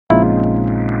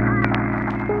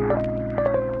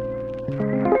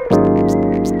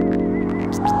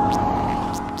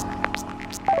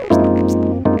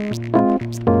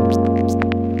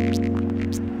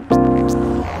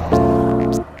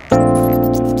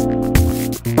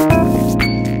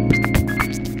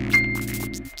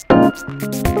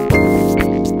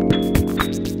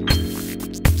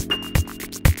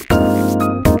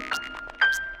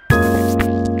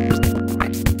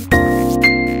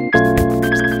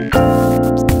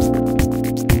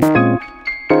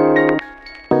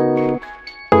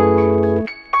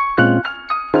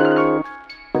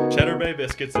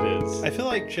biscuits it is. I feel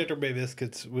like Cheddar Bay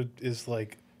biscuits is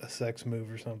like a sex move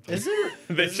or something. Is there?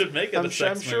 They should make it a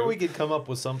sex I'm sure move. we could come up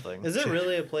with something. Is there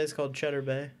really a place called Cheddar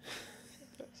Bay?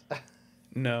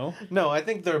 No. No, I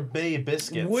think they're Bay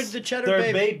biscuits. Would the Cheddar they're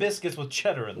Bay- Bay biscuits with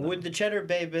cheddar in them? Would the Cheddar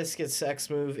Bay biscuit sex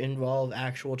move involve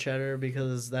actual cheddar?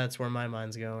 Because that's where my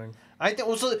mind's going. I think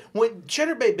also when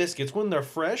Cheddar Bay biscuits, when they're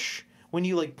fresh, when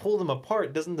you like pull them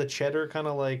apart, doesn't the cheddar kind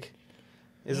of like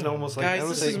isn't almost like I Guys, don't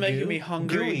this say is making me gooey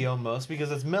hungry. almost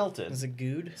because it's melted. Is it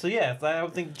good? So yeah, I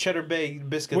would think Cheddar Bay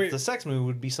biscuits, Wait. the sex move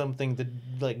would be something that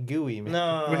like gooey.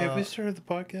 No. Wait, have we started the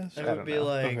podcast? It I would don't be know.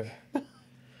 like, Okay.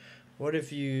 what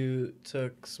if you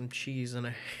took some cheese and a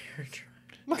hair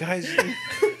dryer?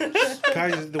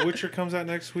 Guys, The Witcher comes out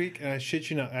next week, and I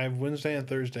shit you not, I have Wednesday and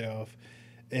Thursday off,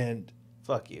 and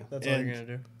Fuck you. That's all And- you're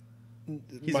gonna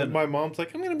do. my mom's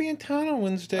like, I'm gonna be in town on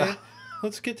Wednesday.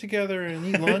 Let's get together and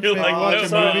eat lunch You're and like, watch no, a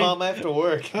Sorry, movie. Mom, I have to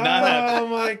work. Not happening. Oh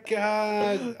my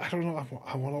god! I don't know.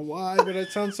 I want to lie, but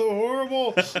it sounds so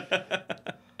horrible.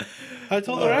 I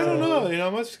told her I don't know. You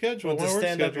know, my schedule. To My work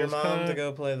stand up your schedule's mom kinda- to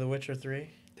go play The Witcher 3?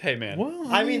 Hey, man. Well,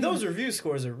 I mean, those review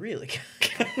scores are really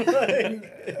good.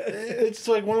 it's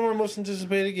like one of our most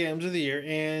anticipated games of the year,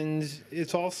 and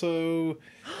it's also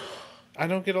I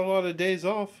don't get a lot of days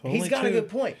off. He's Only got a 2. good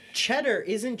point. Cheddar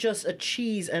isn't just a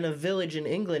cheese and a village in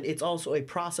England. It's also a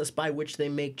process by which they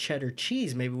make cheddar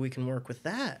cheese. Maybe we can work with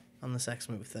that on the sex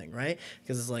move thing, right?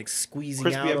 Because it's like squeezing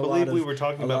Crispy, out I a believe lot we of, were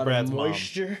talking a about lot Brad's of mom.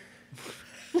 moisture.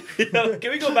 Can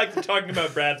we go back to talking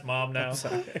about Brad's mom now? Is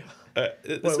What,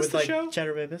 this with the like show?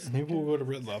 cheddar bay biscuits? Maybe we'll go to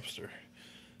Red Lobster.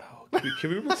 Can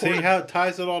we record? See how it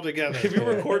ties it all together. Can we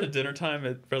record a dinner time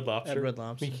at Red Lobster? At Red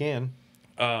Lobster. We can.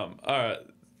 All right.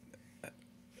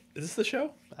 Is this the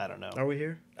show? I don't know. Are we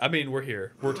here? I mean, we're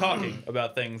here. We're talking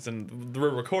about things, and we're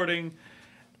recording.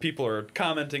 People are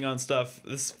commenting on stuff.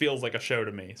 This feels like a show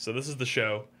to me. So this is the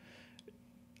show.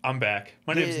 I'm back.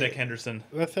 My name's Yeah. Nick Henderson.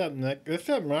 That's that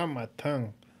around my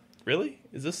tongue. Really?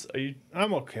 Is this? Are you?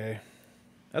 I'm okay.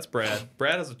 That's Brad.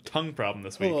 Brad has a tongue problem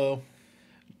this week. Hello.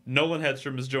 Nolan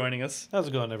Hedstrom is joining us, How's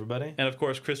it going, everybody? and of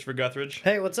course Christopher Guthridge,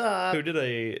 Hey, what's up? who did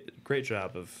a great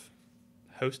job of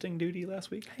hosting duty last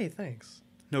week. Hey, thanks.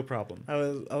 No problem. I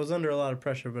was under a lot of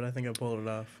pressure, but I think I pulled it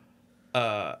off.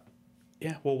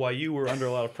 Yeah, well, while you were under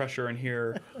a lot of pressure in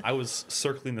here, I was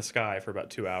circling the sky for about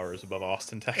 2 hours above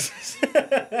Austin, Texas,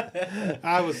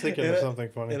 I was thinking of something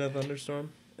funny. In a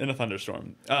thunderstorm? in a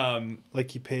thunderstorm.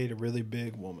 Like you paid a really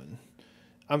big woman.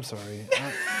 I'm sorry.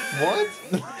 What?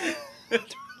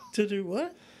 To do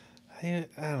what? I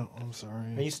don't. I'm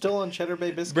sorry. Are you still on Cheddar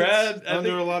Bay biscuits? Brad, I Under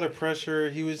think, a lot of pressure,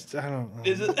 he was. I don't know.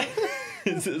 is it?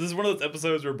 Is this one of those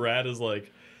episodes where Brad is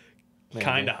like Maybe.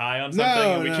 kind of high on something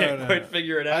No, and we no, can't no. quite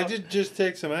figure it I out? did just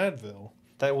take some Advil.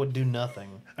 That would do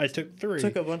nothing. I took 3.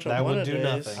 Took a bunch of That would one-a-days. do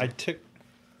nothing. I took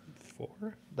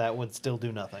 4. That would still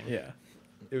do nothing. Yeah,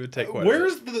 it would take quite.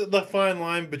 Where's the fine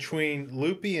line between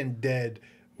loopy and dead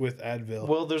with Advil?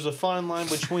 Well, there's a fine line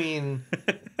between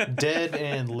dead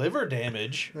and liver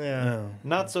damage. Yeah. No.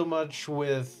 Not so much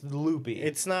with loopy.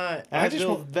 It's not... I just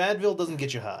Advil doesn't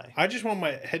get you high. I just want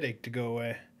my headache to go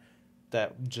away.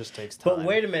 That just takes time. But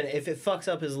wait a minute, if it fucks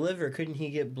up his liver, couldn't he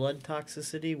get blood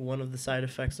toxicity, one of the side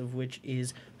effects of which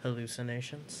is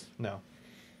hallucinations? No.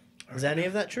 Is any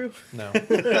of that true? No.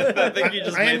 I think you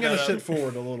just I made am going that to up. sit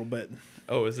forward a little bit.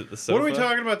 Oh, is it the sofa? What are we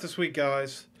talking about this week,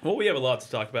 guys? Well, we have a lot to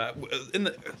talk about.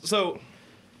 So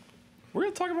we're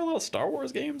gonna talk about a lot of Star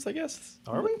Wars games, I guess.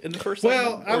 Are we? In the first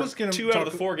Well, segment? I Or was gonna 2 out of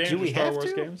talk- the 4 games Do are we Star have Wars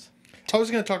to? games. I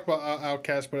was going to talk about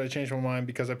Outcast, but I changed my mind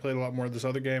because I played a lot more of this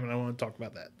other game, and I want to talk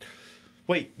about that.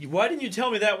 Wait, why didn't you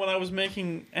tell me that when I was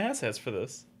making assets for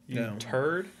this? You No.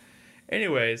 turd.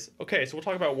 Anyways, okay, so we'll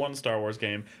talk about one Star Wars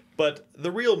game, but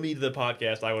the real meat of the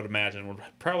podcast, I would imagine, would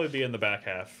probably be in the back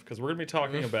half because we're gonna be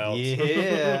talking about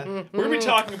Yeah. we're gonna be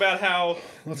talking about how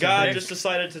God next? just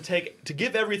decided to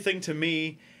give everything to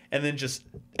me, and then just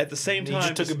at the same He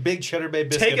time just took a big Cheddar Bay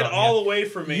biscuit. take it on all you. away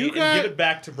from me You and got- give it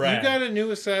back to Brad. You got a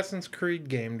new Assassin's Creed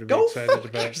game to be Go excited fuck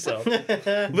about. yourself.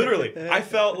 Literally, I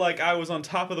felt like I was on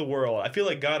top of the world. I feel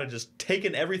like God had just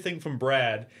taken everything from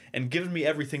Brad and given me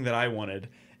everything that I wanted.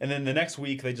 And then the next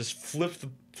week they just flipped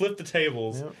the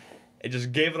tables Yep. and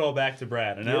just gave it all back to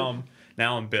Brad. And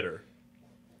now I'm bitter.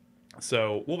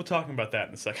 So we'll be talking about that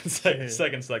in the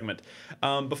second segment.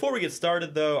 Before we get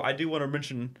started, though, I do want to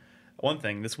mention one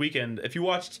thing. This weekend, if you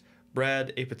watched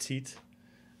Brad A Petite,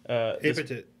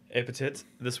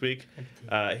 this week,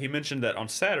 he mentioned that on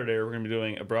Saturday we're going to be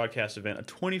doing a broadcast event, a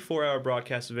 24-hour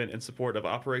broadcast event in support of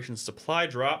Operation Supply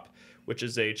Drop, which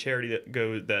is a charity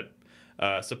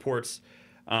that supports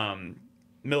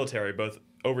military, both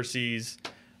overseas,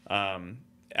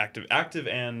 active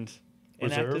and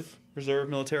Reserve? inactive. reserve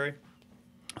military.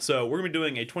 So we're going to be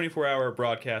doing a 24-hour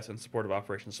broadcast in support of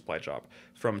Operation Supply Drop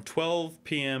from 12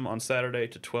 p.m. on Saturday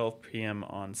to 12 p.m.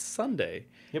 on Sunday.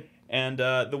 Yep. And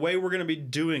the way we're going to be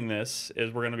doing this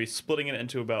is we're going to be splitting it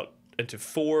into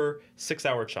 4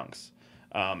 6-hour chunks.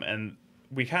 And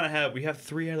we have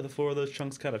 3 out of the 4 of those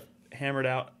chunks kind of hammered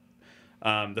out.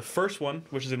 The first one,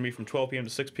 which is going to be from 12 p.m. to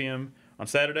 6 p.m. on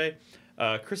Saturday,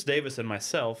 Chris Davis and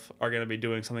myself are going to be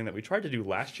doing something that we tried to do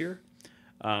last year,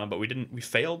 but we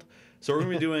failed. So we're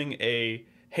going to be doing a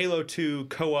Halo 2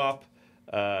 co-op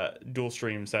dual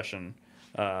stream session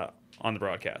on the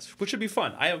broadcast, which should be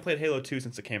fun. I haven't played Halo 2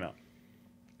 since it came out.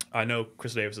 I know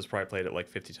Chris Davis has probably played it like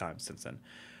 50 times since then.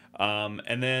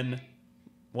 And then,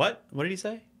 what? What did he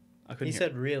say? I couldn't He hear.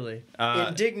 said really.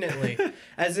 Indignantly.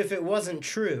 As if it wasn't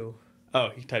true. Oh,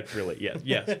 he typed really.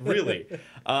 Yes, really.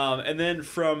 And then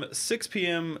from 6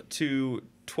 p.m. to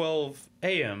 12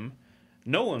 a.m.,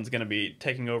 Nolan's going to be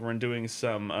taking over and doing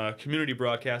some community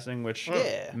broadcasting, which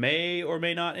may or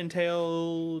may not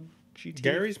entail GTA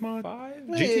Gary's mod? 5?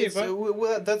 GTA 5?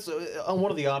 Well, that's one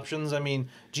of the options. I mean,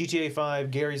 GTA 5,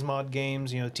 Gary's mod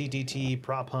games, TTT,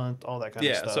 Prop Hunt, all that kind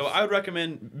of stuff. Yeah, so I would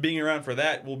recommend being around for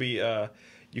that.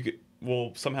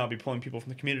 We'll somehow be pulling people from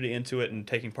the community into it and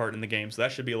taking part in the game, so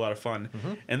that should be a lot of fun.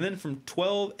 Mm-hmm. And then from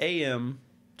 12 a.m.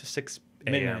 to 6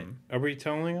 a.m. Are we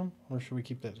telling them, or should we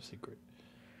keep that a secret?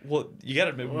 Well, we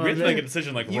have to make a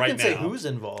decision right now. You can say who's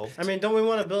involved. I mean, don't we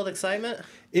want to build excitement?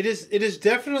 It is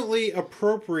definitely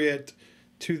appropriate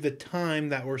to the time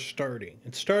that we're starting.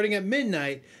 It's starting at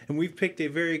midnight, and we've picked a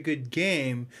very good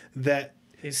game that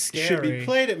It's should be scary.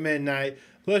 played at midnight.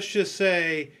 Let's just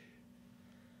say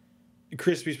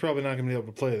Crispy's probably not going to be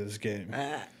able to play this game.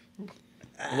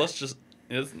 Let's just...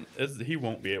 he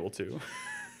won't be able to.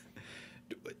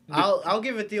 I'll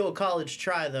give it the old college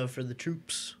try, though, for the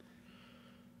troops.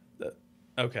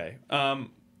 Okay. Are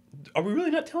we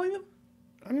really not telling them?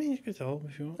 I mean, you could tell them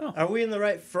if you want. Are we in the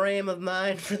right frame of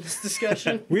mind for this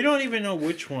discussion? We don't even know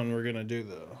which one we're going to do,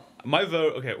 though. My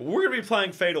vote... Okay, we're going to be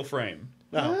playing Fatal Frame.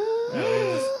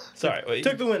 Sorry. Wait,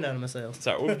 Took the wind out of my sails.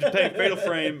 Sorry, we're playing Fatal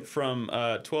Frame from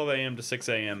 12 a.m. to 6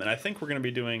 a.m. And I think we're going to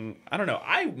be doing... I don't know.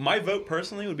 My vote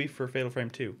personally would be for Fatal Frame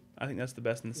 2. I think that's the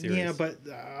best in the series. Yeah, but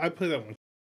I play that one on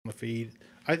the feed.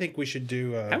 I think we should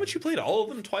do... Haven't you played all of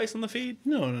them twice on the feed?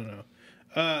 No.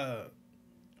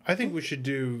 I think we should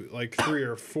do like 3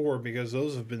 or 4 because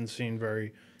those have been seen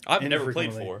very. I've never played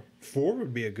infrequently. 4. 4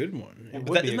 would be a good one.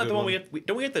 Isn't that the one we have?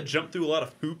 Don't we have to jump through a lot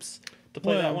of hoops to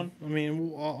play that one? I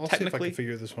mean, I'll see if I Technically. can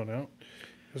figure this one out.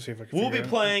 We'll see if I can. We'll be figure it out.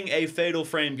 playing a Fatal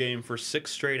Frame game for 6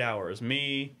 straight hours.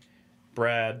 Me,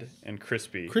 Brad, and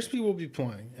Crispy. Crispy will be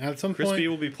playing at some point. Crispy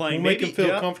will be playing. We'll make maybe him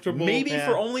feel comfortable. Maybe Yeah.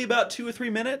 for only about 2 or 3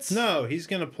 minutes. No, he's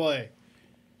gonna play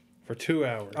for 2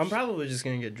 hours. I'm probably just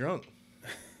going to get drunk.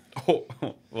 Oh,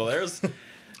 well, there's.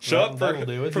 Show up for that'll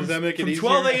do it. Does that make it from easier?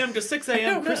 12 a.m. to 6 I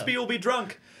a.m. don't know. Crispy will be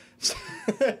drunk.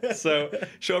 So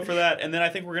show up for that, and then I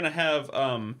think we're gonna have.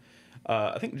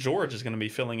 I think George is gonna be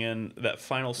filling in that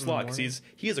final slot because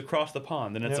he is across the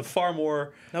pond, and it's a far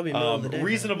more That'll be middle of the day,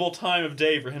 reasonable time of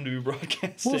day for him to be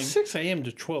broadcasting. Well, 6 a.m.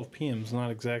 to 12 p.m. is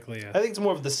not exactly. I think it's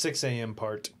more of the 6 a.m.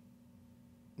 part.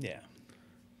 Yeah,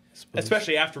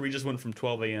 especially after we just went from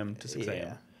 12 a.m. to 6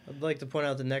 a.m. I'd like to point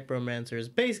out the Necromancer is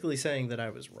basically saying that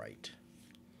I was right.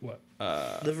 What?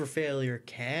 Liver failure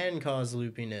can cause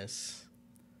loopiness.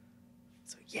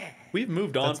 So, yeah. We've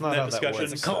moved on That's from not that how that discussion.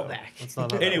 works. Call back. That's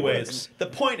not how that Anyways, works. the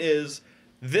point is,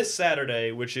 this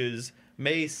Saturday, which is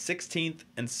May 16th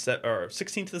and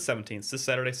 16th to the 17th, this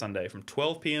Saturday, Sunday, from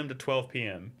 12 p.m. to 12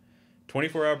 p.m.,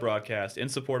 24-hour broadcast in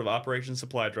support of Operation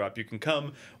Supply Drop. You can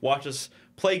come watch us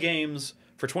play games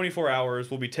for 24 hours.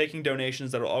 We'll be taking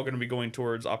donations that are all going to be going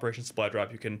towards Operation Supply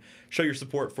Drop. You can show your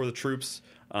support for the troops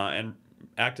and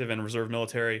active and reserve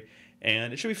military,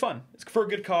 and it should be fun. It's for a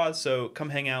good cause, so come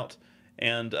hang out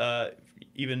and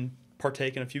even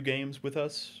partake in a few games with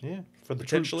us. Yeah, for the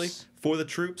Potentially troops. for the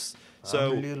troops.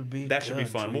 So Our little big that should be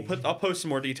fun. country. I'll post some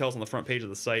more details on the front page of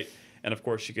the site, and of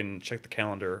course you can check the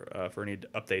calendar for any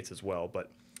updates as well.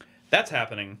 But that's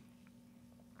happening.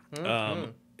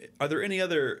 Are there any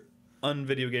other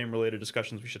un-video game related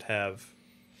discussions we should have?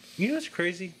 You know what's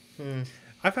crazy?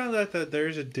 I found out that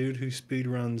there's a dude who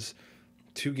speedruns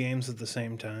 2 games at the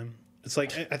same time. It's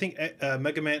like I think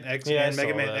Mega Man X Yeah, I and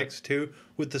Mega saw Man that. X2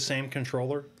 with the same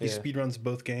controller. He Yeah. speedruns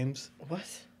both games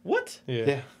What?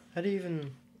 Yeah. How do you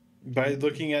even...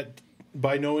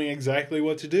 by knowing exactly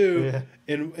what to do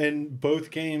Yeah. in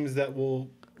both games that will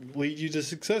lead you to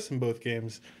success in both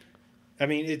games. I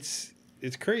mean, it's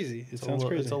crazy. It sounds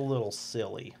crazy. It's a little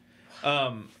silly,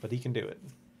 but he can do it.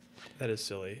 That is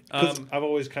silly. 'Cause I've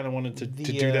always kind of wanted to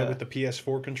do that The, with the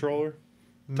PS4 controller.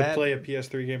 to play a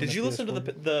PS3 game. Did you listen to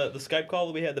the Skype call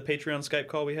that we had, the Patreon Skype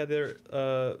call we had there,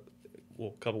 a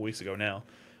couple weeks ago now?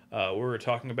 We were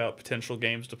talking about potential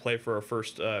games to play for our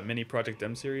first mini Project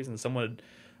M series, and someone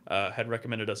had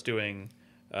recommended us doing,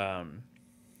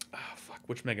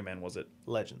 which Mega Man was it?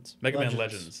 Legends. Mega Man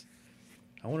Legends.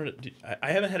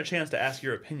 I haven't had a chance to ask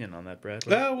your opinion on that, Brad.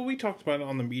 Well, we talked about it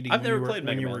on the meeting. I've never played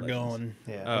Mega Man when you were gone.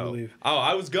 Yeah. I believe. Oh,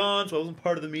 I was gone, so I wasn't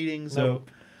part of the meeting. So,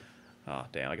 Nope. Oh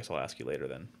damn! I guess I'll ask you later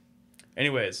then.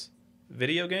 Anyways,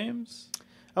 video games.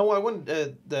 Oh,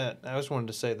 I just wanted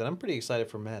to say that I'm pretty excited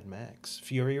for Mad Max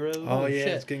Fury Road. Oh yeah, shit.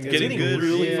 it's getting good. Getting good.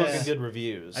 really Yeah. fucking good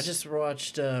reviews. I just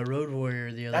watched Road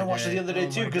Warrior the other day. I watched it the other day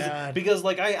Oh too my God. because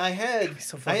like I had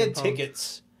So I fucking had pumped.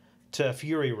 tickets to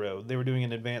Fury Road. They were doing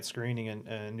an advanced screening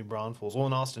in New Braunfels, well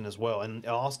in Austin as well. And in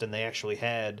Austin they actually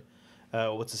had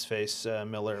what's his face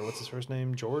Miller. What's his first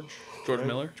name? George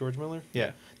Miller. George Miller.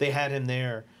 Yeah, they had him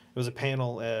there. It was a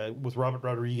panel with Robert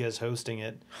Rodriguez hosting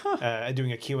it,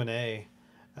 doing a Q&A.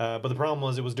 But the problem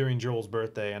was it was during Joel's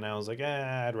birthday, and I was like,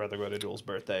 I'd rather go to Joel's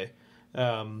birthday.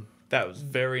 That was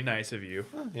very nice of you.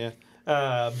 Yeah.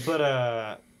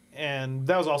 And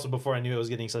that was also before I knew it was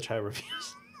getting such high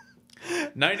reviews.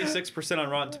 96% on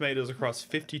Rotten Tomatoes across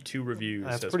 52 reviews.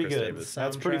 That's says pretty Chris good. Davis.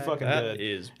 That's pretty Soundtrack. fucking That good.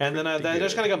 is And then that pretty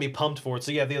just good. kind of got me pumped for it.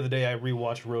 So yeah, the other day I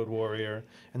rewatched Road Warrior,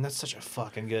 and that's such a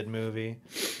fucking good movie.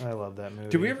 I love that movie.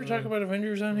 Did we ever talk about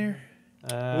Avengers on here?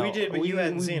 We did, but you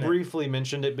hadn't seen it. We briefly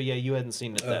mentioned it, but yeah, you hadn't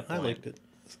seen it at that I point. liked it.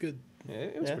 It's good. Yeah,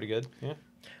 it was Yeah. pretty good. Yeah.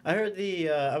 I heard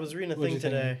I was reading a What'd thing you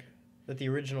today think? that the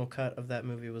original cut of that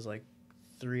movie was like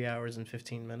 3 hours and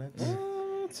 15 minutes.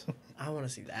 What? I want to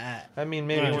see that. I mean,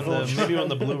 maybe Right. when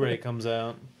the Blu-ray comes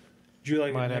out, Did you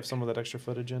like might it? have some of that extra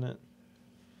footage in it.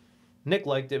 Nick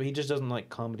liked it, but he just doesn't like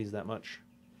comedies that much.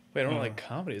 Wait, I don't like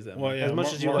comedies that Well, much. yeah, As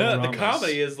much as you more like No, the dramas.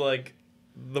 comedy is like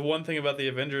the one thing about the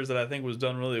Avengers that I think was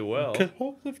done really well. Could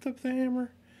Hulk lift up the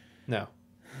hammer? No.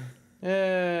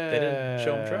 They didn't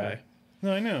show him try.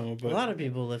 No, I know, A but lot of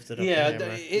people lifted up Yeah, the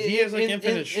hammer. He has, like, infinite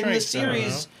in the strength, so I don't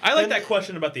series. I like and- that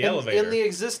question about the in- elevator. In the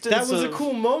existence That was a of-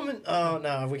 cool moment. Oh,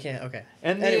 no, we can't. Okay.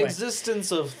 And the Anyway.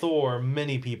 existence of Thor,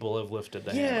 many people have lifted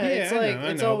the Yeah. hammer. It's I like- know,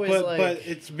 I it's know. always but, like- but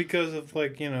it's because of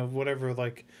like whatever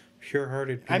like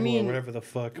pure-hearted people I mean, or whatever the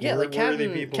fuck. yeah, like worthy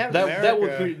Captain- people. Captain-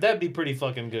 America. That'd be pretty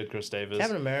fucking good, Chris Davis.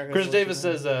 Captain America. Chris Davis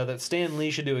says that Stan Lee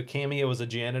should do a cameo as a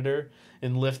janitor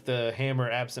and lift the hammer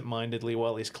absent-mindedly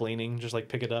while he's cleaning, just like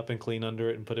pick it up and clean under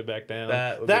it and put it back down.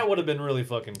 That Would have been really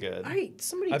fucking good.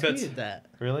 Somebody I bet- tweeted that.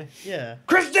 Really? Yeah.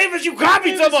 Chris Davis, you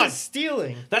copied Davis is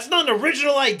stealing. That's not an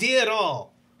original idea at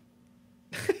all.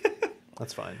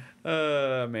 That's fine.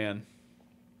 Man.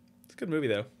 It's a good movie,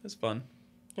 though. It's fun.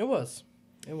 It was.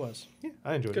 It was. Yeah,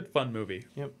 I enjoyed Good, fun movie.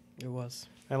 It was.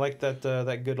 it. I like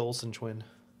that good Olsen twin,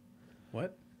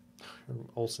 What? or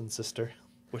Olsen sister.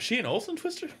 Was she an Olsen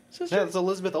sister? Yeah, it's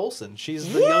Elizabeth Olsen.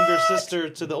 She's the younger sister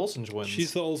to the Olsen twins.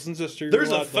 She's the Olsen sister. you're There's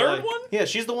a allowed to third like. one? Yeah,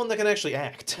 she's the one that can actually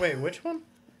act. Wait, which one?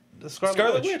 The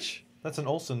Scarlet Witch. That's an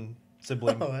Olsen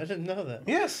sibling. Oh, I didn't know that.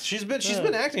 Yes, she's been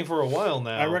acting for a while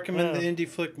now. I recommend the Yeah. indie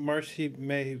flick Marcy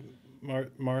May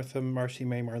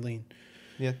Marlene.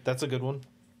 Yeah, that's a good one.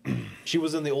 She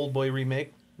was in the Old Boy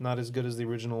remake. Not as good as the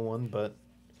original one, but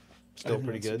still I've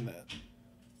pretty not seen good. that.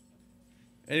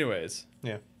 Anyways.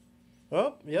 Yeah.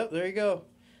 Oh, yep, there you go.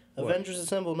 What? Avengers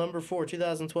Assemble number 4,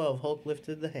 2012. Hulk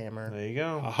lifted the hammer. There you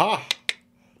go. Aha!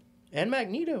 And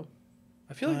Magneto.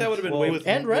 I feel like that would have been Well, way... with-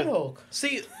 And Red with- Hulk.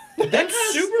 See, And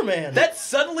Superman. that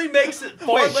suddenly makes it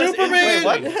far Wait, less Superman?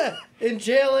 interesting. Yeah, in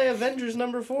JLA Avengers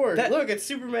number 4. That- Look, it's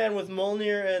Superman with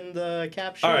Mjolnir and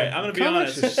Cap. All right, Shield. I'm gonna be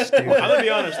Comics honest. is stupid. I'm gonna be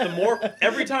honest.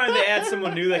 Every time they add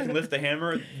someone new that can lift the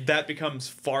hammer, that becomes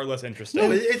far less interesting.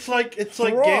 No, it's like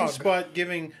Frog. GameSpot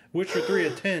giving Witcher 3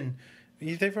 a 10.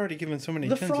 They've already given so many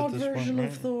The 10s frog at this version point,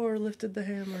 of right? Thor lifted the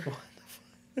hammer.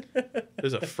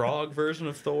 There's a frog version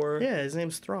of Thor. Yeah, his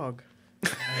name's Throg.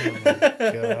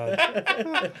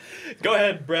 God. Go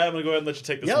ahead, Brad. I'm gonna go ahead and let you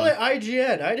take this Yell one. at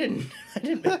IGN. I didn't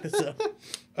make this up.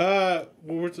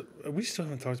 We still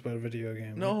haven't talked about a video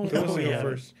game. No, Who wants to we go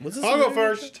haven't. first? Was this I'll a go video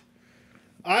game? first.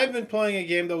 I've been playing a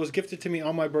game that was gifted to me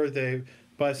on my birthday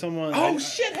by someone. Oh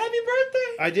shit! Happy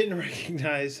birthday! I didn't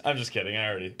recognize. I'm just kidding. I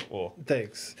already. Well,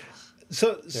 Thanks.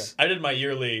 So, I did my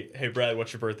yearly. Hey, Brad,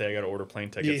 what's your birthday? I got to order plane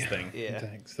tickets yeah, thing. Yeah.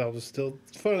 Thanks. That was still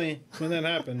funny when that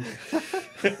happened.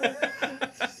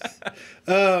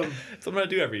 That's what I'm gonna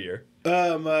do every year.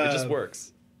 It just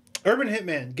works. Urban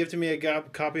Hitman gifted me a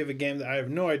copy of a game that I have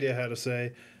no idea how to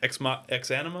say. Exanima?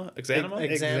 Exanima? Exanima?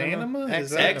 Is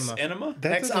that- Exanima?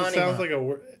 That doesn't Exanima. sound like a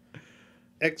word.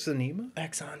 Exanima?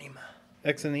 Exanima.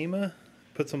 Exanima?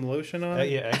 Put some lotion on it?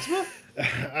 Yeah, eczema?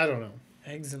 I don't know.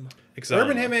 Eczema.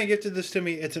 Urban Hitman gifted this to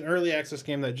me. It's an early access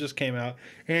game that just came out.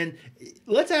 And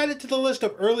let's add it to the list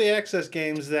of early access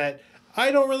games that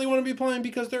I don't really want to be playing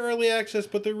because they're early access,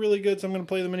 but they're really good, so I'm going to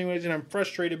play them anyways, and I'm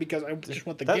frustrated because I just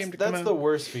want the game to come out. That's the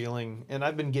worst feeling, and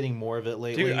I've been getting more of it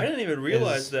lately. Dude, I didn't even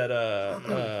realize that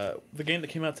the game that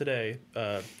came out today,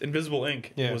 Invisible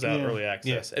Ink, was out early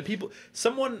access. And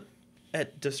someone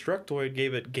at Destructoid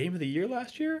gave it Game of the Year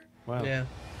last year? Wow. Yeah.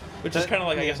 Which is kind of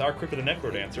like, I guess, our Crypt of the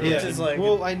Necrodancer. Yeah. Which is like,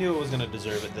 well, I knew it was going to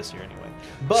deserve it this year anyway.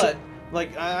 But...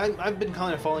 like, I've been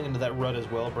kind of falling into that rut as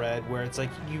well, Brad, where it's like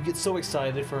you get so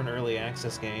excited for an early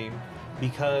access game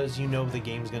because you know the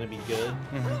game's going to be good.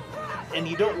 And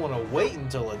you don't want to wait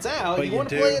until it's out. But you you want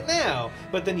to do. play it now.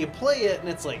 But then you play it and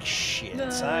it's like, shit, No,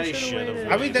 I should've should have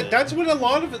waited. I mean, that's what a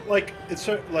lot of it, like, it's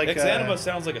sort of like... Exanima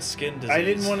sounds like a skin disease. I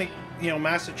didn't want to,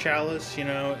 Massive Chalice, I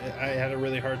had a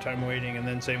really hard time waiting, and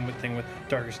then same thing with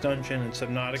Darkest Dungeon and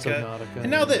Subnautica. And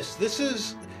now this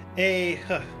is a...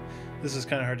 this is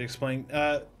kind of hard to explain.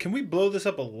 Can we blow this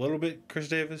up a little bit, Chris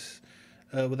Davis?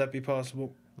 Would that be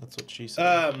possible? That's what she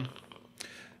said.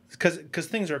 Because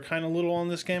things are kind of little on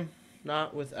this game.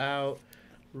 not without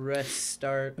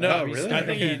restart. No, really? I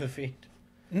think the feed.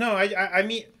 No,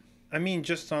 I mean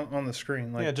just on the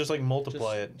screen, like yeah, just like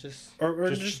multiply it. Just or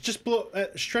just blow,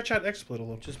 stretch out XSplit a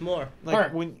little. just more. Like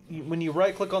Alright. when you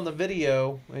right click on the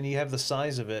video and you have the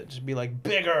size of it, just be like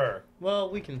bigger. Well,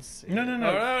 we can see. No. no,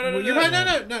 You're no, fine. no.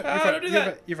 No. Oh, You're don't fine. do You're that.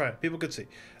 fine. You're fine. People could see.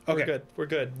 We're Okay. good. We're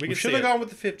good. We We can should see have it. gone with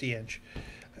the 50-inch.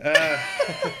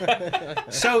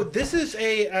 So this is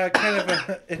a kind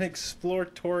of an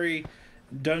exploratory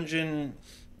dungeon,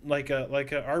 like a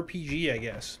RPG, I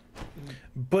guess.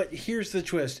 But here's the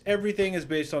twist: everything is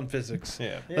based on physics.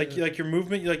 Yeah. Like your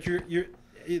movement, like your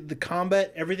the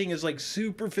combat, everything is like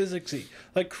super physicsy,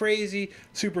 like crazy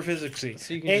super physicsy.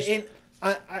 So you can and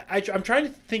I'm trying to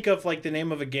think of like the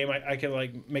name of a game I can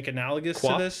like make analogous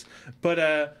Quap? to this, but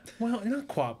well, not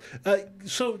Quap.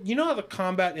 So you know how the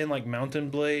combat in like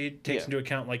Mountain Blade takes Yeah. into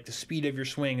account like the speed of your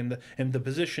swing and the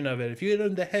position of it. If you hit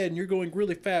on the head and you're going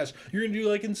really fast, you're gonna do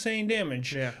like insane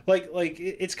damage. Yeah. Like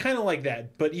it's kind of like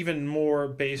that, but even more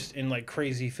based in like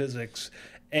crazy physics.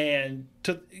 And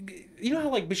you know how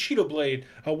like Bushido Blade,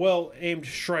 a well aimed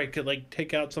strike could like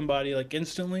take out somebody like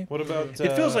instantly. What about?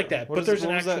 It feels like that, but there's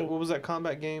an actual. What was that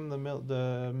combat game?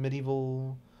 The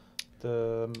medieval,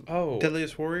 Oh.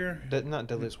 Deadliest Warrior. not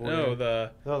Deadliest Warrior. No,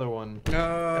 the other one. no,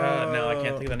 I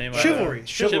can't think of the name. Chivalry.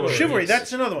 Chivalry.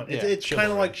 That's another one. Yeah, It's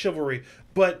kind of like Chivalry,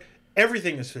 but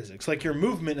everything is physics. Like your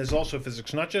movement is also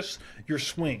physics, not just your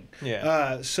swing.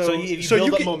 Yeah. So if you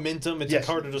build up can, momentum, it's yes,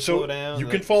 harder to so slow down. You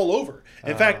can fall over.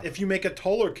 In fact, if you make a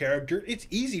taller character, it's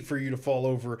easy for you to fall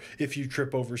over if you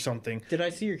trip over something. Did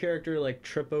I see your character like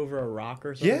trip over a rock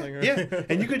or Yeah, something? yeah.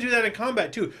 And you can do that in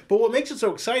combat too. But what makes it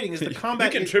so exciting is the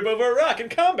combat. You can trip over a rock in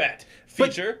combat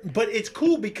feature. But it's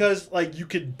cool because like you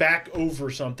could back over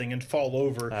something and fall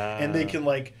over, and they can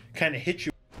like kind of hit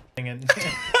you. And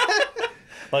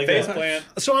like Face that. plant.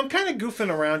 so I'm kind of goofing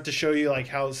around to show you like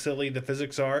how silly the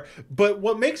physics are. But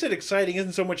what makes it exciting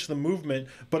isn't so much the movement,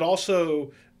 but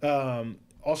also how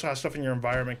stuff in your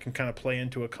environment can kind of play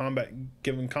into a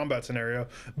given combat scenario.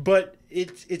 But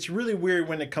it's really weird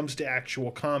when it comes to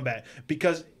actual combat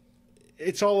because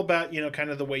it's all about kind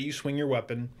of the way you swing your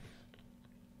weapon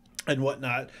and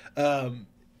whatnot.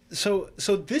 So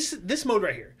this mode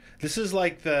right here. This is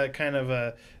like the kind of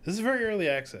this is very early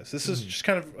access. This is just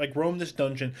kind of like roam this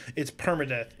dungeon. It's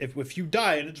permadeath. If you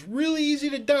die, and it's really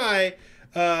easy to die,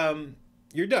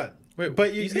 you're done. Wait,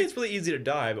 but you say it's really easy to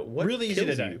die, but what really easy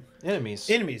kills to die. you? Enemies.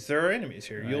 Enemies. There are enemies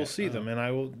here. You'll see them, and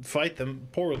I will fight them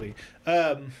poorly.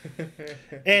 But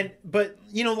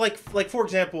like for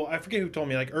example, I forget who told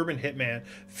me. Like Urban Hitman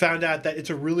found out that it's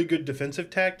a really good defensive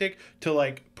tactic to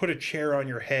like put a chair on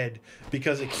your head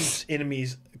because it keeps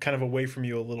enemies kind of away from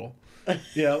you a little.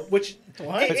 Which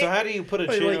Wait, so how do you put a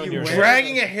chair on your head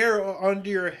dragging a hair onto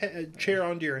your chair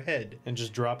onto your head? and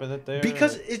just dropping it there?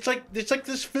 Because it's like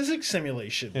this physics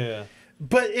simulation. yeah.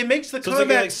 But it makes the So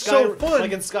combat it's like so fun.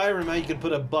 Like in Skyrim, how you could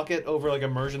put a bucket over like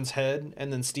immersion's head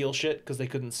and then steal shit because they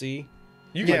couldn't see.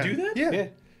 You can do that? Yeah. Yeah.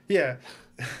 Yeah.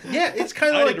 Yeah, it's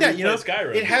kind I of need like to that, replay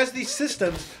Skyrim. It has these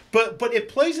systems, but it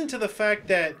plays into the fact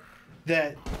that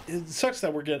it sucks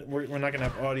that we're not gonna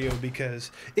have audio because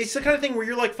it's the kind of thing where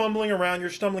you're like fumbling around, you're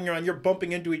stumbling around, you're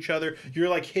bumping into each other, you're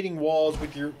like hitting walls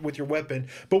with your weapon.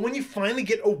 But when you finally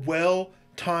get a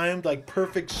timed, like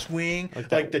perfect swing,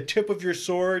 like the tip of your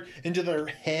sword into their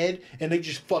head, and they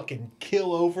just fucking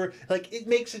kill over. Like it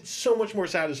makes it so much more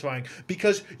satisfying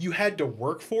because you had to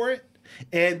work for it,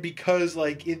 and because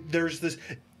like there's this.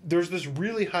 there's this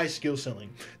really high skill ceiling.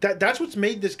 That's what's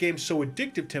made this game so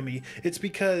addictive to me. It's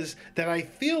because that I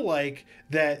feel like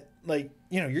that, like,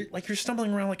 you know, you're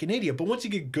stumbling around like an idiot, but once you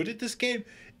get good at this game,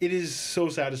 it is so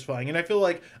satisfying. And I feel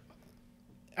like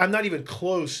I'm not even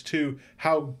close to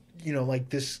how, you know, like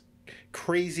this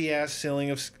crazy ass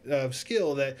ceiling of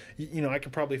skill that, you know, I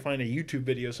could probably find a YouTube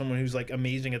video of someone who's like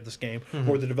amazing at this game,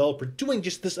 or the developer doing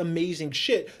just this amazing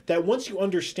shit that once you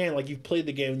understand, like, you've played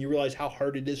the game and you realize how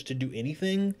hard it is to do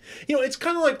anything. You know, it's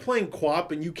kind of like playing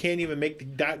QWOP and you can't even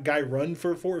make that guy run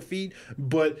for 4 feet,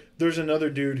 but there's another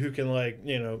dude who can, like,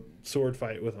 you know, sword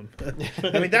fight with him.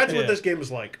 I mean, that's what this game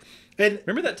is like. And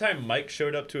remember that time Mike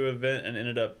showed up to an event and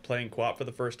ended up playing QWOP for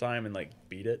the first time and, like,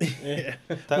 beat it? Yeah.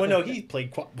 Well, no, he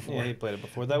played QWOP before. Yeah, he played it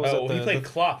before. That was he played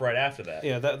CLOP right after that.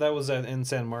 Yeah, that was in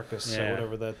San Marcos, or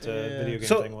whatever that video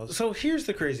game thing was. So here's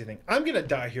the crazy thing. I'm gonna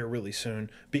die here really soon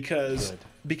because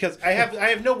I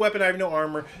have no weapon, I have no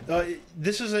armor.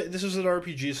 This is an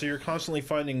RPG, so you're constantly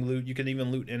finding loot. You can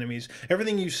even loot enemies.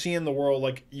 Everything you see in the world,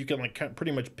 like, you can, like,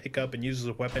 pretty much pick up and use as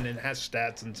a weapon, and it has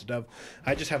stats and stuff.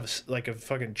 I just have like a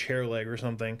fucking chair leg or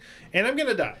something, and I'm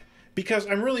gonna die because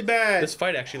I'm really bad. This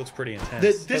fight actually looks pretty intense.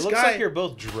 This it looks guy, like you're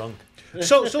both drunk.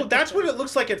 So that's what it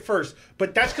looks like at first,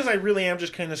 but that's because I really am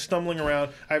just kind of stumbling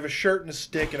around. I have a shirt and a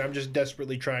stick, and I'm just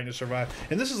desperately trying to survive.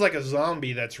 And this is like a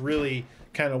zombie that's really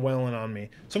kind of wailing on me.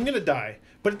 So I'm gonna die,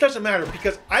 but it doesn't matter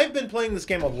because I've been playing this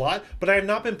game a lot, but I have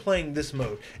not been playing this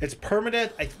mode. It's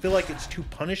permadeath. I feel like it's too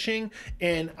punishing,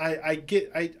 and I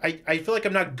feel like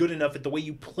I'm not good enough at the way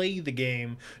you play the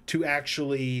game to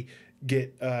actually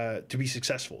get to be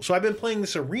successful. So I've been playing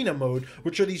this arena mode,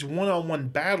 which are these one-on-one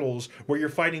battles where you're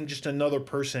fighting just another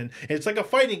person, and it's like a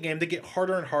fighting game. They get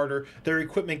harder and harder, their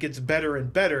equipment gets better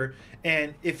and better,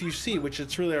 and if you see, which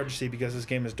it's really hard to see because this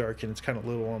game is dark and it's kind of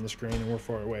little on the screen and we're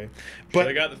far away, but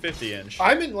I got the 50-inch.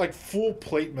 I'm in like full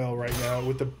plate mail right now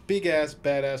with the big ass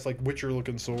badass like Witcher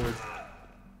looking sword.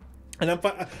 And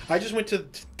I just went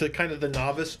to kind of the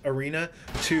novice arena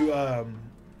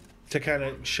to kind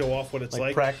of show off what it's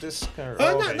like. Practice?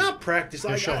 Not practice.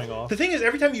 You're showing off. The thing is,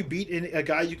 every time you beat a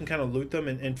guy, you can kind of loot them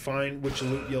and find which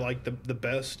loot you like the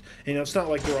best. You know, it's not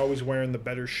like they're always wearing the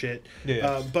better shit.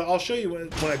 Yeah. But I'll show you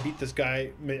when I beat this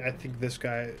guy. I think this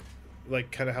guy,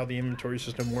 like, kind of how the inventory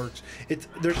system works.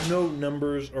 There's no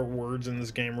numbers or words in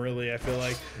this game, really. I feel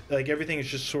like everything is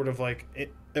just sort of like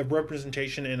a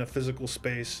representation in a physical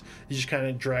space. You just kind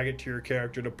of drag it to your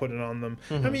character to put it on them.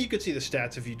 I mean, you could see the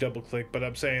stats if you double click, but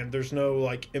I'm saying there's no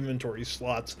like inventory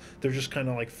slots. They're just kind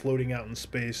of like floating out in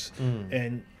space,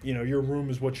 and you know, your room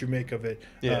is what you make of it,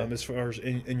 as far as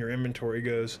in your inventory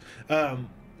goes.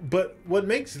 But what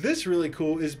makes this really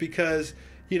cool is because,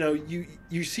 you know,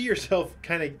 you see yourself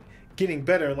kind of getting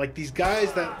better, and like these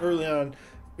guys that early on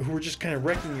who were just kind of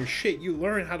wrecking your shit, you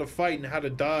learn how to fight and how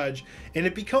to dodge, and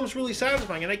it becomes really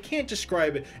satisfying, and I can't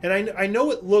describe it. And I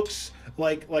know it looks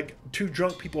like two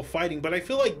drunk people fighting, but I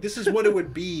feel like this is what it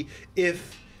would be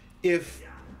if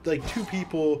like two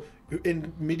people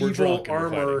in medieval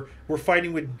armor were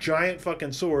fighting with giant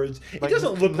fucking swords. It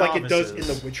doesn't look like it does in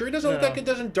The Witcher. It doesn't look like it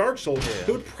does in Dark Souls. It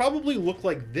would probably look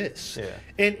like this.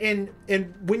 And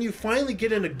when you finally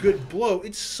get in a good blow,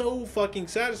 it's so fucking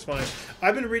satisfying.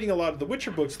 I've been reading a lot of the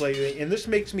Witcher books lately, and this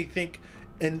makes me think,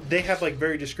 and they have like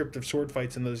very descriptive sword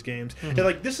fights in those games. And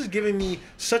like, this is giving me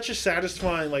such a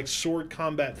satisfying like sword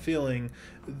combat feeling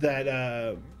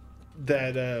that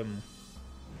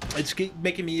it's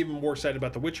making me even more excited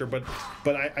about The Witcher, but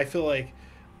I feel like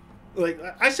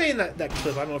I say in that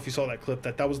clip, I don't know if you saw that clip,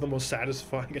 that was the most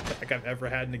satisfying attack I've ever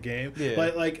had in a game.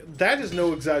 Like that is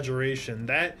no exaggeration.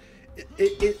 That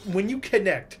it when you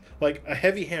connect like a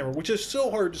heavy hammer, which is so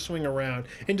hard to swing around,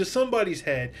 into somebody's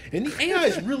head, and the AI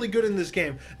is really good in this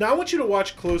game. Now I want you to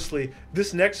watch closely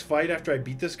this next fight after I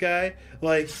beat this guy.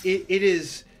 Like it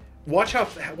is, watch how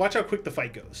quick the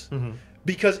fight goes,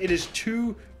 because it is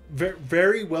two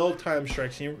very well timed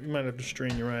strikes. You might have to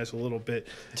strain your eyes a little bit,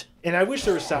 and I wish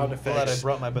there were sound effects. Glad I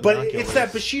brought my but binoculars. it's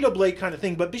that Bushido blade kind of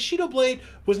thing. But Bushido blade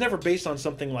was never based on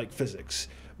something like physics,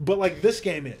 but like this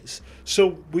game is.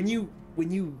 So when you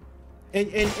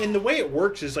and the way it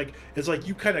works is like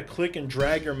you kind of click and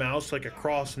drag your mouse like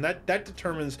across, and that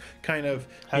determines kind of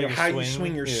how you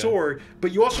swing your sword.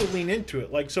 But you also lean into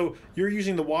it, like, so you're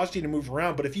using the WASD to move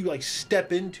around. But if you like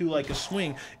step into like a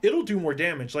swing, it'll do more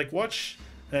damage. Like watch.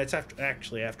 It's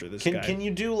after this guy. Can you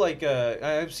do like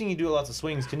I've seen you do lots of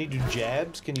swings. Can you do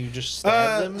jabs? Can you just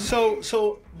stab them?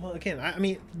 So well, again, I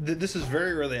mean this is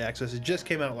very early access. It just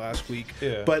came out last week.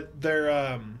 Yeah. But they're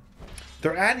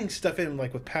adding stuff in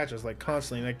like with patches like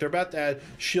constantly. Like they're about to add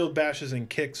shield bashes and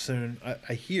kicks soon.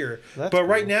 I hear. That's but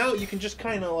right cool. now you can just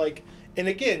kind of like And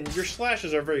again, your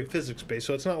slashes are very physics based,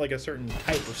 so it's not like a certain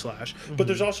type of slash. But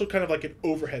there's also kind of like an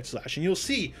overhead slash, and you'll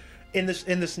see in this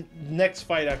next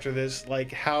fight after this,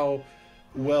 like how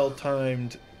well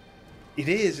timed it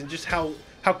is, and just how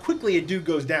quickly a dude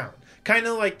goes down. Kind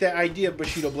of like the idea of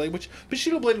Bushido Blade, which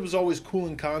Bushido Blade was always cool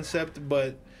in concept,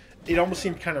 but it almost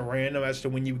seemed kind of random as to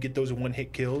when you would get those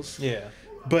one-hit kills. Yeah.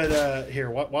 But here,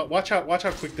 watch how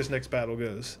quick this next battle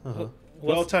goes.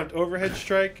 Well-timed overhead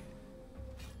strike.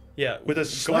 Yeah. With a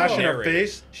slash in her narrate.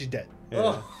 face, she's dead.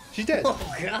 Oh, She's dead.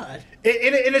 oh God.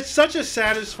 And it's such a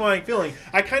satisfying feeling.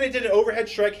 I kind of did an overhead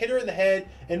strike, hit her in the head,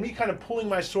 and me kind of pulling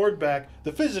my sword back.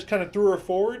 The physicist kind of threw her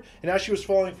forward, and as she was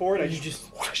falling forward, I just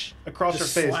whoosh, across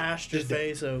Just her face. slashed your Just dead.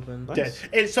 face open. Dead.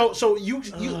 And so you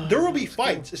there will be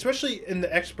fights, especially in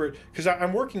the expert, because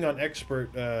I'm working on the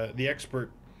expert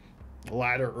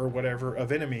ladder or whatever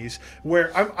of enemies,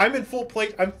 where I'm in full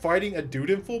plate, I'm fighting a dude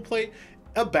in full plate.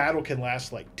 A battle can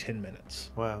last like 10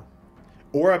 minutes. Wow.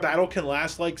 Or a battle can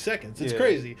last like seconds. It's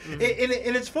crazy. And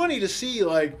it's funny to see,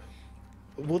 like,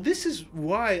 well, this is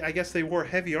why I guess they wore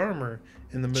heavy armor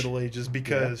in the Middle Ages,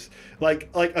 because like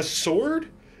a sword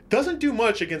doesn't do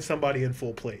much against somebody in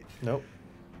full plate. Nope.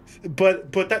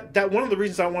 But that one of the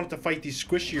reasons I wanted to fight these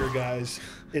squishier guys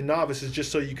in Novice is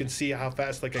just so you can see how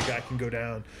fast like a guy can go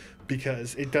down,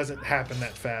 because it doesn't happen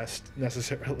that fast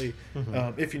necessarily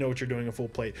if you know what you're doing in full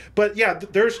plate. But yeah,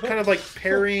 there's kind of like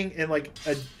parrying and like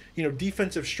a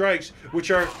defensive strikes,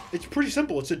 which are, it's pretty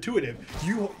simple. It's intuitive.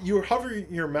 You hover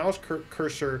your mouse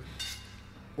cursor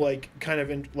like kind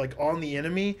of in, like on the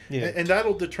enemy, and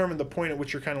that'll determine the point at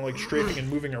which you're kind of like strafing and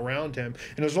moving around him.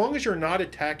 And as long as you're not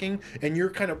attacking and you're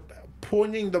kind of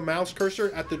pointing the mouse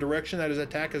cursor at the direction that his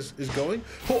attack is going,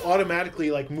 he'll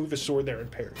automatically like move his sword there and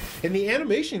parry. And the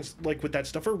animations like with that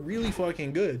stuff are really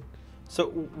fucking good. So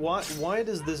why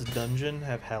does this dungeon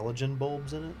have halogen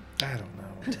bulbs in it? I don't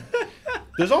know.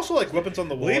 There's also like weapons on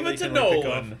the wall. Leave that it you to can, like,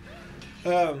 pick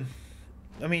Nolan. off.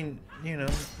 I mean,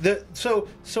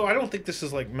 so I don't think this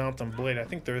is like Mount and Blade. I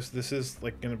think this is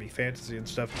like going to be fantasy and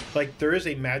stuff. Like there is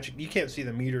a magic. You can't see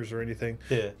the meters or anything.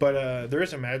 Yeah. But there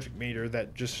is a magic meter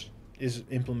that just is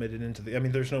implemented into the. I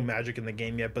mean, there's no magic in the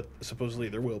game yet, but supposedly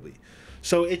there will be.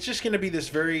 So it's just going to be this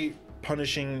very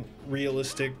punishing,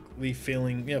 realistically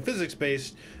feeling,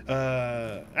 physics-based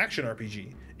action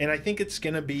RPG, and I think it's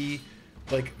going to be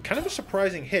like kind of a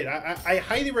surprising hit. I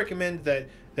highly recommend that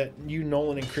you,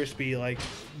 Nolan and Crispy, like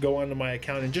go onto my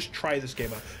account and just try this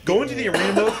game out. Go into the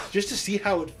arena mode just to see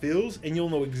how it feels, and you'll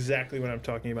know exactly what I'm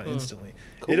talking about instantly.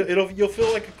 Cool. You'll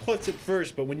feel like a klutz at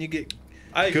first, but when you get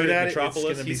I agree good with at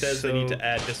Metropolis. it, He says they need to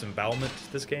add disembowelment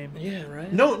to this game. Yeah,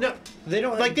 right. No, They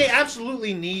don't. like they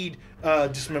absolutely need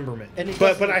dismemberment. And it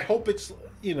but doesn't- I hope it's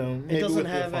maybe It doesn't with the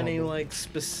have any follow-up. like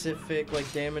specific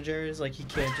like damage areas. Like he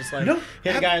can't just like No,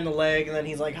 hit a guy in the leg and then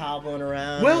he's like hobbling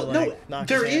around. Well, or, no, like, knock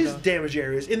there his hand is off. damage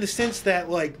areas in the sense that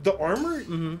like the armor,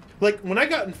 like when I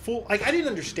got in full, like I didn't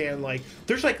understand like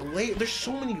there's like there's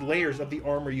so many layers of the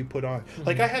armor you put on.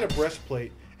 Like I had a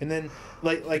breastplate, and then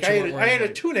like But I you had weren't I had a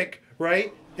wearing, tunic,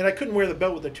 right? And I couldn't wear the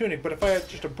belt with the tunic, but if I had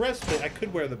just a breastplate, I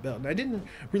could wear the belt. And I didn't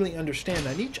really understand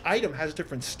that. And each item has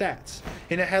different stats.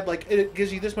 And it had like, it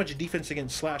gives you this much defense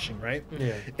against slashing, right?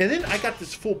 Yeah. And then I got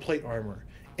this full plate armor.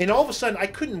 And all of a sudden, I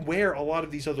couldn't wear a lot of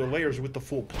these other layers with the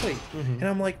full plate. And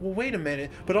I'm like, well, wait a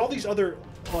minute. But all these other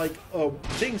like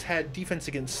things had defense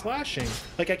against slashing.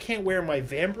 Like I can't wear my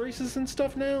van braces and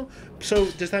stuff now. So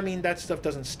does that mean that stuff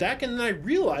doesn't stack? And then I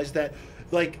realized that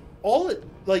like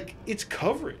it's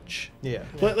coverage. Yeah.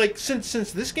 But like since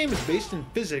this game is based in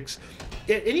physics,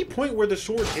 at any point where the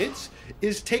sword hits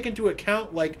is taken into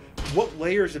account like what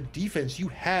layers of defense you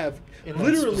have, In that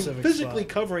literally specific physically spot.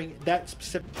 covering that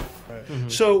specific.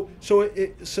 So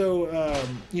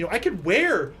I could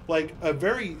wear like a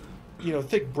very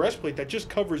thick breastplate that just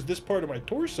covers this part of my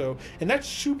torso, and that's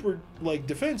super like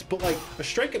defense. But like a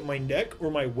strike at my neck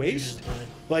or my waist,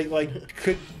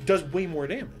 does way more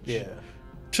damage. Yeah.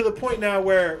 To the point now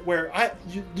where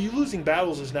you losing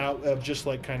battles is now of just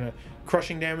like kind of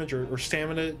crushing damage or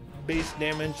stamina based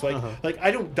damage. Like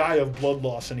I don't die of blood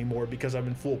loss anymore because I'm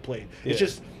in full plate. It's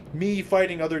just me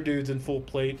fighting other dudes in full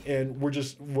plate, and we're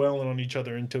just wailing on each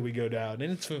other until we go down.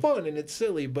 And it's fun and it's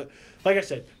silly, but like I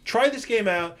said, try this game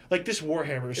out. Like this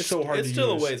Warhammer is so hard to use. It's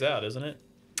still a ways out, isn't it?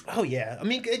 Oh yeah, I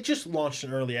mean it just launched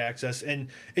in early access, and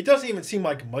it doesn't even seem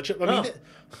like much of.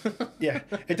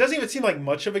 It doesn't even seem like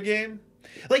much of a game.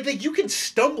 Like you can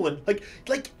stumble and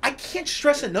like I can't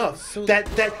stress enough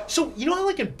so you know how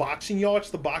like in boxing you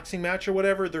watch the boxing match or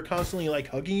whatever, they're constantly like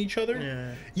hugging each other.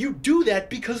 Yeah. You do that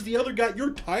because the other guy,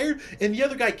 you're tired and the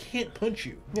other guy can't punch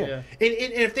you. Yeah. And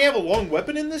if they have a long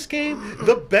weapon in this game,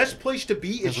 the best place to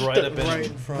be is right up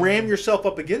in ram yourself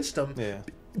up against them. Yeah.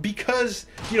 Because,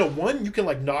 you know, one, you can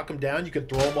like knock him down, you can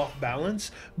throw him off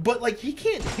balance, but like he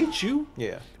can't hit you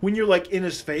when you're like in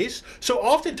his face. So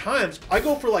oftentimes I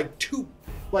go for like two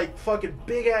like fucking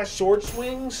big ass sword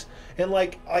swings, and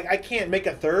like I can't make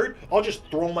a third. I'll just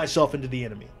throw myself into the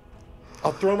enemy.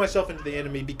 I'll throw myself into the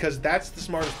enemy because that's the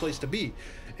smartest place to be.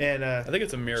 And I think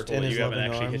it's a miracle that you haven't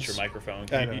actually hit your microphone.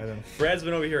 I know. Brad's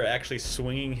been over here actually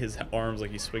swinging his arms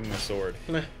like he's swinging a sword.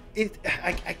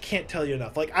 I can't tell you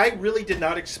enough. Like I really did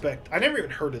not expect. I never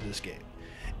even heard of this game,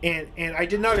 and I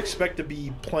did not expect to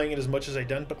be playing it as much as I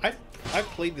done. But I've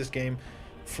played this game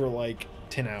for like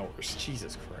 10 hours.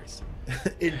 Jesus Christ!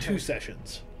 In 2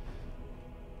 sessions.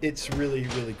 It's really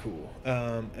really cool,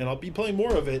 and I'll be playing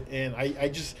more of it. And I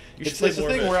just it's the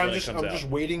thing where I'm just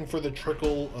waiting for the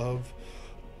trickle of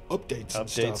updates and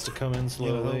stuff to come in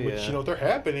slowly, which you know they're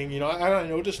happening. You know, I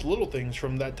noticed little things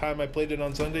from that time I played it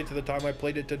on Sunday to the time I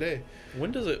played it today.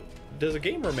 When does a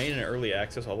game remain in early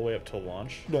access all the way up till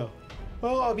launch? No.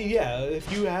 Well, I mean, yeah, if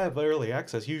you have early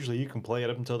access, usually you can play it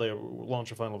up until they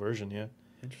launch a final version. Yeah.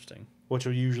 Interesting. Which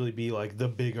will usually be like the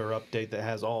bigger update that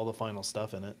has all the final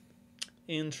stuff in it.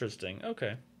 Interesting.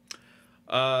 Okay.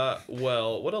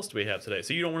 Well, what else do we have today?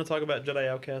 So you don't want to talk about Jedi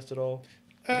Outcast at all?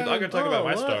 I'm going to talk about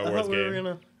my Star Wars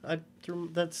game.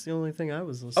 That's the only thing I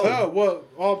was listening. Oh, well,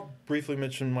 I'll briefly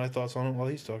mention my thoughts on it while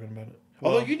he's talking about it.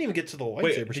 Although you didn't even get to the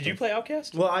lightsaber stuff. Did you play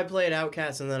Outcast? Well, I played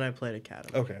Outcast and then I played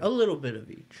Academy. Okay. A little bit of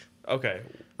each. Okay.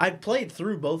 I played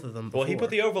through both of them before. Well, he put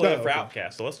the overlay for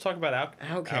Outcast, so let's talk about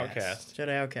Outcast.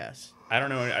 Jedi Outcast. I don't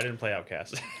know. I didn't play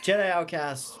Outcast. Jedi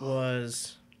Outcast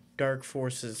was Dark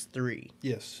Forces 3.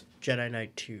 Yes. Jedi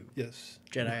Knight 2. Yes.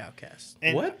 Jedi Outcast.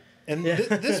 And what? And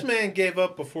this man gave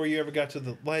up before you ever got to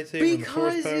the lightsaber and the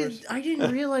force powers. I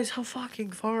didn't realize how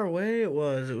fucking far away it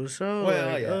was. It was so...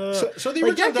 Well, yeah. So the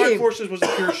original Dark Forces was a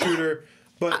pure shooter,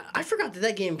 but... I forgot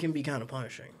that game can be kind of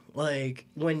punishing. Like,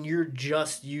 when you're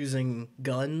just using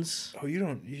guns. Oh, you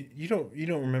don't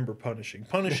remember punishing.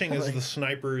 Punishing is the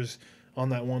snipers on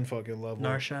that one fucking level.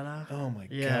 Narshada? Oh my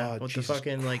god. With Jesus the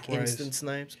fucking, like, Christ. instant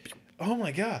snipes. Oh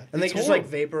my god. And they just, like,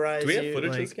 vaporize you. Do we have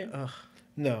footage of this game?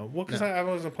 No, well, because I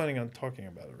wasn't planning on talking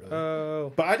about it,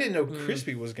 really. But I didn't know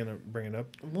Crispy was going to bring it up.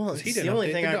 Well, it's the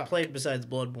only thing I played besides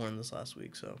Bloodborne this last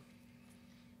week, so...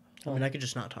 I mean, I could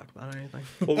just not talk about anything.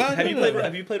 Well,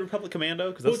 have you played Republic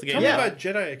Commando? Because that's the game. Tell me about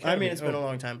Jedi Academy. I mean, it's been a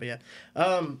long time, but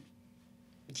yeah.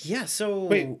 Yeah, so...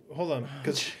 Wait, hold on.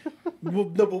 Because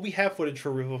but we have footage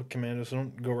for Republic Commando, so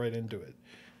don't go right into it.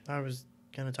 I was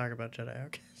going to talk about Jedi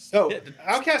Outcast. Oh,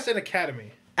 Outcast and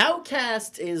Academy.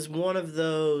 Outcast is one of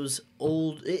those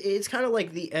old... It's kind of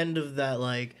like the end of that,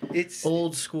 like,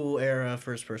 old school era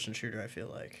first-person shooter, I feel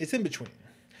like. It's in between.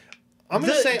 I'm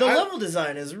going to say... The level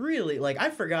design is really... Like, I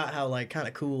forgot how, like, kind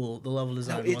of cool the level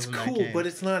design was in that game. It's cool, but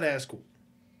it's not as cool.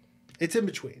 It's in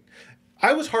between.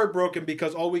 I was heartbroken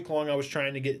because all week long I was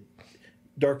trying to get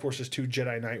Dark Forces 2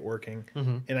 Jedi Knight working,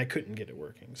 and I couldn't get it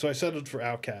working. So I settled for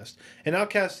Outcast. And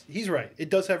Outcast, he's right. It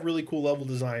does have really cool level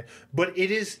design, but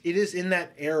it is in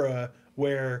that era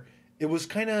where it was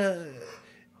kind of...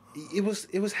 It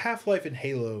was Half-Life and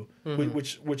Halo,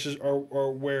 which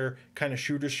are where kind of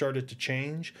shooters started to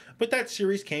change. But that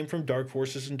series came from Dark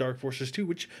Forces and Dark Forces 2,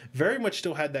 which very much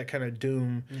still had that kind of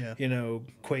Doom,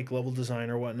 Quake level design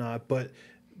or whatnot. But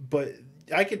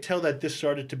I could tell that this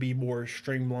started to be more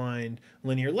streamlined,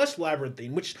 linear, less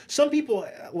labyrinthine, which some people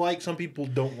like, some people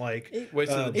don't like. Wait,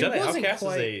 so the Jedi Outcast is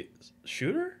a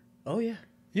shooter? Oh, yeah.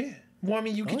 Yeah. Well, I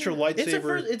mean, you get your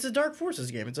lightsaber. It's a Dark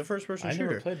Forces game. It's a first-person shooter. I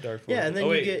never played Dark Forces. Yeah, and then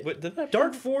you get...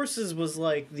 Dark Forces was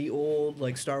like the old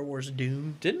like Star Wars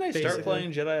Doom. Didn't I start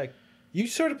playing Jedi... You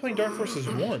started playing Dark Forces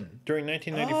 1 during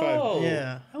 1995. Oh,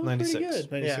 yeah. That was 96. pretty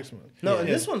good. 96 yeah. No, and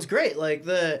this one's great. Like,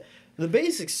 the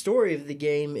basic story of the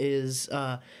game is...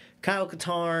 Kyle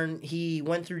Katarn, he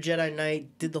went through Jedi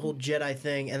Knight, did the whole Jedi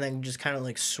thing, and then just kind of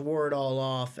like swore it all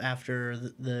off after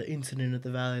the incident at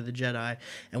the Valley of the Jedi,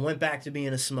 and went back to being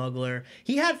a smuggler.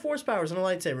 He had Force powers and a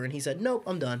lightsaber, and he said, "Nope,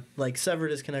 I'm done." Like,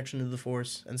 severed his connection to the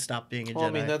Force and stopped being a Jedi. Well,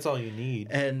 I mean, that's all you need.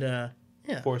 And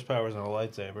yeah, Force powers and a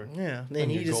lightsaber. Yeah, and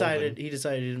he decided he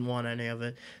didn't want any of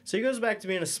it. So he goes back to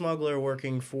being a smuggler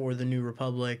working for the New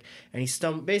Republic, and he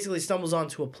basically stumbles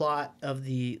onto a plot of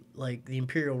the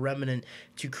Imperial Remnant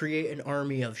to create an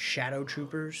army of shadow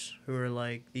troopers who are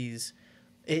like these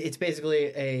It's basically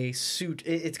a suit.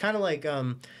 It's kind of like, do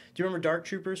you remember Dark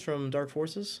Troopers from Dark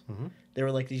Forces? Mm-hmm. They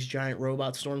were like these giant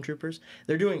robot stormtroopers.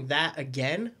 They're doing that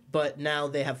again, but now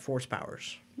they have force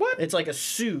powers. What? It's like a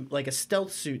suit, like a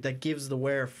stealth suit that gives the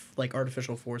wearer like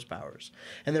artificial force powers.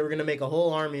 And they were going to make a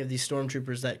whole army of these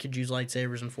stormtroopers that could use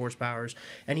lightsabers and force powers.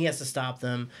 And he has to stop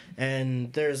them.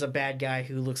 And there's a bad guy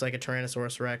who looks like a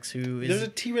Tyrannosaurus Rex who is... There's a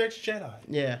T-Rex Jedi.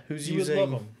 Yeah, who's You using... would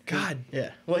love him. God.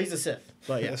 Yeah. Well, he's a Sith.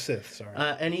 But yeah. A Sith, sorry.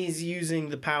 And he's using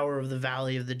the power of the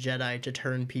Valley of the Jedi to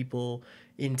turn people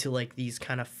into like these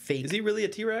kind of fake... Is he really a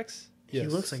T-Rex? He Yes.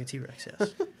 looks like a T-Rex,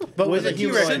 yes. But with a T-Rex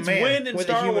humanoid Since man. when in With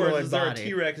a Star humanoid Wars is there a body.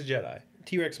 T-Rex Jedi?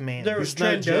 T-Rex man. There was He's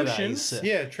not a Jedi, Trandoshan. he's Sith.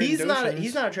 Yeah, He's not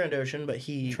Trandoshans. a Trandoshan, but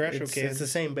Trash it's the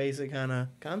same basic kind of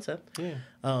concept. Yeah.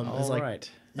 It's like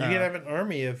right. You can have an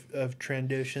army of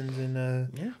Trandoshans in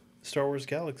yeah, Star Wars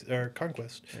Galaxy or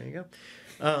Conquest. there you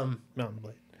go. Mountain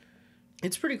Blade.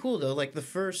 It's pretty cool though. Like the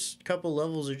first couple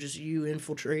levels are just you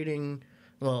infiltrating.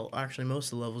 Well, actually,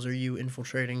 most of the levels are you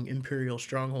infiltrating Imperial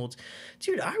strongholds.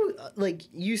 Dude, like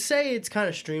you say it's kind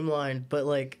of streamlined, but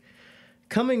like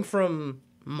coming from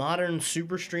modern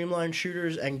super streamlined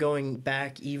shooters and going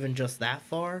back even just that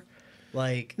far,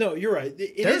 like No, you're right.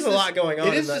 there's a lot going on.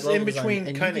 It is in that this level in design, between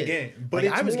and kind you of get- game, but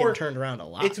like, it's I was more getting turned around a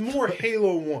lot. It's more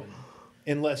Halo 1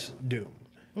 and less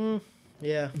Doom.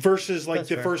 Yeah. Versus like That's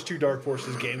the fair. first two Dark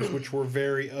Forces games, which were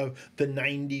very of the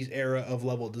 '90s era of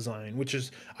level design, which is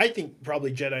I think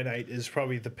probably Jedi Knight is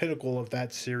probably the pinnacle of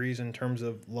that series in terms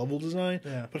of level design.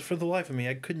 Yeah. But for the life of me,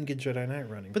 I couldn't get Jedi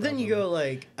Knight running. But then you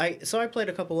properly. go like I played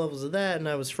a couple levels of that and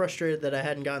I was frustrated that I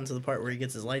hadn't gotten to the part where he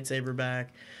gets his lightsaber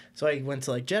back. So I went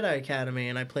to like Jedi Academy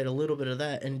and I played a little bit of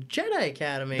that. And Jedi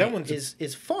Academy That one's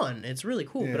is fun. It's really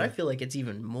cool, but Yeah. I feel like it's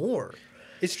even more.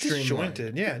 It's streamlined.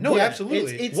 disjointed. Yeah, no, Yeah,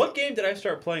 absolutely. it's- What game did I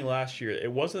start playing last year?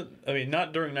 It wasn't. I mean,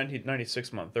 not during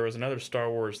 1996 month. There was another Star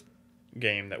Wars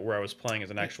game where I was playing as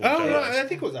an actual oh, Jedi. no, I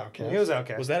think it was Outcast. It was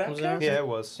Outcast. Was that Was Outcast? that Yeah, it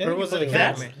was. Yeah. Or was it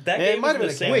That's, Academy? that Yeah, it game might was have the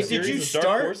been same Academy. Wait, did series you as Dark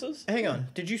start? Forces? Hang on.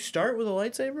 Did you start with a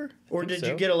lightsaber? Or think did so.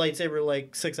 you get a lightsaber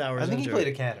like 6 hours I think he into played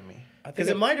it? Academy. Because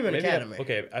it might have been maybe Academy.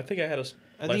 Okay, I think I had a.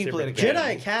 I think you lightsaber played Academy.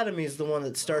 Jedi Academy is the one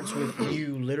that starts with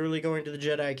you literally going to the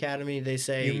Jedi Academy. They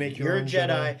say You make your you're a own Jedi,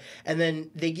 Jedi. and then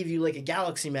they give you like a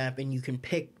galaxy map, and you can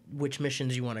pick which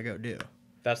missions you want to go do.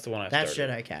 That's the one I That's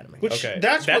started. Jedi Academy. Which Okay,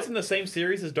 that's in the same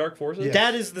series as Dark Forces. Yeah.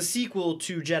 That is the sequel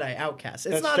to Jedi Outcast.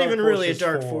 It's That's not Dark even really a Forces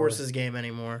Dark 4. Forces game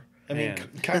anymore. I mean, Man.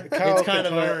 Kyle It's kind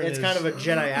of Katarn a is-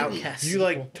 Jedi Outcast. You sequel.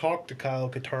 like talk to Kyle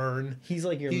Katarn. he's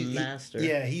like your master.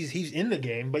 Yeah, he's in the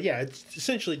game, but yeah, it's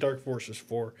essentially Dark Forces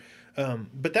 4.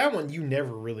 But that one you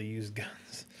never really use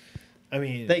guns. I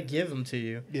mean, They give them to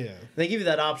you. yeah. They give you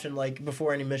that option like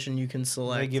before any mission you can They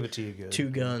select give it to you good. 2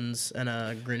 guns and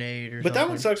a grenade or But something. that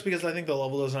one sucks because I think the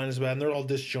level design is bad and they're all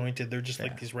disjointed. They're just Yeah.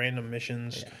 like these random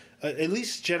missions. Yeah. At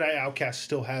least Jedi Outcast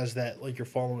still has that, like you're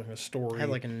following a story, Had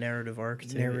like a narrative arc to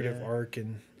it, narrative yeah. arc,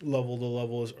 and level to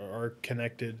levels are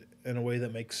connected in a way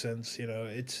that makes sense. You know,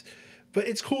 but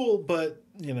it's cool. But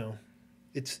you know,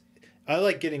 I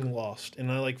like getting lost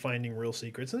and I like finding real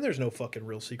secrets. And there's no fucking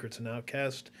real secrets in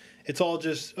Outcast. It's all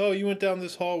just, oh, you went down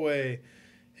this hallway,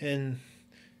 and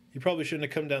you probably shouldn't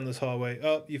have come down this hallway.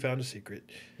 Oh, you found a secret.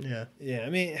 Yeah. Yeah, I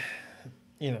mean,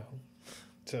 you know,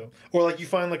 so or like you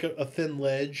find like a thin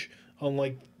ledge on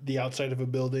like the outside of a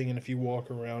building, and if you walk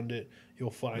around it,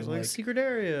 you'll find There's like like a secret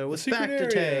area with secret back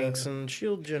to area. tanks and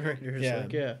shield generators. Yeah.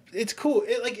 Like, yeah. it's cool.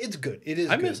 It's good. It is.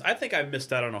 good. I think I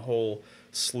missed out on a whole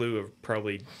slew of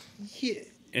probably Yeah.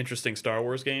 interesting Star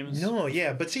Wars games. No,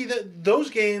 yeah, but see those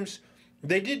games,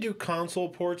 they did do console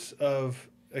ports of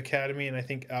Academy and I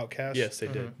think Outcast. Yes, they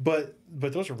did. but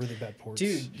those are really bad ports,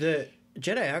 Dude, the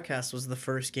Jedi Outcast was the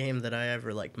first game that I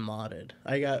ever like modded.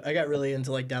 I got really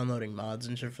into like downloading mods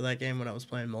and shit for that game when I was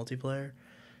playing multiplayer.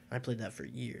 I played that for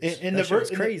years. And that the shit was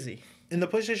in the- crazy. In the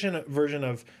PlayStation version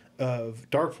of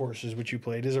Dark Forces, which you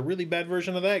played, is a really bad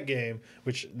version of that game.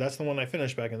 Which that's the one I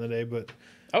finished back in the day. But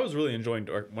I was really enjoying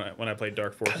when I played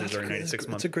Dark Forces that's during great. 96 It's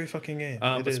months. a great fucking game.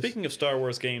 But speaking of Star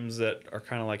Wars games that are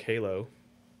kind of like Halo,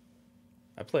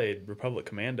 I played Republic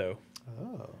Commando.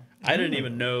 Oh. I didn't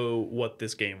even know what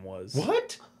this game was.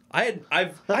 What? I I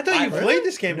thought you played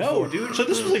this game No, before. dude. So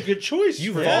this was a good choice.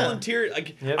 You for volunteered.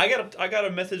 Like Yep. I got a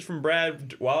message from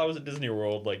Brad while I was at Disney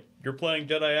World. Like, you're playing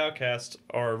Jedi Outcast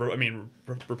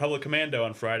Republic Commando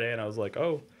on Friday, and I was like,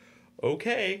 oh,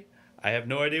 okay. I have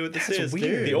no idea what this That's is.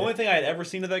 weird. The only thing I had ever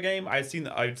seen of that game, I'd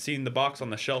seen the box on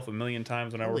the shelf a million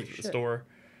times when I Holy worked at the shit. store.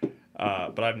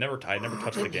 But I never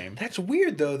touched the game. That's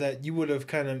weird though that you would have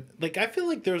kind of like. I feel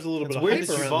like there was a little It's bit of weird hype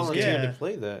that you around this volunteered game. Yeah. to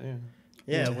play that. Yeah.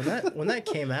 Yeah, when that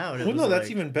came out, it Well, was no, that's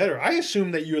like- even better. I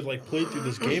assumed that you had like played through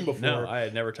this game before. No, I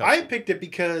had never touched I it. picked it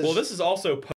because Well, this is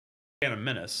also post Phantom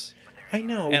Menace. I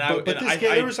know, and but and this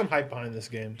game, there was some hype behind this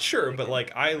game. Sure, but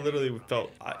like I literally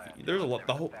felt there's a lot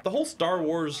the whole Star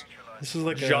Wars This is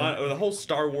like genre, or the whole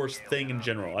Star Wars thing in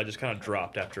general. I just kind of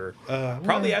dropped after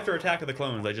probably after Attack of the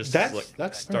Clones. I just That's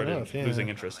fair started enough, yeah. losing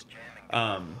interest.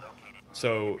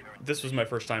 So this was my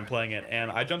first time playing it, and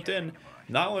I jumped in.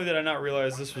 Not only did I not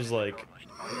realize this was like,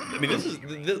 I mean, this is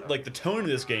like the tone of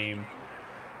this game.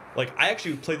 Like I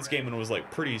actually played this game and was like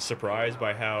pretty surprised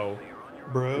by how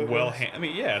bro. I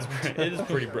mean, yeah, it is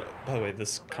pretty. By the way,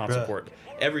 this comp support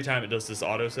every time it does this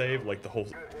autosave, like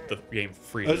the game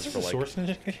freezes Is this for a like. Source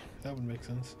Engine? That would make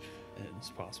sense. It's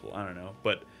possible. I don't know,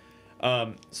 but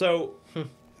so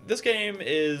this game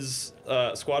is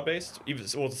squad based. Even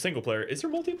well, it's a single player. Is there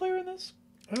multiplayer in this?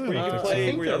 Where you can I play,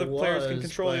 think where the other there players can was,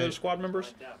 control the but- other squad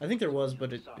members. I think there was,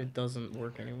 but it doesn't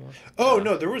work anymore. Oh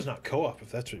no, there was not co-op.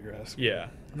 If that's what you're asking. Yeah,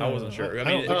 No, I wasn't sure. I I don't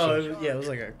mean, think so. Yeah, it was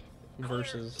like a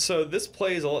versus. so this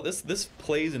plays a lot. This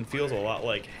plays and feels a lot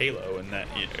like Halo, in that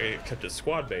it kept it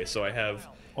squad based. So I have.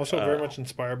 Also, very much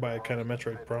inspired by kind of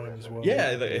Metroid Prime as well.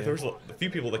 Yeah, there was a few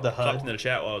people that The popped HUD. into the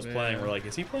chat while I was playing. Were like,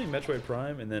 "Is he playing Metroid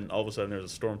Prime?" And then all of a sudden,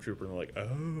 there's a stormtrooper, and they're like,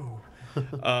 "Oh."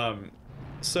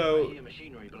 So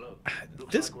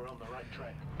this,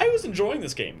 I was enjoying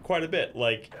this game quite a bit.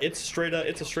 Like, it's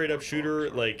a straight up shooter.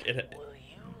 Like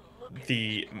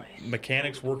the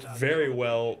mechanics worked very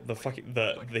well.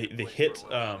 The hit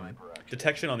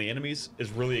detection on the enemies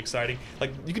is really exciting.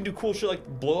 Like, you can do cool shit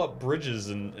like blow up bridges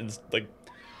and like.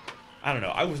 I don't know.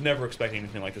 I was never expecting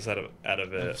anything like this out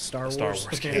of a Star Star Wars.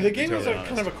 Wars game. The to game be has totally a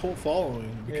kind of honest. a cult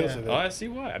following because of it. Oh, I see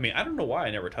why. I mean, I don't know why I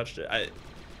never touched it.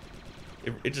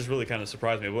 It just really kind of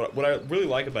surprised me. What I really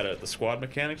like about it, the squad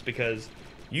mechanics, because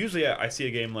usually I see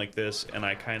a game like this and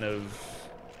I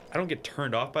don't get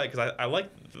turned off by it because I like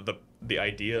the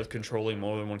idea of controlling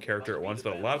more than one character at once,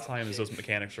 but a lot of times those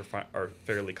mechanics are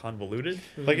fairly convoluted.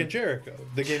 Like in Jericho,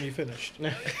 the game you finished.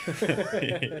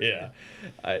 Yeah,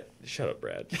 shut up,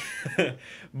 Brad.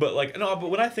 But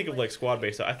when I think of like squad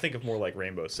based, I think of more like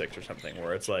Rainbow Six or something,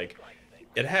 where it's like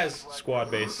it has squad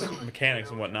based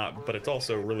mechanics and whatnot, but it's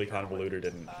also really convoluted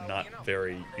and not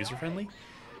very user friendly.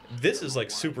 This is like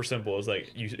super simple. It's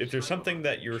like if there's something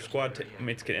that your squad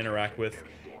mates can interact with,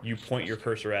 you point your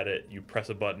cursor at it, you press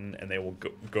a button, and they will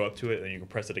go up to it, and you can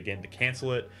press it again to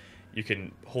cancel it. You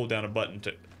can hold down a button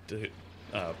to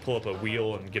pull up a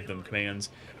wheel and give them commands.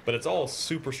 But it's all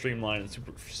super streamlined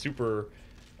and super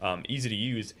easy to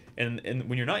use. And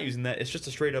when you're not using that, it's just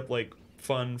a straight up like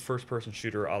fun first-person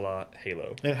shooter a la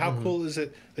Halo. And how cool is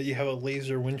it that you have a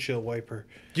laser windshield wiper?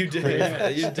 You do.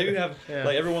 You do have Yeah.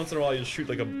 like every once in a while you just shoot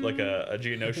like a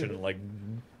Geonosian and like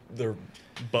their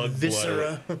bug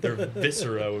Viscera. blood, their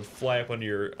viscera would fly up under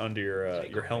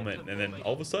your helmet, and then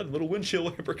all of a sudden little windshield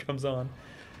wiper comes on.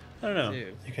 I don't know.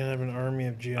 Dude. You can have an army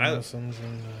of Geonosins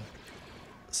and.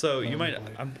 So you might.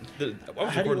 boy. I was How do you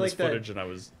recording like this that? footage, and I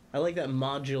was. I like that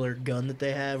modular gun that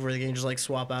they have where they can just like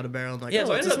swap out a barrel and like, Yeah, oh,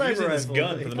 so I it's a ended up sniper using this rifle.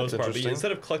 gun for the most That's part. But interesting.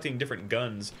 instead of collecting different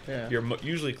guns, Yeah. you're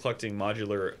usually collecting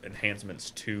modular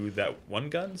enhancements to that one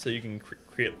gun. So you can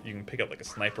you can pick up like a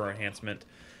sniper enhancement.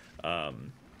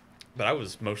 But I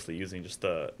was mostly using just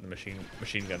the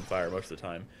machine gun fire most of the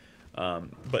time.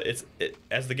 But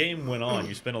as the game went on,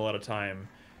 you spent a lot of time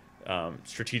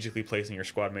strategically placing your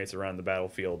squad mates around the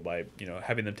battlefield by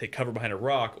having them take cover behind a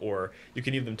rock, or you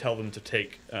can even tell them to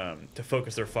take to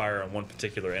focus their fire on one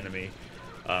particular enemy,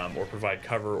 or provide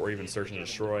cover, or even search and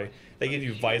destroy. They give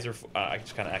you visor. I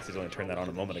just kind of accidentally turned that on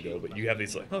a moment ago, but you have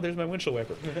these like, oh, there's my windshield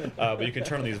wiper. But you can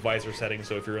turn on these visor settings,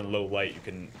 so if you're in low light,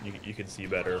 you can see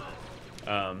better.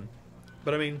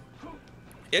 But I mean,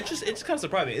 it's kind of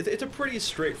surprising. It's a pretty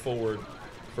straightforward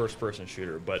first-person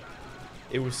shooter, but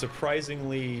it was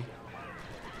surprisingly.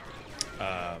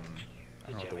 I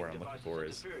don't know what the word I'm looking for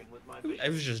is. It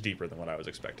was just deeper than what I was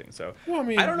expecting. So Well, I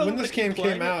mean, I don't know when if this I keep game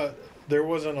playing came it. out, there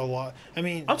wasn't a lot. I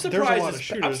mean, I'm there's a lot surprised. of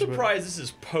shooters. I'm but- surprised this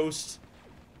is post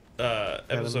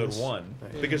episode Animus. 1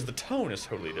 because the tone is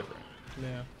totally different.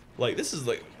 Yeah. Like this is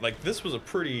like this was a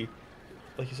pretty,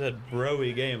 like you said,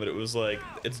 bro-y game, but it was like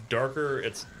it's darker.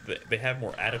 They have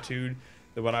more attitude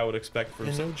than what I would expect from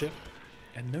And no Jedi.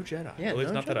 and no Jedi. Yeah, At least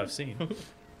no not that Jedi. I've seen.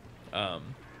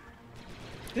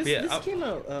 This, Yeah, this I'll- came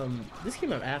out. This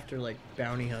came out after like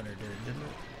Bounty Hunter didn't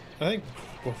it? I think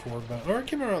before Bounty, or it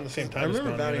came out around the same time. I as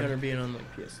remember Bounty Hunter being on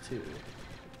like PS2.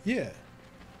 Yeah.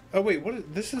 Oh wait,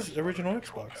 this is original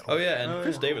Xbox. Oh yeah, and Oh,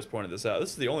 Chris yeah. Davis pointed this out.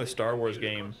 This is the only Star Wars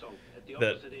game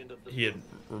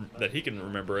that he can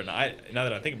remember. And now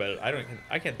that I think about it,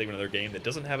 I can't think of another game that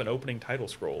doesn't have an opening title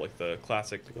scroll like the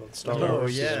classic Star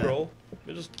Wars scroll.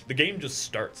 The game just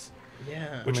starts.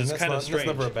 Yeah. Which is kind of strange.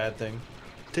 That's never a bad thing.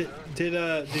 Did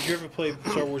you ever play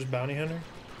Star Wars Bounty Hunter?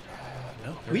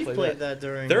 No, We've played that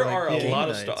during. There like, are a game lot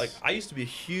of nights. I used to be a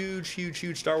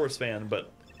huge Star Wars fan,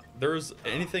 but there's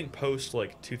anything post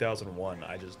like 2001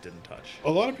 I just didn't touch.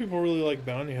 A lot of people really like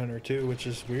Bounty Hunter too, which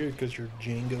is weird because you're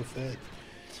Jango Fett,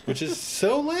 which is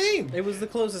so lame. It was the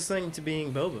closest thing to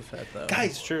being Boba Fett, though.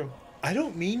 Guys, True. I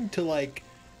don't mean to like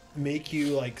make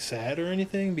you like sad or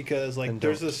anything because like And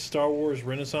there's don't. this Star Wars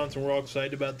renaissance and we're all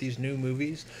excited about these new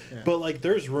movies, Yeah. but like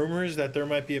there's rumors that there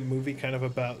might be a movie kind of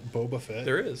about Boba Fett.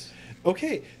 There is.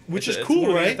 Okay, which It's is one cool, of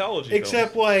the right? anthology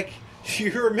Except films. like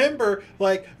you remember,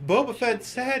 like Boba Fett's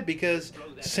sad because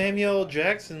Samuel L.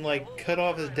 Jackson like cut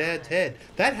off his dad's head.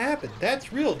 That happened.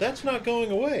 That's real. That's not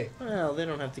going away. Well, they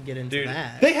don't have to get into Dude,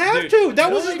 that. They have Dude, to. That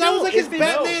No, was they that was don't. like his If it-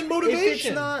 Batman If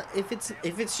motivation. it's not,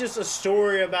 if it's just a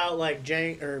story about like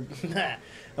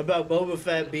about Boba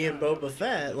Fett being Boba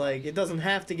Fett, like it doesn't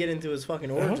have to get into his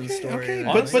fucking origin story. Okay. or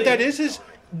But Honestly- that is his.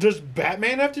 Does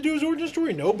Batman have to do his origin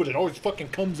story? No, but it always fucking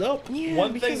comes up. Yeah,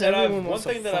 One thing because that everyone wants to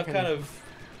I've fucking- kind of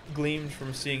gleaned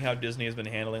from seeing how Disney has been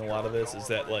handling a lot of this is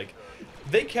that like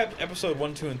they kept episode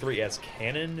 1, 2, and 3 as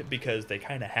canon because they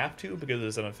kind of have to because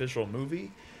it's an official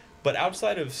movie. But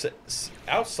outside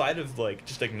of like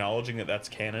just acknowledging that that's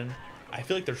canon, I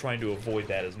feel like they're trying to avoid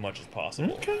that as much as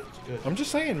possible. Okay. I'm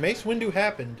just saying, Mace Windu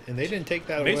happened, and they didn't take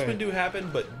that Mace away. Windu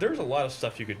happened, but there's a lot of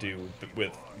stuff you could do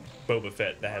with Boba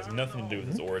Fett that has nothing to do with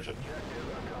his origin.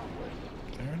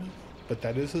 Fair enough. But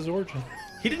that is his origin.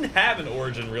 He didn't have an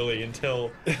origin really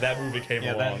until that movie came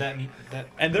Yeah, along. that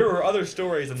And there were other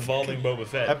stories involving Boba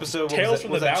Fett. episode Tales from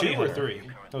was the that Bounty 2 or Hunter. 3?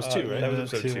 That was 2, right? That was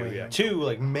Yeah, episode 2, two, yeah. 2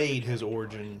 like made his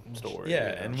origin story. Yeah,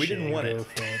 and we didn't want it. Jango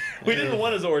Fett. We didn't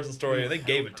want his origin story, and they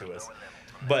gave it to us.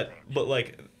 But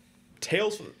like,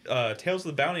 Tales of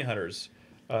the Bounty Hunters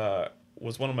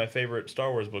was one of my favorite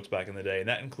Star Wars books back in the day, and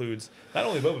that includes not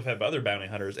only Boba Fett but other bounty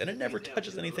hunters, and it never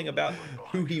touches anything about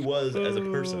who he was as a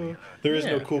person. There is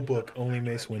no Yeah. cool book, only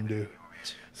Mace Windu.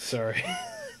 Sorry. Dude,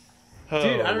 Oh, I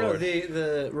don't know. Lord.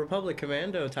 The Republic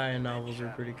Commando tie-in novels are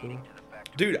pretty cool.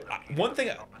 Dude, one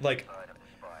thing like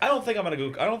I don't think I'm gonna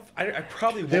go. I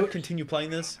probably won't continue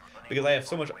playing this because I have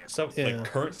so much stuff Yeah. like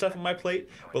current stuff on my plate.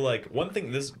 But like one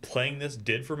thing playing this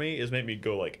did for me is make me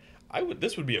go like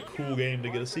this would be a cool game to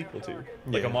get a sequel to,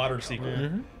 like a modern sequel,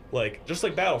 like just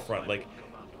like Battlefront, like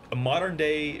a modern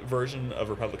day version of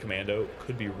Republic Commando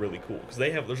could be really cool because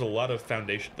there's a lot of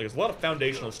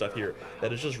foundational stuff here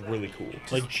that is just really cool.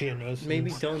 Like Geonosis.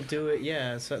 Maybe don't do it.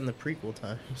 Yeah, set in the prequel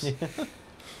times.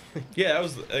 Yeah, that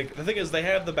was like the thing is they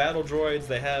have the battle droids,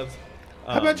 they have.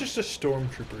 How about just a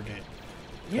Stormtrooper game?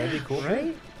 Yeah, That'd be cool.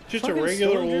 right? Just Fucking a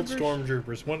regular old stormtroopers.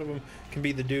 Stormtroopers. One of them can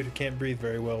be the dude who can't breathe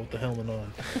very well with the helmet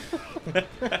on.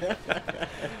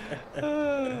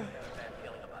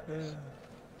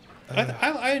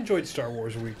 I enjoyed Star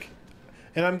Wars Week.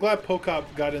 And I'm glad Pocop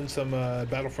got in some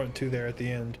Battlefront 2 there at the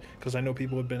end, because I know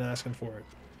people have been asking for it.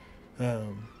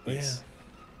 But Yes.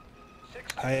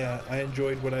 yeah. I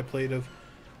enjoyed what I played of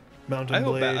Mountain I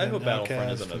hope, Blade I hope and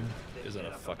Battlefront Outcast. isn't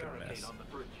a fucking mess.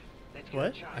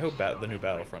 What? I hope the new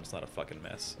Battlefront's not a fucking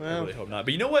mess. I Well- really hope not.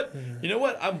 But you know what?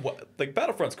 Like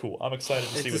Battlefront's cool. I'm excited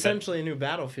to It's see what essentially a new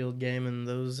Battlefield game, and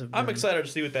those have. I'm been- excited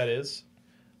to see what that is.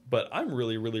 But I'm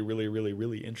really, really, really, really,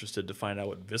 really interested to find out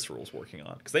what Visceral's working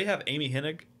on because they have Amy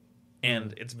Hennig,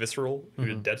 and it's Visceral who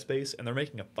did Dead Space, and they're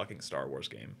making a fucking Star Wars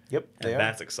game. Yep, and they are.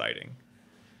 that's exciting.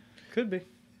 Could be.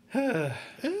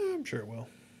 I'm sure it will.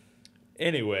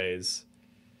 Anyways,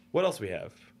 what else we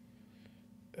have?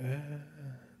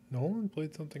 Nolan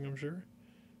played something, I'm sure.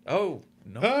 Oh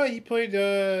no! Oh, he played,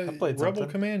 played Rebel something.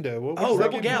 Commando. What was Oh, that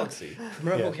Rebel game? Galaxy.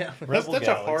 Rebel Yeah. Galaxy. That's Rebel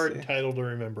a hard Galaxy. title to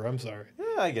remember. I'm sorry.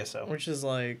 Yeah, I guess so.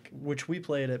 Which we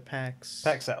played at PAX.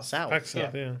 PAX South. Pack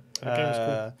South, yeah. That game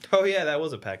was cool. Oh yeah, that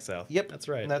was a PAX South. Yep, that's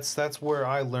right. That's where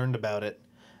I learned about it.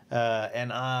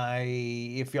 And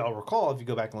if y'all recall, if you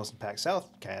go back and listen to PAX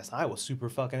Southcast, I was super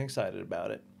fucking excited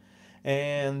about it.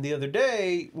 And the other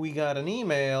day, we got an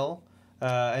email,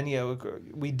 and yeah,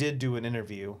 we did do an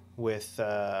interview with.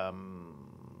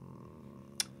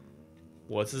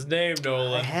 What's his name, I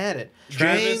Nolan? had it.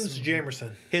 Travis- James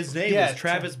Jamerson. His name Yeah, is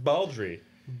Travis Baldry.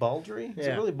 Baldry? Is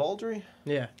Yeah. it really Baldry?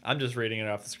 Yeah. I'm just reading it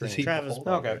off the screen. Is he Travis bald?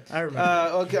 Baldry. Okay. I remember.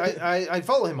 Okay, I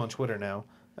follow him on Twitter now.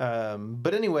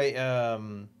 But anyway,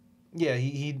 yeah,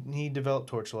 he developed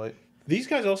Torchlight. These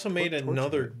guys also made Torchlight.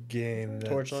 another game. That's,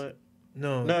 Torchlight.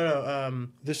 No. No.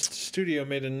 This studio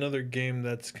made another game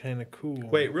that's kind of cool.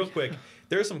 Wait, real quick.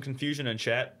 there's some confusion in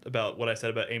chat about what I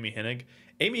said about Amy Hennig.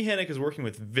 Amy Hennig is working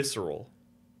with Visceral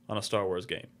on a Star Wars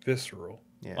game. Visceral.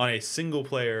 Yeah. On a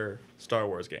single-player Star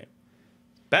Wars game.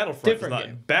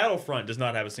 Battlefront does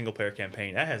not have a single-player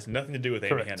campaign. That has nothing to do with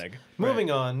Amy Hennig.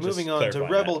 Moving on Just to clarifying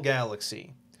Rebel that.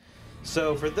 Galaxy.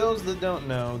 So for those that don't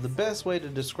know, the best way to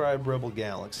describe Rebel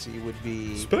Galaxy would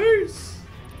be Space!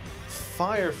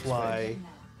 Firefly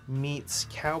meets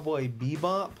Cowboy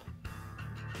Bebop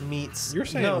meets You're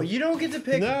saying No, you don't get to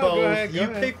pick No, both. go ahead, go you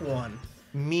ahead. pick one.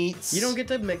 meets You don't get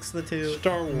to mix the two.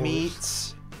 Star Wars.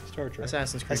 meets Star Trek.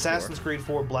 Assassin's Creed. Assassin's 4. Creed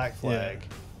 4 Black Flag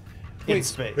in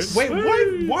space. Wait,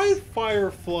 why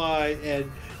Firefly?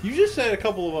 And you just said a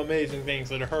couple of amazing things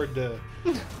that are hard to.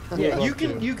 Yeah, live you up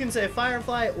can to. you can say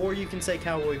Firefly or you can say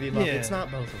Cowboy Bebop. Yeah. It's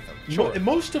not both of them. Sure.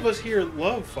 Most of us here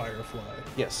love Firefly.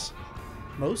 Yes.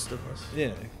 Most of us.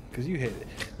 Yeah, because you hate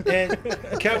it.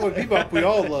 And Cowboy Bebop, we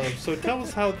all love. So tell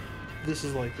us how this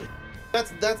is like.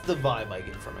 That's the vibe I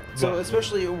get from it. So Vibe,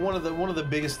 especially one of the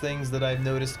biggest things that I've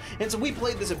noticed. And so we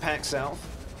played this at PAX South,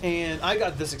 and I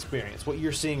got this experience. What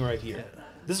you're seeing right here.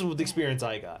 This is what the experience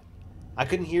I got. I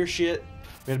couldn't hear shit.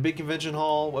 We had a big convention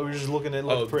hall. We were just looking at it.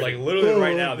 Oh, Looked pretty. like literally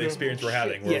right now, the experience we're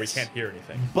having where Yes. we can't hear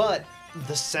anything. But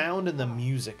the sound and the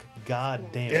music, god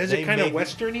damn. Is they it kind of make-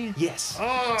 westerny? Yes.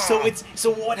 Ah.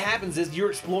 So what happens is you're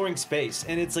exploring space,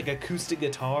 and it's like acoustic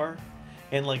guitar,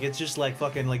 and like it's just like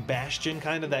fucking like Bastion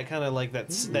kind of like that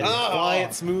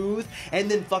quiet smooth, and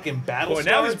then fucking battle Boy, starts.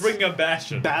 now he's bringing up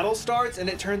Bastion. Battle starts, and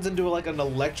it turns into like an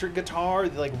electric guitar,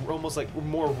 like almost like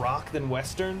more rock than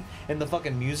western, and the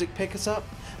fucking music picks up.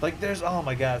 Like there's oh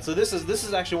my god. So this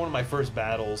is actually one of my first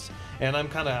battles, and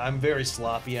I'm very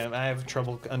sloppy. I have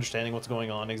trouble understanding what's going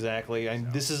on exactly.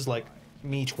 This is like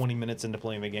me 20 minutes into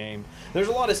playing the game. There's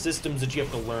a lot of systems that you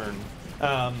have to learn.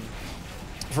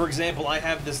 For example, I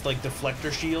have this like deflector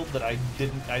shield that I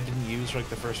didn't use for like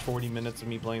the first 40 minutes of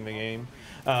me playing the game,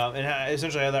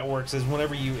 essentially how that works is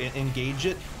whenever you engage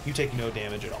it, you take no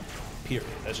damage at all. Period.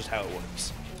 That's just how it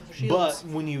works. Shields.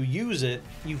 But when you use it,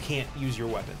 you can't use your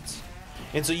weapons.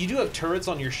 And so you do have turrets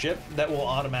on your ship that will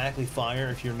automatically fire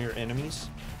if you're near enemies.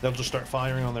 They'll just start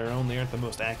firing on their own. They aren't the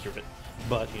most accurate,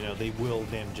 but you know they will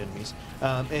damage enemies.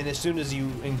 And as soon as you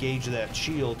engage that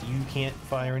shield, you can't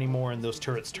fire anymore, and those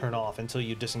turrets turn off until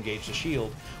you disengage the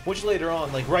shield. Which later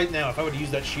on, like right now, if I were to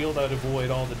use that shield, I would avoid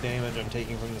all the damage I'm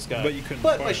taking from this guy. But you couldn't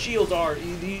But fire my it. shields are.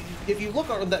 If you look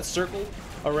on that circle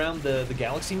around the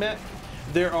galaxy map,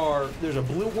 there's a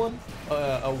blue one,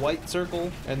 a white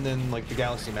circle, and then like the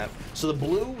galaxy map. So the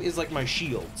blue is like my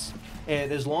shields,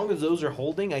 and as long as those are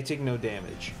holding, I take no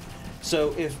damage.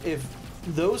 So if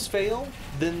those fail,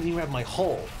 then you have my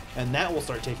hull, and that will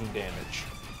start taking damage.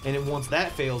 And then once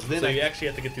that fails, then So you actually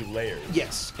have to get through layers.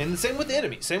 yes, and the same with the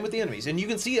enemies. And you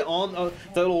can see it on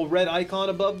the little red icon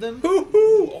above them.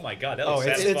 Hoo-hoo! Oh my god, that Oh, looks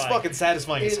it's satisfying. fucking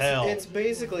satisfying as hell. It's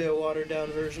basically a watered down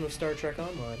version of Star Trek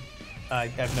Online.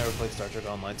 I've never played Star Trek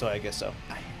Online, so I guess so.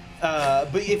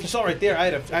 But if you saw right there, I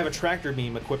have a tractor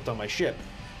beam equipped on my ship.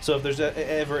 So if there's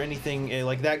ever anything,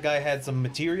 like that guy had some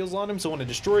materials on him, so when I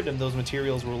destroyed him, those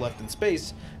materials were left in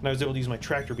space, and I was able to use my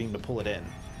tractor beam to pull it in.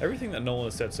 Everything that Nolan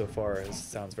has said so far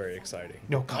sounds very exciting.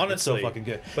 No, God, it's so fucking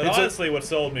good. But And so- honestly, what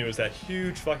sold me was that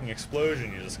huge fucking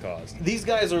explosion you just caused. These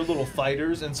guys are little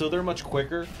fighters, and so they're much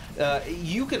quicker.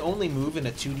 You can only move in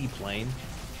a 2D plane.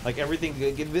 Like everything,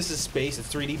 this is space,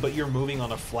 it's 3D, but you're moving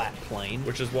on a flat plane.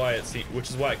 Which is why it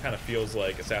kind of feels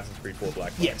like Assassin's Creed 4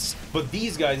 Black Flag. Yes, but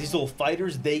these guys, these little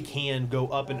fighters, they can go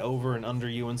up and over and under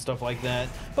you and stuff like that,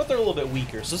 but they're a little bit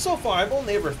weaker. So far, I've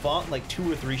only ever fought like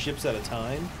 2 or 3 ships at a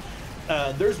time.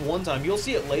 There's one time, you'll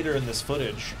see it later in this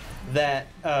footage, that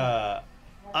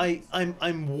I'm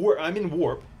in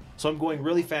warp, so I'm going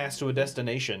really fast to a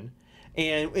destination.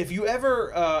 And if you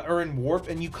ever are in warp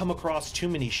and you come across too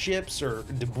many ships or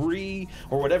debris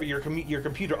or whatever, your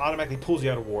computer automatically pulls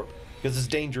you out of warp because it's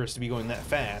dangerous to be going that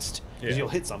fast because Yeah. you'll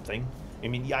hit something. I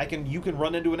mean, you can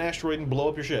run into an asteroid and blow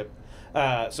up your ship,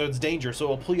 so it's dangerous. So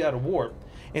it'll pull you out of warp.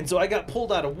 And so I got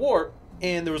pulled out of warp,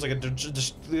 and there was like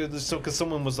because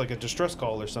someone was like a distress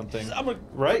call or something.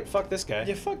 Right? Fuck this guy.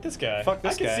 Yeah, fuck this guy. Fuck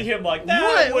this I can guy. see him like,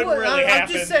 that wouldn't really happen. I'm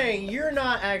just saying, you're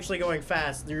not actually going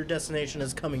fast. Your destination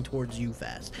is coming towards you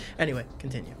fast. Anyway,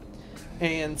 continue.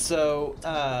 And so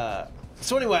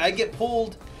anyway, I get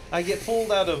pulled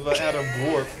out of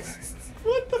warp.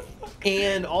 What the fuck?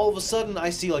 And all of a sudden, I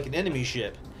see like an enemy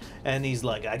ship, and he's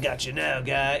like, "I got you now,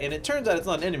 guy." And it turns out it's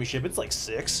not an enemy ship; it's like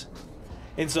 6.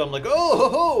 And so I'm like, oh, ho,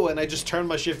 ho, and I just turn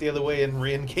my ship the other way and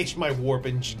re-engage my warp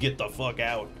and just get the fuck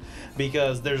out.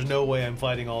 Because there's no way I'm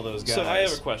fighting all those guys. So I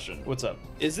have a question. What's up?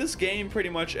 Is this game pretty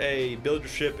much a build your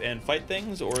ship and fight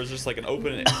things, or is this like an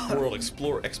open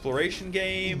world exploration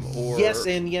game? Or Yes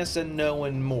and no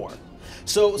and more.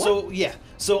 So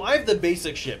I have the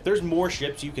basic ship. There's more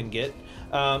ships you can get.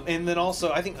 And then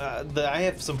also, I think I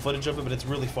have some footage of it, but it's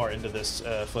really far into this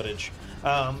footage.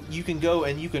 You can go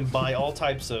and you can buy all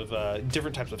types of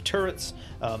different types of turrets,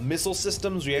 missile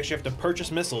systems. You actually have to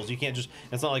purchase missiles. You can't just,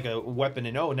 it's not like a weapon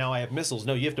and, oh, now I have missiles.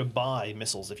 No, you have to buy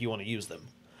missiles if you want to use them.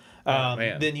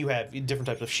 Then you have different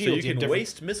types of shields. So you can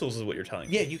waste missiles is what you're telling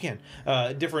me. Yeah, you can.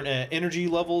 Different energy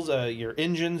levels, your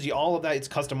engines, all of that, it's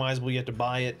customizable. You have to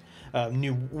buy it.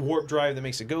 New warp drive that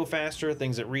makes it go faster,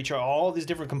 things that reach all these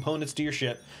different components to your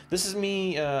ship. This is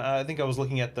me. I think I was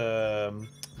looking at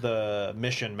the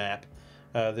mission map.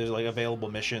 There's like available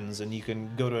missions, and you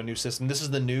can go to a new system. This is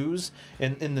the news,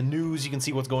 and in the news you can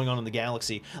see what's going on in the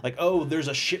galaxy. Like, oh, there's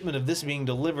a shipment of this being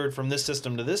delivered from this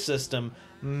system to this system.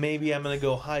 Maybe I'm gonna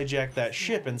go hijack that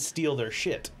ship and steal their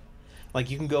shit. Like,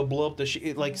 you can go blow up the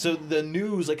shit. Like, so the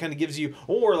news like kind of gives you,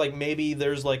 or like maybe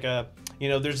there's like a,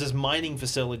 there's this mining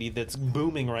facility that's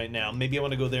booming right now. Maybe I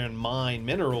want to go there and mine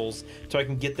minerals so I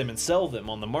can get them and sell them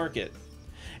on the market.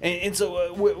 And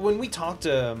so when we talked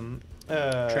to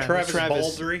Travis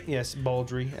Baldry. Yes,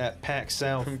 Baldry at PAX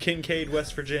South. From Kincaid,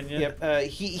 West Virginia. Yep.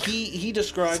 He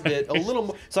described it a little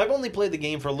more. So I've only played the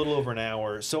game for a little over an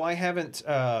hour, so I haven't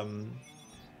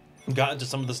gotten to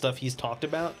some of the stuff he's talked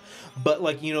about. But,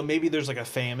 like, maybe there's like a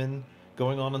famine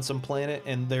going on some planet,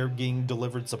 and they're getting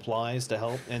delivered supplies to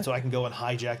help, and so I can go and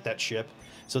hijack that ship.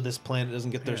 So this planet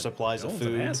doesn't get their supplies of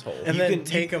food. An asshole. And then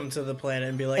take them to the planet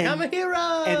and be like, I'm a hero!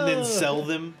 And then sell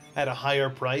them at a higher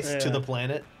price to the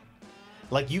planet.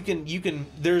 Like, you can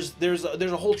there's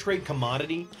a whole trade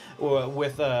commodity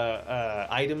with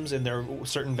items and their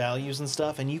certain values and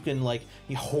stuff, and you can like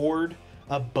hoard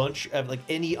a bunch of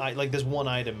like this one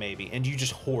item maybe, and you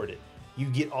just hoard it. You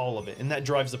get all of it, and that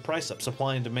drives the price up,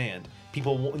 supply and demand.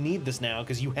 People need this now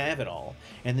because you have it all,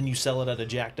 and then you sell it at a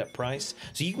jacked up price.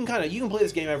 So you can play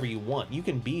this game however you want. You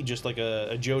can be just like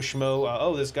a Joe Schmo.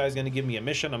 Oh, this guy's gonna give me a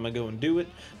mission, I'm gonna go and do it.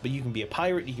 But you can be a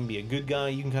pirate, you can be a good guy.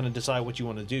 You can kind of decide what you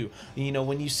want to do.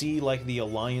 When you see like the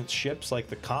Alliance ships, like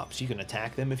the cops, you can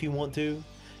attack them if you want to.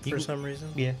 For some reason.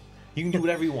 Yeah, you can do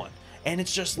whatever you want. And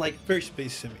it's just like very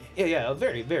space simmy. Yeah,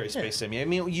 very, very space simmy. I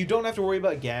mean, you don't have to worry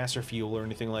about gas or fuel or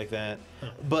anything like that.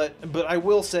 But I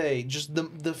will say, just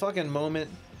the fucking moment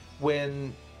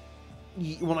when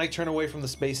I turn away from the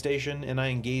space station and I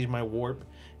engage my warp,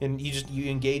 and you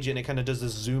engage it, and it kind of does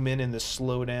this zoom in and this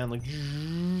slow down, like,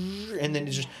 and then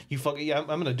it's just I'm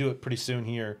gonna do it pretty soon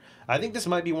here. I think this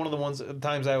might be one of the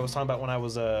times I was talking about when I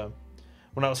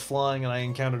was flying and I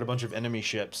encountered a bunch of enemy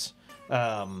ships.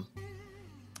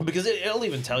 Because it'll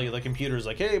even tell you, the computer's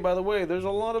like, hey, by the way, there's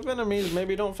a lot of enemies,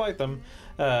 maybe don't fight them.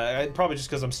 Probably just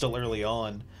because I'm still early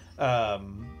on. But,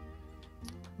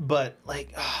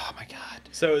 like, oh my god.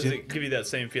 So does it give you that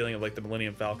same feeling of like the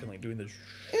Millennium Falcon, like doing this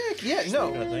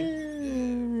no. kind of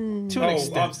thing? To an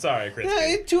extent. I'm sorry, Chris.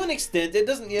 Yeah, to an extent. It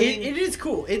doesn't... It is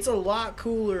cool. It's a lot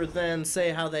cooler than,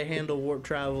 say, how they handle warp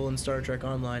travel in Star Trek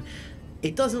Online.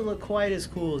 It doesn't look quite as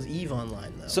cool as EVE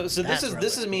Online, though. So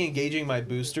this is me engaging my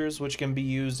boosters, which can be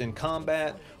used in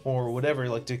combat or whatever,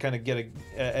 like to kind of get a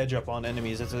edge up on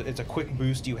enemies. It's a quick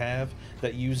boost you have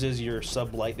that uses your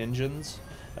sublight engines,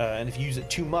 and if you use it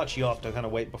too much, you'll have to kind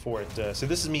of wait before it. So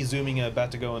this is me zooming,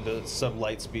 about to go into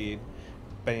sublight speed.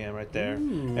 Bam, right there.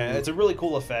 And it's a really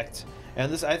cool effect.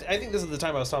 And this, I think this is the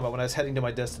time I was talking about when I was heading to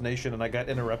my destination and I got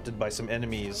interrupted by some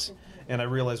enemies, and I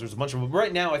realized there's a bunch of them.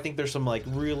 Right now, I think there's some like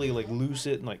really like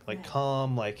lucid and like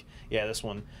calm, like this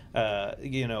one,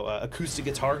 acoustic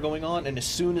guitar going on, and as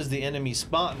soon as the enemies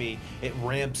spot me, it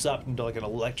ramps up into like an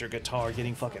electric guitar,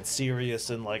 getting fucking serious,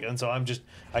 and so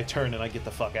I turn and I get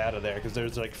the fuck out of there because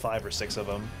there's like 5 or 6 of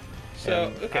them.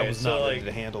 So I was not ready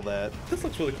to handle that. This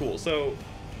looks really cool. So,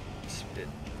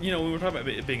 when we're talking about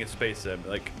it being a space sim,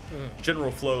 like,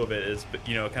 general flow of it is, it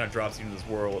kind of drops you into this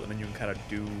world, and then you can kind of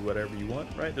do whatever you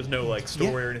want, right? There's no, like,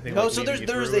 story or anything. No, so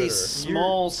there's a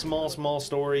small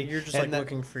story. You're just, like,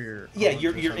 looking for your... Yeah,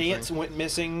 your aunt went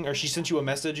missing, or she sent you a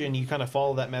message, and you kind of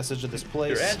follow that message to this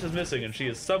place. Your aunt is missing, and she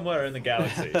is somewhere in the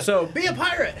galaxy. So, be a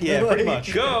pirate! Yeah, pretty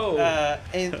much. Go!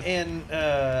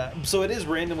 So it is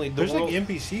randomly... There's, like,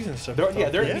 NPCs and stuff. They're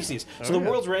NPCs. So the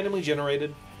world's randomly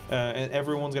generated. And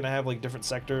everyone's gonna have like different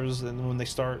sectors, and when they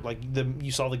start, like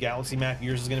you saw the galaxy map,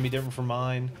 yours is gonna be different from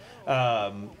mine.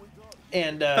 What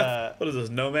is this,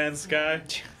 No Man's Sky?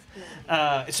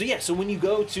 So when you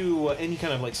go to any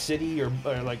kind of like city or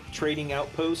like trading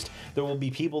outpost, there will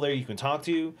be people there you can talk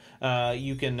to.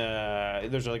 You can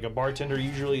there's like a bartender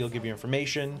usually. He'll give you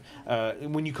information.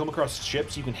 When you come across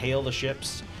ships, you can hail the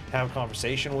ships, have a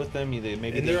conversation with them.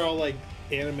 They're all like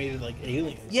animated like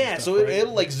aliens. Yeah, stuff, so right?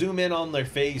 it'll like zoom in on their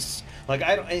face. Like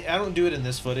I don't do it in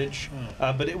this footage,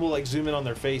 but it will like zoom in on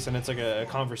their face, and it's like a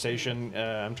conversation.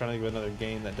 I'm trying to think of another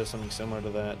game that does something similar to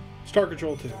that. Star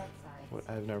Control 2.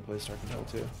 I've never played Star Control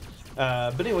 2.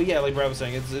 But anyway, yeah, like Brad was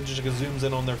saying, it just like zooms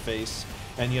in on their face,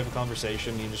 and you have a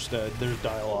conversation. You just there's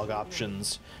dialogue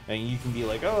options, and you can be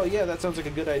like, oh yeah, that sounds like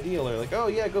a good idea, or like, oh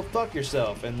yeah, go fuck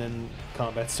yourself, and then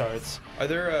combat starts. Are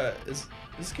there is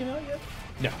this game out yet?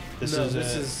 No, this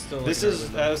is still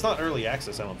it's not early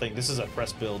access. I don't think this is a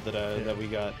press build that we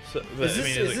got. So, but, Is this- I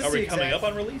mean, is this are we the coming exact- up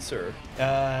on release or?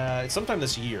 Sometime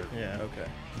this year. Yeah. Okay.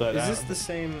 But Is this the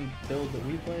same build that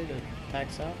we played at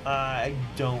PAX South? I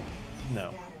don't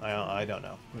know. I don't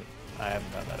know. I haven't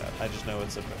found that out. I just know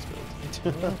it's a press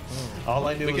build. All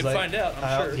I knew We was can find out,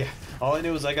 I'm sure. Yeah. All I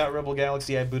knew was I got Rebel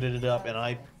Galaxy. I booted it up, and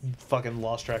I fucking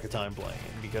lost track of time playing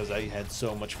it because I had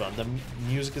so much fun. The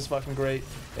music is fucking great.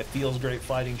 It feels great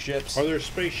fighting ships. Are there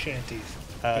space shanties?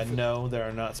 No, there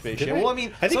are not space Did ships. I? Well, I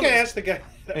mean, I think some I of- asked the guy.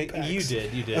 at PAX. You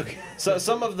did. Okay. So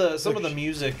some of the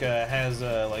music has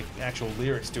like actual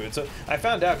lyrics to it. So I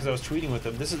found out because I was tweeting with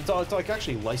them. It's like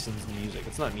actually licensed music.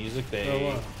 It's not music.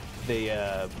 They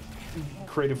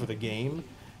created for the game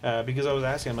because I was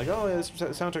asking him like, oh, this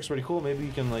soundtrack's pretty cool. Maybe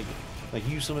you can like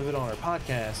use some of it on our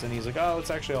podcast. And he's like, oh,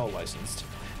 it's actually all licensed.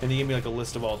 And he gave me like a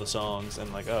list of all the songs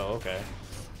and like, oh, okay.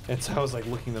 And so I was like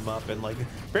looking them up, and like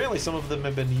apparently some of them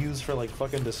have been used for like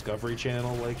fucking Discovery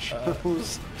Channel like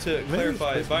shows. To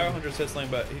clarify, Biohunter said something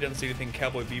about he doesn't see anything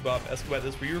Cowboy Bebop esque about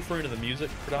this. Were you referring to the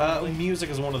music predominantly? Music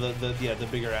is one of the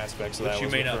bigger aspects of Which that. you I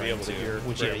was may not be referring able to hear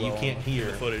Which very you well can't in hear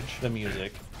the footage. the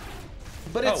music.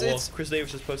 But But it's Chris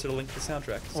Davis just posted a link to the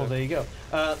soundtrack. So. well, there you go.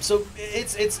 So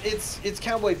it's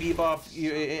Cowboy Bebop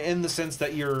in the sense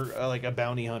that you're like a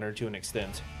bounty hunter to an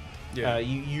extent. Yeah.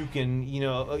 You can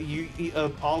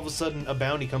all of a sudden a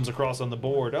bounty comes across on the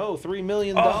board. Oh, $3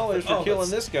 million for killing that's-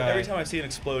 this guy. Every time I see an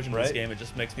explosion in this Right? game, it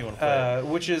just makes me want to play it.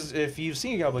 Which is, if you've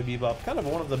seen Cowboy Bebop, kind of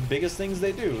one of the biggest things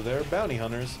they do. They're bounty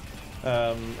hunters,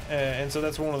 and so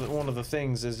that's one of the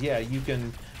things is you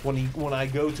can when I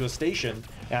go to a station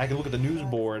and I can look at the news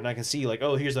board and I can see like,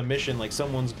 oh, here's a mission, like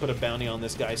someone's put a bounty on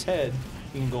this guy's head.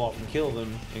 You can go off and kill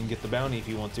them and get the bounty if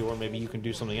you want to, or maybe you can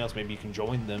do something else. Maybe you can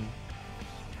join them.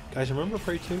 Guys, remember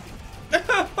Prey 2?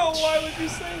 Why would you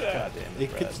say that? God damn it, It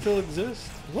could Brad. still exist.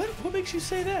 What makes you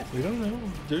say that? We don't know.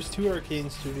 There's 2 Arcane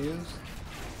studios.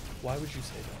 Why would you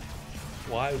say that?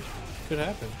 Why? Could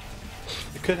happen.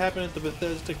 It could happen at the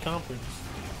Bethesda conference.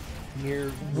 Mere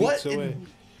What weeks away.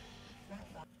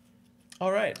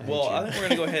 All right. Well, I think we're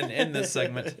gonna go ahead and end this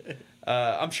segment.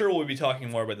 I'm sure we'll be talking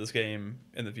more about this game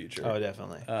in the future. Oh,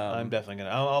 definitely. I'm definitely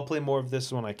gonna. I'll play more of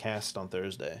this when I cast on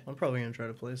Thursday. I'm probably gonna try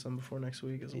to play some before next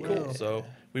week as well. Cool. So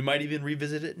we might even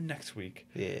revisit it next week.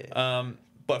 Yeah.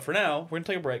 But for now, we're gonna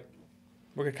take a break.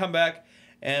 We're gonna come back,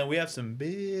 and we have some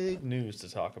big news to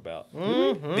talk about.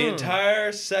 The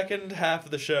entire second half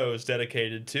of the show is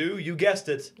dedicated to, you guessed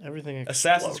it, Everything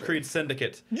Assassin's exploded. Creed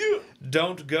Syndicate. Yeah.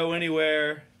 Don't go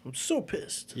anywhere. I'm so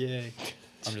pissed. Yay.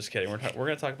 I'm just kidding. We're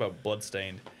gonna talk about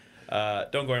Bloodstained.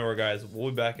 Don't go anywhere, guys. We'll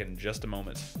be back in just a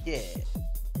moment. Yeah.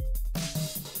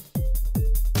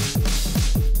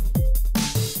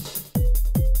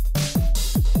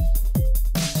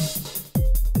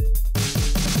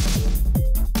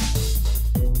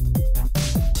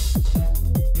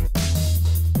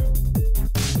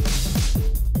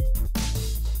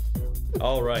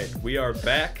 All right, we are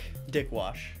back. Dick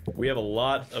wash. We have a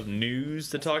lot of news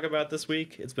to talk about this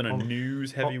week. It's been a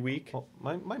news-heavy week. Oh,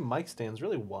 my mic stand's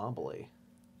really wobbly.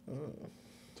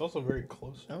 It's also very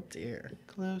close. Oh dear.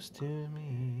 Close to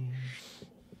me.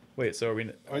 Wait, so are we?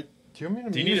 Do you want me to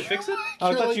Do you need to fix it?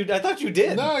 Oh, You're I thought you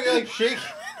did. No, you're like shaking.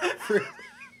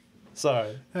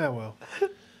 Sorry. Ah, well.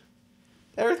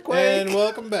 Earthquake. And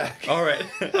welcome back. All right.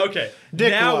 Okay.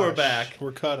 Dick now wash. we're back.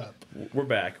 We're caught up. We're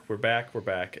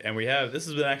back. And we have, this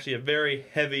has been actually a very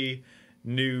heavy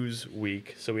news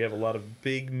week. So we have a lot of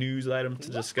big news items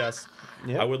to discuss.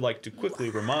 Yep. I would like to quickly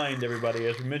remind everybody,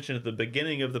 as we mentioned at the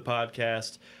beginning of the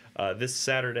podcast, this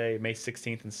Saturday, May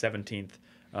 16th and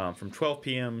 17th, from 12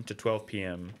 p.m. to 12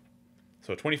 p.m.,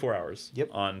 so 24 hours, Yep.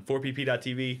 on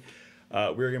 4pp.tv,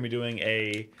 we're going to be doing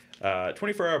a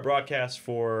 24-hour broadcast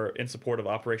in support of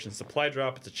Operation Supply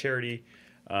Drop. It's a charity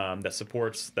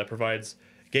that provides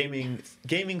gaming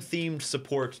themed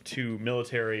support to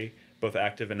military, both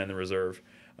active and in the reserve.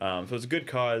 So it's a good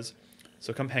cause.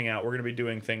 So come hang out. We're going to be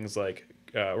doing things like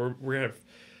we're going to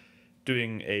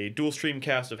doing a dual stream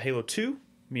cast of Halo 2.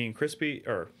 Me and Chris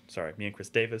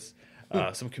Davis.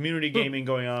 Some community gaming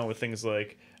going on with things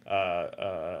like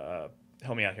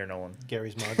help me out here, Nolan.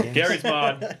 Gary's Mod Games. Gary's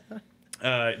Mod,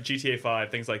 GTA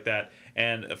 5, things like that,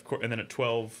 and of course, and then at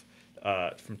 12,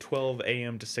 from 12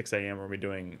 a.m. to 6 a.m. we're gonna be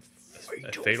doing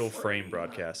a Fatal Frame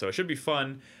broadcast. So it should be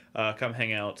fun. Come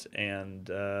hang out and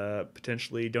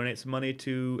potentially donate some money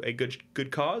to a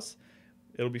good cause.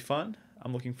 It'll be fun.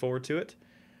 I'm looking forward to it.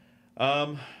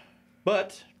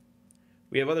 But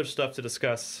we have other stuff to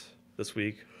discuss this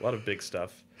week. A lot of big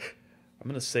stuff. I'm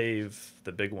gonna save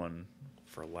the big one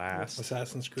for last.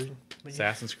 Assassin's Creed.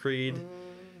 Assassin's Creed.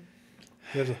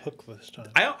 He has a hook this time.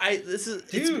 This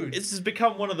has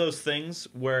become one of those things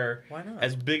where, Why not?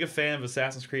 as big a fan of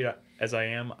Assassin's Creed as I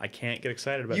am, I can't get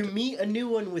excited about You it. meet a new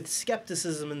one with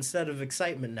skepticism instead of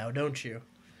excitement now, don't you?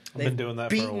 I've been doing that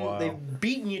for a while. They've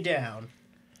beaten you down.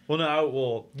 Well,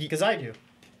 no, Because I do.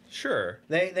 sure.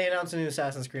 They announced a new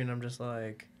Assassin's Creed, and I'm just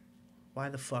like, why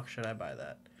the fuck should I buy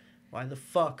that? Why the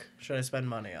fuck should I spend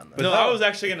money on this? No, I was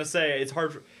actually gonna say it's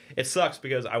hard. It sucks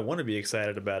because I want to be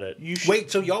excited about it.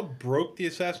 Wait, so y'all broke the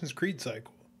Assassin's Creed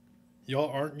cycle? Y'all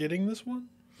aren't getting this one?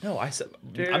 No, I said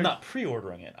Dude. I'm not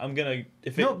pre-ordering it. I'm gonna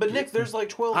But Nick, there's like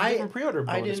 12 different pre-order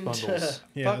bonus bundles.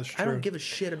 Yeah, that's true. I don't give a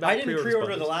shit about. I didn't pre-order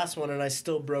the bundles. last one, and I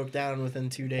still broke down within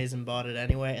 2 days and bought it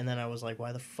anyway. And then I was like,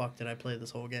 why the fuck did I play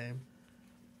this whole game?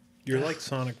 You're like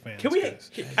Sonic fans. Can we?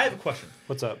 guys. I have a question.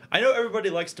 What's up? I know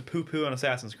everybody likes to poo-poo on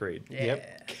Assassin's Creed. Yeah.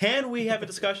 Yep. Can we have a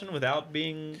discussion without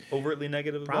being overtly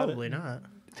negative about Probably it? not.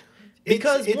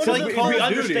 Because Because it's one of like the- Call We of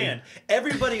Duty. understand.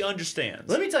 Everybody understands.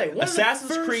 Let me tell you, one of the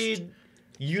Assassin's first- Creed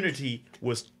Unity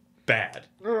was bad.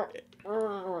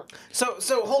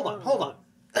 So hold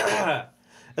on.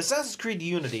 Assassin's Creed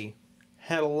Unity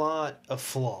had a lot of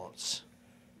flaws.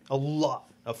 A lot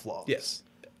of flaws. Yes.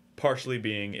 Partially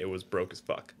being it was broke as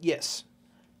fuck. Yes.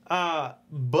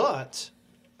 But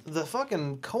the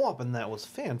fucking co-op in that was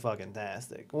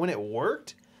fan-fucking-tastic. When it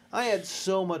worked, I had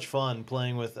so much fun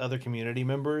playing with other community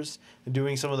members and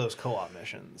doing some of those co-op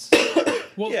missions.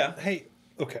 Well, Yeah. hey,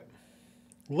 okay.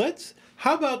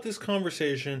 How about this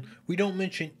conversation? We don't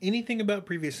mention anything about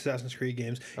previous Assassin's Creed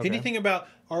games, anything about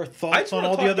our thoughts just on wanna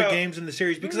all the talk other about- games in the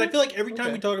series, because I feel like every time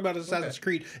Okay. we talk about Assassin's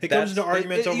Creed, it That's- comes into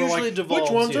arguments it over usually like devolves,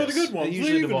 which ones are the yes. good ones, It the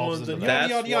usually even devolves ones, and into yada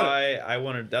That's yada yada. why I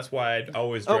wanted. That's why I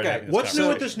always dread having this What's new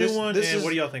with conversation. this new one, and what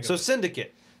do y'all think So of it?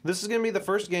 Syndicate. This is going to be the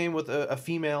first game with a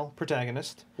female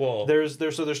protagonist. Well- there's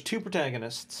two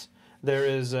protagonists.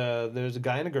 There's a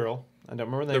guy and a girl. I don't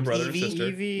remember the Their names. brother and Evie. sister.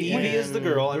 Evie is the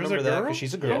girl. I There's remember a that girl? because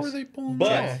she's a How girl. are they pulling But-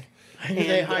 that off?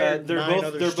 They And, hired they're 9 both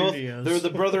other they're studios. both they're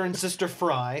the brother and sister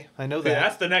Fry. I know that. Yeah,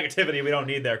 that's the negativity we don't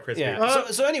need there, Crispy.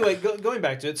 Yeah. So anyway, going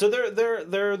back to it, so they're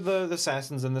the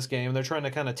assassins in this game. They're trying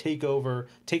to kind of take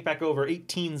back over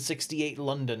 1868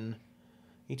 London.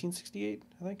 1868,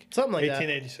 I think. Something like that.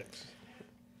 1886.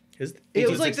 It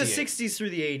was like the 1868. 60s through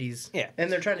the 80s. Yeah.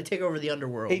 And they're trying to take over the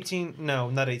underworld. No,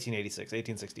 not 1886,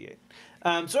 1868.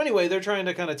 So anyway, they're trying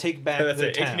to kind of take back That's their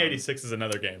it. town. 1886 is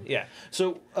another game. Yeah.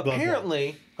 So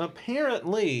apparently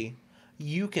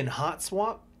you can hot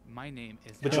swap, My name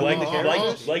is. But Like, the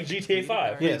characters? like GTA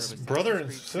 5. Yes, brother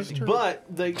and sister. but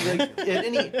at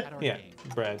any yeah,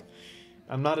 Brad.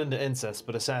 I'm not into incest,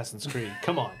 but Assassin's Creed.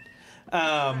 Come on.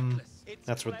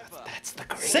 That's the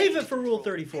creed. Save it for Rule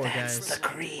 34, guys. That's the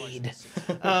creed.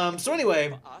 So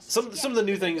anyway, some of the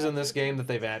new things in this game that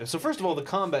they've added. So first of all, the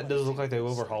combat does look like they've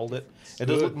overhauled it. It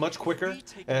does look much quicker.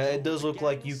 It does look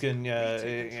like you can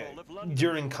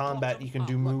during combat you can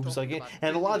do moves like it.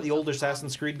 And a lot of the older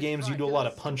Assassin's Creed games, you do a lot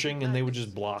of punching and they would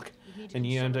just block. And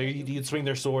you'd swing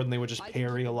their sword and they would just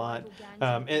parry a lot.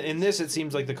 And in this, it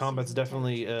seems like the combat's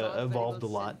definitely evolved a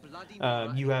lot.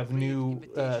 You have new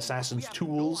assassin's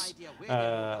tools.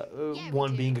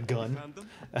 One being a gun.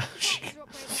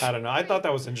 I don't know. I thought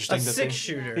that was interesting. A that they-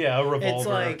 6-shooter. Yeah, a revolver. It's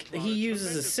like he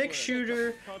uses a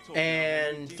 6-shooter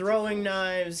and throwing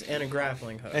knives and a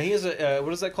grappling hook. And he has a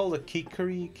what is that called? A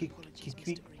kikiri?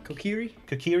 Kokiri?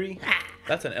 Kikiri?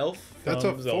 That's a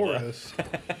Zelda. forest.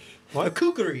 A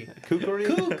kukri. Kukuri?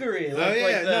 Kukri. Oh,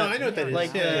 yeah, no, I know what that is.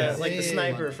 Like Yeah, the yeah.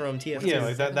 sniper from TF2. Yeah,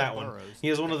 like that one. He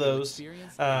has one of those.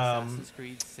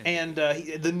 And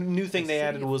the new thing they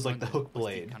added was like the hook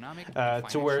blade,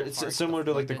 to where it's similar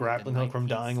to like the grappling hook from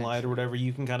Dying Light or whatever.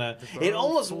 You can kind of it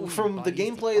almost from the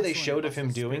gameplay they showed of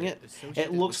him doing it.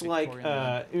 It looks like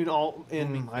I know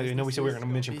we said we were going to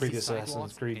mention previous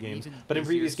Assassin's Creed games, but in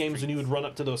previous games when you would run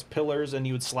up to those pillars and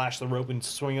you would slash the rope and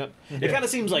swing up, it kind of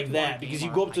seems like that because you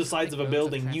go up to the side sides of a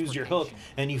building, use your hook,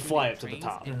 and you fly up to the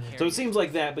top. So it seems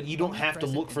like that, but you don't have to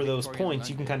look for those points.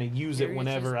 You can kind of use it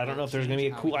whenever. I don't know if there's going to be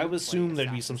a cool... I would assume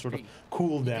there'd be some sort of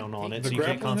cooldown on it, so you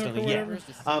can't constantly...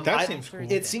 That seems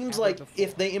cool. It seems like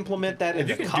if they implement that in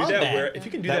the combat, if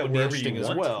you can do that that would be wherever interesting you as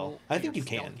want. well. I think you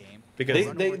can.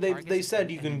 Because They said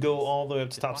you can go all the way up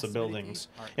to tops of buildings,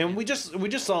 and we just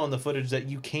saw in the footage that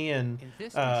you can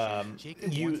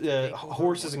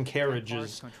horses and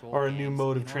carriages are a new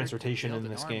mode of transportation in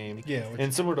this game. Yeah,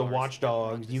 and similar to Watch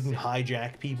Dogs, you can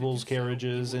hijack people's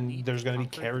carriages, and there's going to be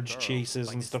carriage chases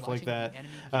and stuff like that,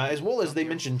 as well as they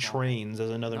mentioned trains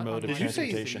as another mode of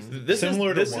transportation. this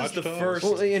Similar is to Watch the Dogs? first.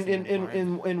 Well,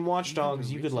 in Watch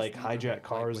Dogs, you could like hijack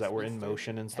cars that were in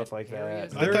motion and stuff like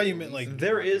that. I thought you meant like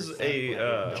There is a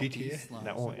GTA.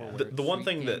 No, the one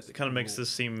thing that kind of makes this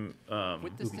seem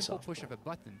With the simple push of a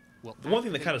button, the one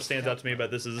thing that kind of stands out to me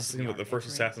about this is this is like the first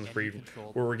Assassin's Creed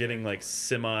where we're getting like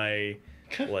semi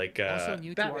like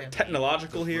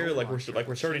technological here, like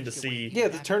we're starting to see yeah,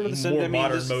 the turn of the more century.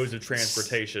 modern modes of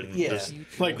transportation. Yeah. This,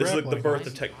 Like this is like the grappling birth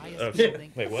of tech.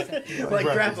 Wait, what? Like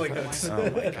grappling hooks. Oh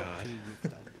my god.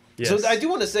 Yes. So I do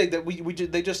want to say that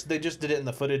they just did it in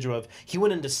the footage of he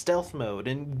went into stealth mode,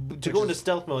 and to go into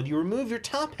stealth mode, you remove your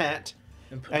top hat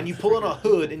and you pull on a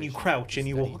hood and you crouch and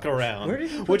you walk around, Where did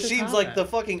you put which the seems top like hat? the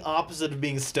fucking opposite of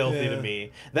being stealthy Yeah. to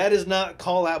me. That is not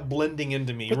call out blending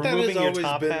into me. But that Removing has your always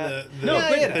top been hat. the No, Yeah,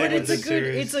 but, yeah, but with it's a this good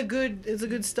series. it's a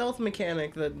good stealth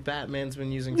mechanic that Batman's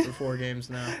been using for 4 games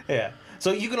now. Yeah.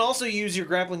 So you can also use your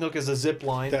grappling hook as a zip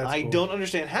line. That's I cool. don't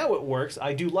understand how it works.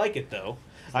 I do like it though.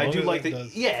 I long do as like it that.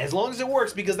 does. Yeah, as long as it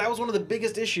works, because that was one of the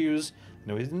biggest issues.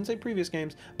 No, he didn't say previous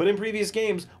games, but in previous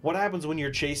games, what happens when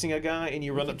you're chasing a guy and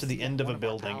you run up to the end of a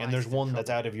building and there's one that's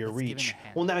out of your reach?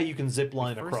 Well, now you can zip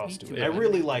line across to it. I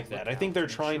really like that. I think they're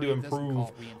trying to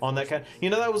improve on that kind. You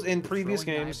know, that was in previous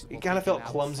games. It kind of felt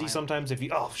clumsy sometimes. If you,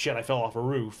 oh shit, I fell off a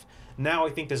roof. Now I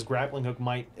think this grappling hook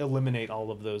might eliminate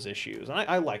all of those issues, and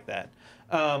I like that.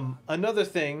 Another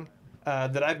thing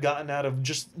that I've gotten out of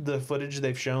just the footage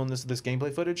they've shown, this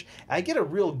gameplay footage, I get a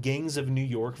real Gangs of New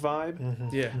York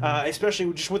vibe. Yeah.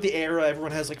 Especially just with the era,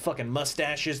 everyone has like fucking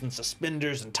mustaches and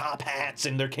suspenders and top hats,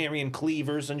 and they're carrying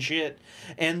cleavers and shit.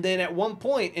 And then at one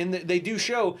point, they do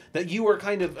show that you are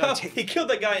kind of He killed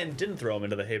that guy and didn't throw him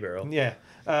into the hay barrel. yeah.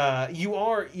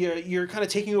 You're kind of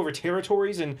taking over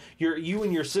territories, and you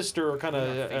and your sister are kind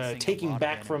of taking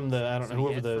back from the, I don't know,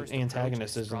 whoever the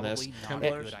antagonist is in this.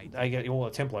 Templars? I get, well,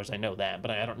 Templars, I know that,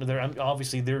 but I don't know.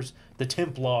 Obviously, there's the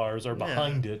Templars are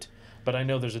behind it, but I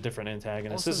know there's a different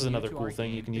antagonist. This is another cool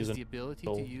thing you can use. The ability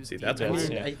to use See, the that's ability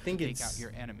cool. to I think take it's out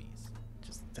your enemies.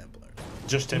 just Templar.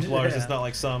 Just Templars. Yeah. It's not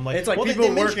like some like It's like well,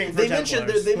 people working for they mentioned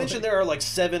Templars. they mentioned there are like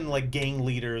 7 like gang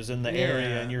leaders in the area,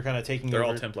 Yeah. and you're kind of taking. They're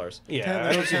over. all Templars. Yeah,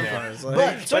 They're I've seen that. Templars, like-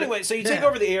 But so but- anyway, so you take yeah.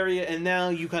 over the area, and now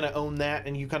you kind of own that,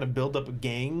 and you kind of build up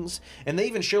gangs, and they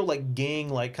even show like gang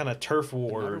like kind of turf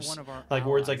wars, one of our like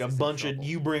where it's like a allies is in bunch of trouble.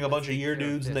 you bring a bunch of your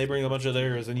dudes, and they bring a bunch of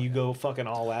theirs, and you go fucking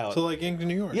all out. So like Gangs of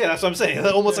New York. Yeah, that's what I'm saying.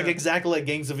 Almost like exactly like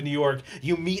Gangs of New York.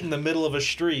 You meet in the middle of a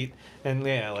street, and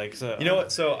yeah, like so. You know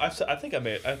what? So I think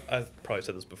I've probably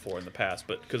said this before in the past,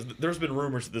 but because there's been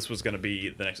rumors that this was going to be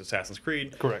the next Assassin's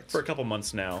Creed. Correct. For a couple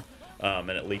months now, and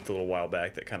it leaked a little while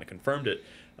back that kind of confirmed it.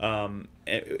 And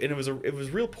it was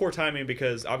real poor timing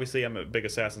because obviously I'm a big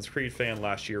Assassin's Creed fan.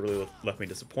 Last year really left me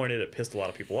disappointed. It pissed a lot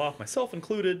of people off, myself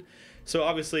included. So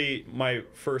obviously my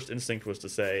first instinct was to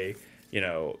say, you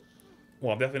know,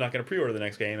 well, I'm definitely not going to pre-order the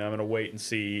next game. I'm going to wait and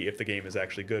see if the game is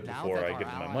actually good before I give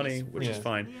them my money, which is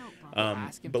fine.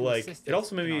 But like, it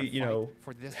also made me, you know,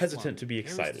 hesitant to be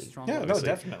excited. Yeah, no, obviously.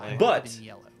 definitely. But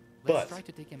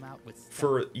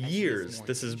for years,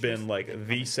 this has been like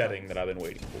the setting that I've been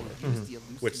waiting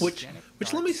for.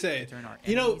 Which let me say,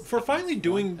 you know, for finally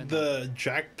doing the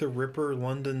Jack the Ripper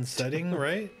London setting,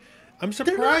 right? I'm They're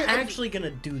surprised. not actually gonna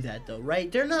do that though,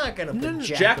 right? They're not gonna put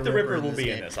Jack the Ripper in will this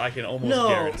be in game. this. I can almost No,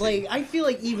 guarantee. like I feel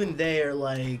like even they are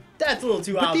like that's a little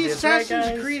too But the obvious, right, Assassin's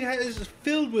guys? Creed is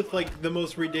filled with like the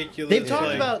most ridiculous. They've talked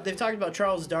like, about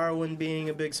Charles Darwin being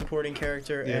a big supporting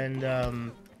character, Yeah.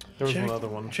 and there was Jack- one other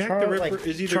one. Jack Charles- the Ripper like,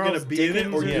 is either Charles going to be in it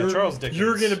Dickens or or- Yeah, Charles Dickens.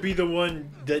 you're going to be the one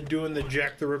that doing the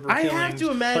Jack the Ripper I killings. have to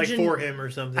imagine- like for him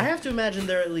or something. I have to imagine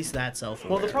they're at least that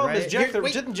self-aware. Well, the problem right? is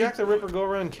didn't Jack the Ripper go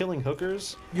around killing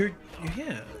hookers?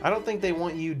 Yeah. I don't think they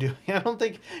want you doing. I don't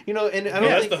think and I don't yeah,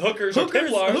 that's think the hookers or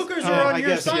Hookers Templars. are on I your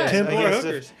guess, side. yes, I Templar guess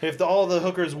hookers. If all the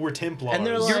hookers were Templars, And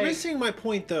they're You're like- missing my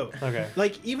point though. Okay.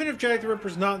 Like even if Jack the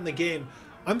Ripper's not in the game,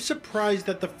 I'm surprised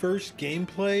that the first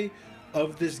gameplay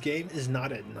of this game is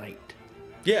not at night.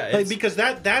 Yeah, Like because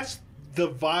that's the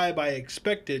vibe I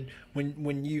expected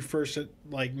when you first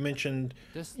like mentioned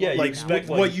Yeah, you like expect,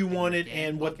 what like- you wanted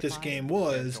and what this game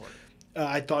was.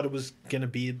 I thought it was going to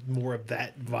be more of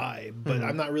that vibe, but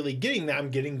I'm not really getting that. I'm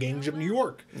getting Gangs of New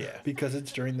York, because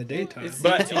it's during the daytime.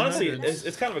 But honestly,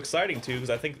 it's kind of exciting too because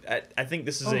I think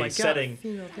this is Oh my a God, setting.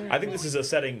 female I think this is a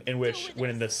setting in which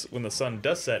when the sun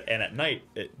does set and at night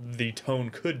the tone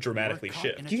could dramatically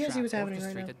shift. Do you guys see what's happening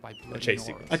right now? A chase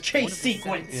sequence. A chase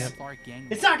sequence.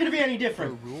 It's not going to be any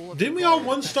different. Didn't we all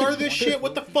 1-star this shit?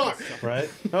 What the fuck? Right?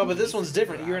 No, but this one's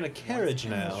different. You're in a carriage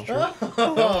now.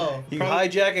 Oh, You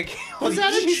hijack a carriage. was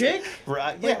that a chick?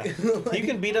 Right? Yeah. You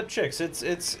can beat up chicks. It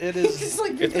is. It's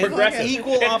like It's progressive.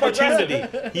 Equal It's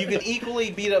opportunity. You can equally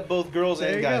beat up both girls There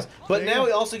and you guys. go. But There you now go.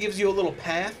 it also gives you a little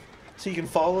path so you can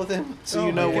follow them, so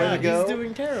you know my where God, to go. He's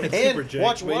doing terrible. Super And Jake,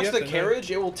 watch but you have the to know.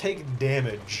 carriage. It will take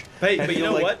damage. Hey, And but you you'll,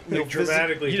 know like, what? you'll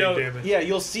Dramatically you take know- damage. Yeah,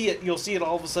 you'll see it. You'll see it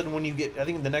all of a sudden when you get. I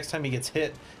think the next time he gets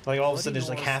hit, like all of a sudden, there's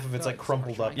like half of it's like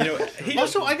crumpled up. You know, he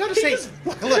Also, I gotta say,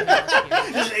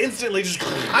 just instantly just.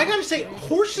 I gotta say,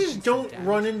 horses don't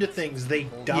run into things; they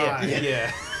die.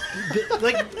 Yeah.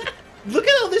 Like, look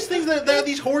at all these things that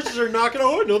these horses are knocking.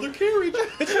 Oh, another carriage!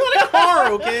 It's not a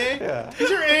car, okay? Yeah.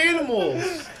 These are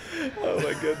animals. oh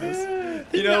my goodness.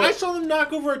 You know, I saw them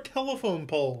knock over a telephone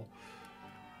pole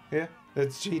Yeah.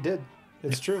 He did.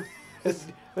 It's true. It's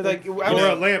like or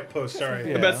a lamppost.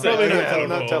 Sorry. Yeah. That's Probably not yeah, telephone.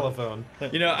 not telephone.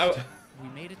 You know, We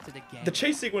made it to the gang. the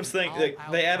chase sequence thing, like,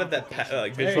 they added that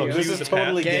like There visual you cue go. This in is the path.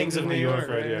 totally Gangs Gangs of of New New York York,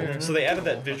 right yeah. here. So they added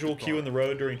that visual cue in the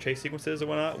road during chase sequences and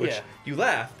whatnot, which Yeah. you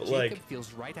laugh, but like Jacob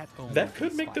feels right at home that with could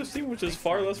his make those spots. sequences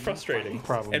far less frustrating,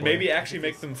 Probably. and maybe actually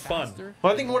make them fun.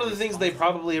 Well, I think one of the things they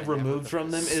probably have removed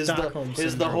from them is Stockholm the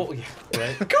syndrome. whole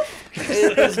right.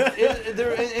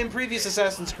 In previous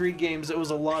Assassin's Creed games, it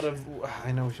was a lot of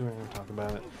I know we were going to talk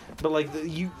about it, but like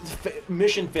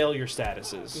mission failure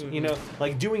statuses. You know,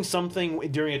 like doing something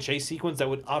during a chase sequence that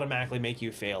would automatically make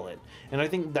you fail it, and I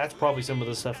think that's probably some of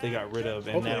the stuff they got rid of,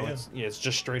 and Hopefully, now yeah. it's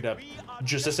just straight up,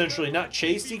 just essentially not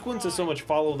chase sequence, as so much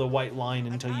follow the white line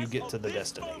until you get to the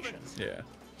destination, Yeah,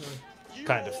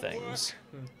 kind of things.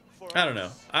 I don't know.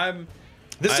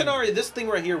 This I'm- scenario, this thing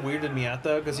right here weirded me out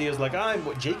though, because he was like, "I'm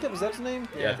what, Jacob, is that his name?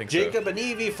 Yeah, I think so. Jacob and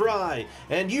Evie Fry,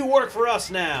 and you work for us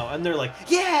now." And they're like,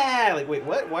 "Yeah!" Like, wait,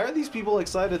 what? Why are these people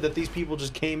excited that these people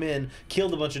just came in,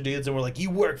 killed a bunch of dudes, and were like, "You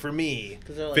work for me"?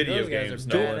 Because they're like, Video those guys games, are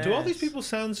Nolan. Do all these badass. people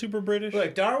sound super British?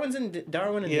 Look, Darwin and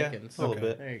Yeah, Dickens. a little Okay.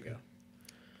 bit. There you go.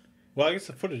 Well, I guess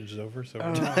the footage is over, so.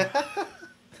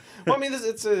 Well, I mean,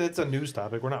 it's a news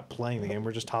topic. We're not playing the game.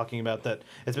 We're just talking about that.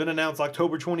 It's been announced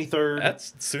October 23rd.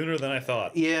 That's sooner than I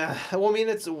thought. Yeah. Well, I mean,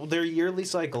 it's their yearly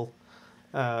cycle.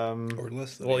 Or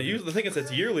less than. Well, usually the thing is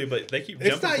it's yearly, but they keep it's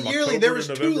jumping not from yearly. October There to was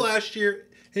two November. last year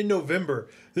in November.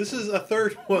 This is a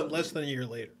third one, less than a year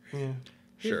later.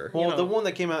 Sure. Well, You know. the one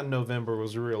that came out in November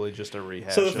was really just a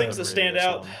rehash. So the things of that stand previous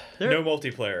out: one. no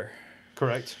multiplayer,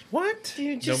 Correct. What?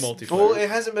 Dude, no just, multiplayer, Well, it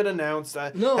hasn't been announced.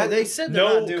 no, they said they're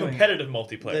no not doing competitive it.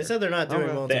 multiplayer. They said they're not doing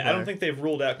Okay. multiplayer. I don't think they've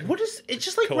ruled out. What is? It's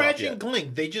just like Co-op Ratchet yet. and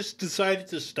Clank. They just decided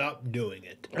to stop doing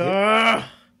it.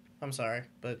 I'm sorry,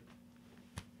 but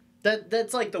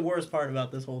that's like the worst part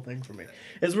about this whole thing for me.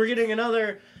 Is we're getting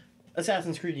another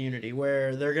Assassin's Creed Unity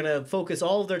where they're gonna focus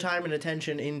all of their time and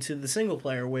attention into the single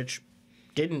player, which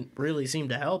didn't really seem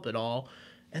to help at all.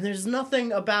 And there's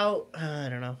nothing about I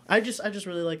don't know. I just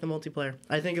really like the multiplayer.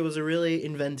 I think it was a really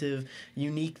inventive,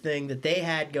 unique thing that they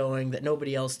had going that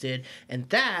nobody else did, and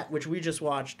that which we just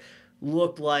watched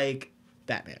looked like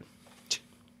Batman.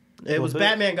 It was bit.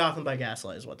 Batman Gotham by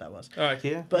Gaslight is what that was. All right,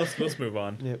 Yeah. But let's move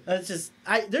on. Yeah. it's just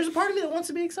there's a part of me that wants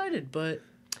to be excited, but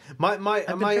My been my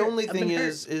hurt. only I've thing been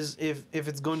is if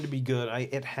it's going to be good,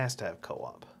 it has to have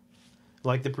co-op.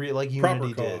 Like like Proper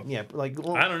Unity did. co-op. Yeah, like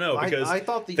well, I don't know because I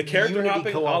thought the character Unity hopping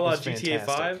a co-op la was GTA fantastic.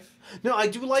 5. No, I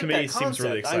do like To me, that it concept. seems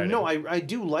really exciting. I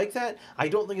do like that. I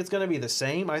don't think it's going to be the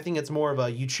same. I think it's more of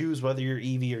a you choose whether you're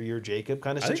Evie or you're Jacob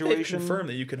kind of I think they've situation. confirmed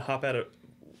that you can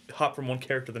hop from one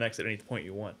character to the next at any point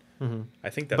you want. I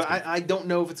think that's. But I don't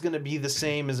know if it's going to be the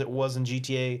same as it was in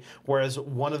GTA, whereas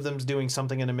one of them's doing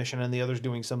something in a mission and the other's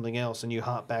doing something else, and you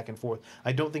hop back and forth.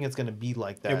 I don't think it's going to be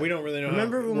like that. And we don't really know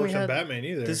Remember how it when we works on had Batman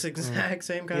either. this exact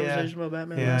same conversation about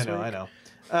Batman Yeah, last I week.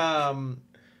 know.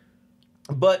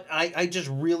 But I just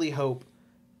really hope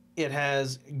it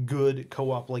has good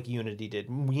co-op like Unity did.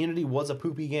 Unity was a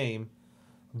poopy game,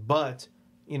 but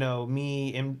you know,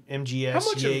 me, MGS, how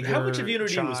much of Jaeger,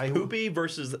 Unity was Chai- poopy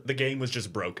versus the game was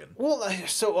just broken? Well,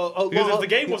 so a Because lot, if the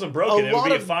game wasn't broken, it would lot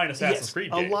be a of- fine Assassin's yes, Creed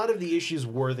A game. lot of the issues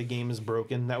were the game is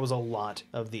broken. That was a lot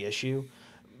of the issue.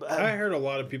 I heard a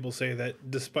lot of people say that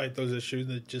despite those issues,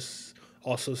 that just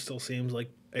also still seems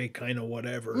like a kind of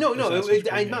whatever. No, Assassin's Creed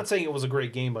I'm game. not saying it was a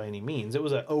great game by any means. It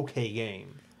was an okay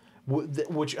game,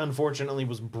 which unfortunately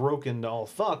was broken to all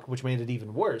fuck, which made it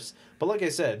even worse. But like I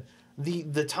said,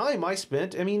 the time I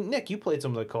spent. I mean, Nick, you played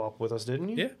some of the co-op with us, didn't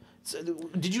you? Yeah. So,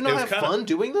 did you not have kinda fun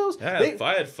doing those? Yeah,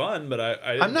 I had fun, but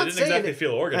I'm not didn't saying exactly it- feel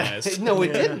organized. No,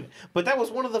 it didn't. But that was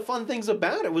one of the fun things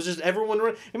about it. Was just everyone.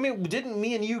 I mean, didn't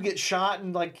me and you get shot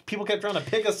and like people kept trying to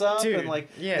pick us up Dude, and like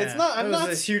yeah, it's not. I'm it was not.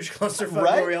 this huge clusterfuck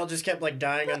Right? where we all just kept like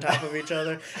dying on top of each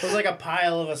other. It was like a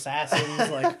pile of assassins.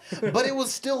 Like, But it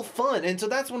was still fun, and so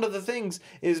that's one of the things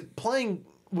is playing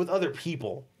with other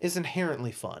people is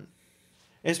inherently fun,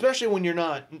 especially when you're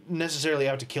not necessarily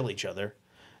out to kill each other,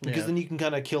 because Yeah. then you can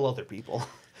kind of kill other people.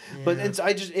 But it's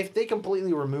if they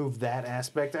completely remove that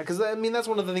aspect, because I mean that's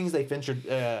one of the things they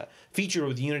featured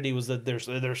with Unity was that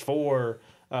there's 4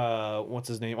 what's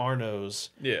his name, Arnos.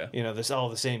 Yeah. You know, this all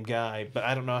the same guy, but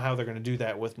I don't know how they're going to do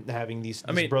that with having these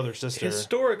brother sister.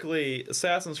 Historically,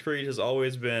 Assassin's Creed has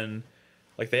always been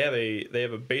like they have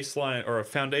a baseline or a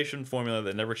foundation formula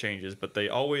that never changes, but they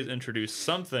always introduce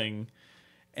something,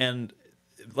 and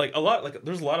there's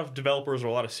a lot of developers or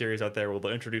a lot of series out there where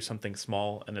they'll introduce something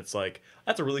small and it's like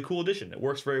that's a really cool addition. It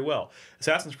works very well.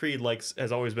 Assassin's Creed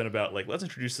has always been about like let's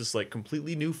introduce this like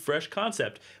completely new fresh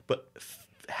concept, but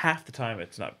half the time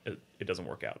it's not. It doesn't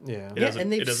work out. Yeah.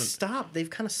 and they've stopped. They've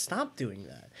kind of stopped doing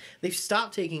that. They've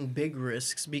stopped taking big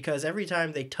risks because every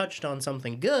time they touched on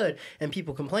something good and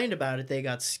people complained about it, they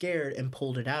got scared and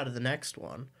pulled it out of the next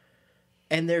one.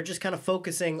 And they're just kind of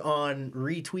focusing on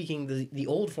retweaking the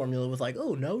old formula with like,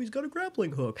 oh, now he's got a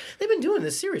grappling hook. They've been doing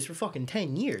this series for fucking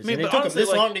 10 years. mean, and it but took them honestly, this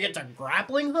like- long to get to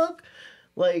grappling hook?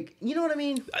 Like, you know what I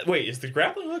mean? Wait, is the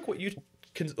grappling hook what you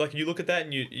like? You look at that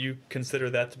and you consider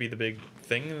that to be the big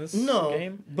thing in this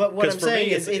game? But what 'Cause I'm for me, saying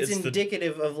is it's it's the-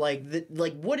 indicative of like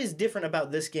what is different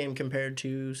about this game compared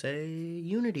to say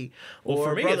Unity Well, or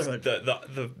for me, Brotherhood.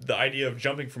 it's the idea of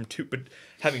jumping from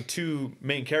having 2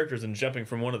 main characters and jumping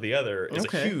from one to the other is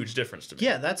a huge difference to me.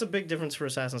 Yeah, that's a big difference for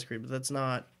Assassin's Creed, but that's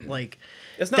not like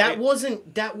It's not- that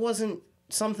wasn't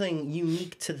something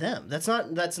unique to them. That's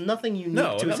nothing unique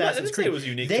No, to I Assassin's didn't say Creed. it was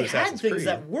unique they to had Assassin's things Creed.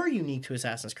 that were unique to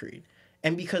Assassin's Creed,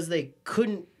 and because they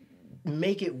couldn't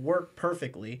make it work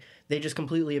perfectly, they just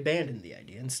completely abandoned the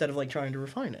idea instead of like trying to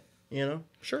refine it. You know,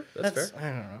 Sure, that's fair.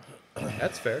 I don't know.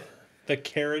 That's fair. The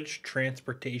carriage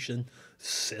transportation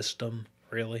system.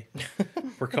 Really,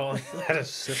 we're calling that a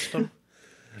system.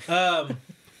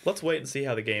 Let's wait and see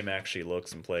how the game actually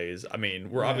looks and plays. I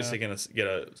mean, we're obviously going to get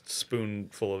a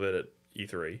spoonful of it at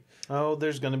E3. Oh,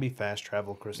 there's going to be fast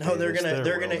travel, Chris. No, they're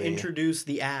There gonna will be. introduce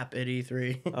the app at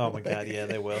E3. Oh my god, yeah,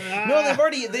 they will. No,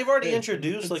 they've already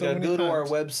introduced like so a many go to our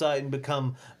times. website and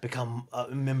become a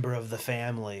member of the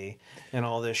family and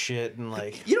all this shit and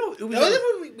like You know,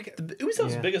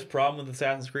 Ubisoft's Yeah. biggest problem with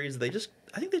Assassin's Creed is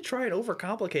I think they try and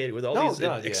overcomplicate it with all Oh, these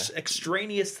God,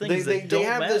 extraneous things they that don't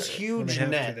have matter. this huge When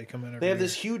they have to, net. they come out every They have year.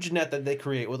 this huge net that they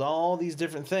create with all these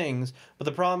different things. But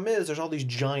the problem is there's all these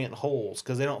giant holes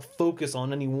because they don't focus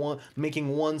on making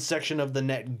one section of the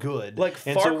net good. Like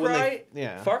And Far so when Cry,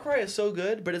 yeah. Far Cry is so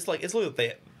good, but it's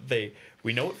literally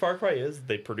we know what Far Cry is.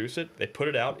 They produce it, they put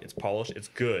it out, it's polished, it's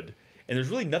good, and there's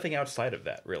really nothing outside of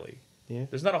that. Really, Yeah.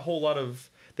 There's not a whole lot of.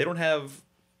 They don't have.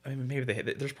 I mean, maybe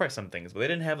there's probably some things, but they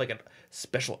didn't have like a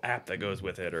special app that goes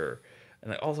with it, and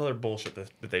like all the other bullshit that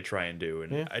they try and do.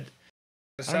 And Yeah. I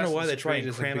don't know why they try Creed and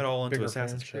is a cram it all into bigger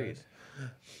Assassin's franchise. Creed.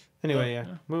 Anyway, yeah.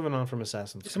 Moving on from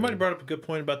Assassin's Creed. Somebody brought up a good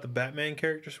point about the Batman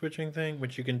character switching thing,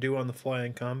 which you can do on the fly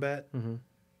in combat. Mhm.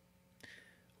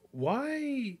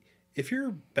 Why, if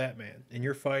you're Batman and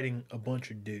you're fighting a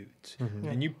bunch of dudes Mm-hmm.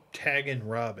 and you tag in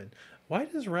Robin, why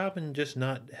does Robin just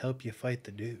not help you fight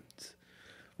the dudes?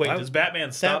 Wait, Why- does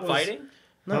Batman stop was- fighting?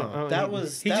 No, Oh, that he-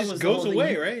 was He that just was goes the whole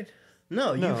away, thing. right?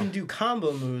 No, you No. can do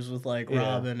combo moves with like Yeah.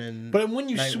 Robin and. But when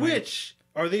you Nightwing. switch,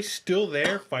 are they still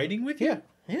there fighting with you? Yeah.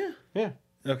 yeah, Yeah.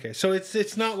 Okay, so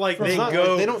it's not like It's they not go.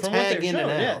 like they don't from what tag they're in and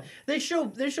showing, out.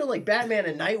 yeah, they show like Batman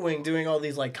and Nightwing doing all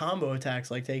these like combo attacks,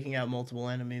 like taking out multiple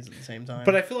enemies at the same time.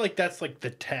 But I feel like that's like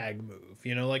the tag move,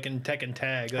 you know, like in Tekken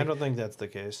Tag. I Like, don't think that's the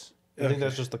case. I think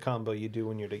that's just the combo you do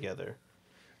when you're together.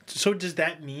 so does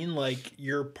that mean like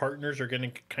your partners are going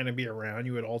to kind of be around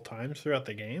you at all times throughout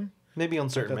the game, Maybe on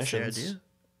certain That's the missions. idea.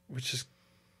 which is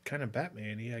kind of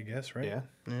Batman-y, I guess, right? Yeah.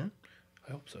 yeah,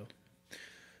 I hope so.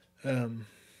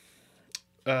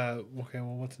 Okay,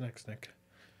 well, what's next, Nick?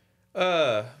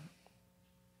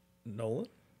 Nolan.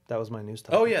 That was my news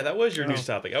topic. Oh yeah, that was your news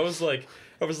topic. I was like,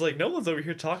 Nolan's over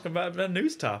here talking about a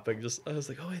news topic. I was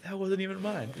like, oh wait, that wasn't even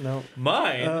mine. No.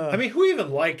 Mine. I mean, who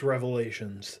even liked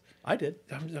Revelations? I did.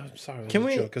 I'm sorry. Can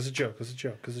we- It was a joke. It was a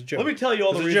joke. It was a joke. Let me tell you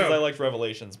all It the was a reasons joke. I liked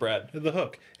Revelations, Brad. The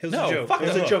hook. It was No, a joke. fuck It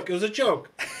was the a hook. joke. It was a joke.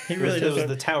 He really It was doesn't.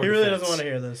 the tower He really defense. doesn't want to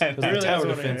hear this. The He really tower doesn't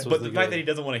wanna hear defense it. was But the the fact good. that he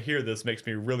doesn't want to hear this makes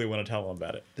me really want to tell him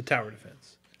about it. The tower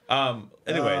defense.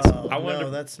 Anyways, Oh, I wanted no, to.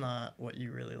 that's not what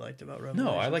you really liked about Revelations.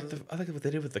 No, I like is it? what they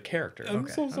did with the character. I'm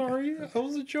so sorry. That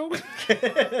was a joke.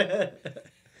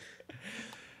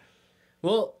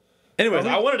 Well, Anyways,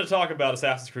 I wanted to talk about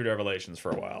Assassin's Creed Revelations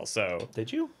for a while, so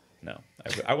Did you? no,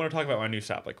 I want to talk about my news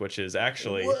topic, which is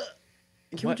actually.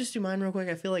 can we just do mine real quick?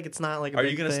 I feel like it's not like. Are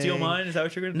you gonna steal thing. mine? Is that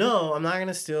what you're gonna do? No, I'm not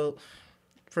gonna steal.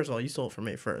 First of all, you stole it from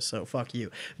me first, so fuck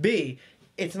you. B,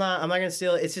 it's not. I'm not gonna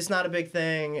steal it. It's just not a big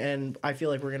thing, and I feel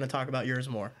like we're gonna talk about yours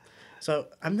more. So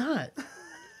I'm not.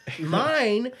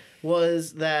 Mine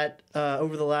was that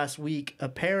over the last week,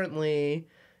 apparently,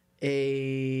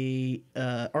 a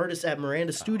artist at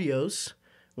Miranda Studios,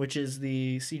 which is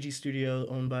the CG studio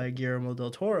owned by Guillermo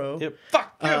del Toro, Yep.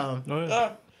 Fuck you.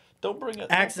 Don't bring it.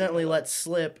 accidentally let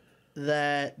slip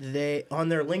that they on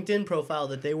their LinkedIn profile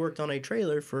that they worked on a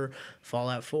trailer for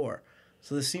Fallout 4.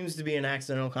 So this seems to be an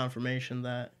accidental confirmation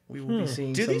that we will be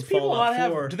seeing Do some these people Fallout not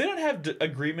 4. have? Do they not have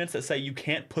agreements that say you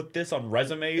can't put this on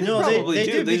resumes? No, Probably they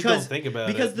do. do They just because don't think about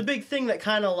because it. the big thing that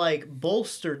kind of like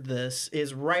bolstered this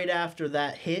is right after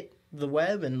that hit the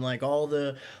web and like all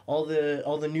the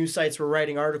news sites were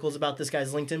writing articles about this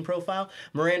guy's LinkedIn profile.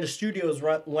 Miranda Studios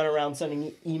went around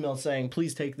sending emails saying,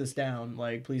 "Please take this down.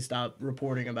 Like, please stop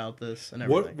reporting about this and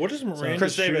everything." What does Miranda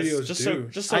Chris Davis, Studios just do?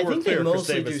 so I we're think clear, they Chris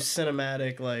mostly do Davis.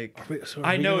 cinematic. Like, Wait, so are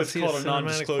I we know gonna it's see called a cinematic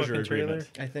non-disclosure fucking trailer?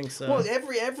 agreement. I think so. Well,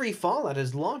 every Fallout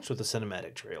has launched with a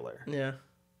cinematic trailer. Yeah,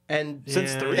 and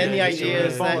Since Yeah, 3. and the yeah, idea you're is right.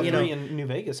 that Fallout you know 3 in New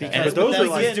Vegas. because But those are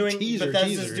Bethesda's like doing teasers.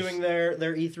 Bethesda's doing their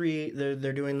E3.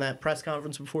 They're doing that press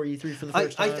conference before E3 for the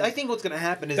first time. I think what's going to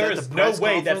happen is There that is the no press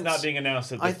way that's conference- not being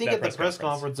announced. I think at the press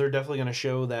conference they're definitely going to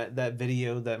show that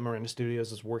video that Miranda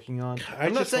Studios is working on. I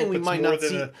I'm not just saying hope we it's might more not than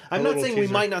see. a I'm not little saying we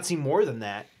teaser. might not see more than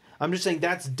that. I'm just saying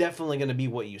that's definitely going to be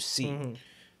what you see.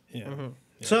 Yeah.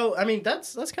 So I mean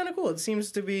that's kind of cool. It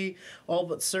seems to be all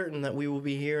but certain that we will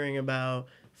be hearing about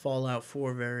Fallout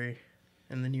 4 very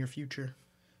in the near future.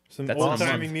 Some That's in a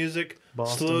old-timey month. music.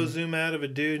 Boston. Slow zoom out of a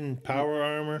dude in power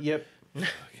armor. Yep.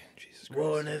 Jesus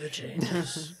War Christ. never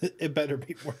changes. It better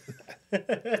be more than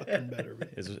that. Fucking better be.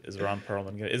 Is Ron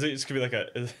Perlman gonna? Is it just gonna be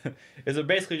like is it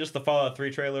basically just the Fallout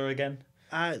 3 trailer again?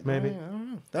 Maybe. I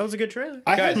don't know. That was a good trailer.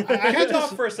 Guys, I can we had talk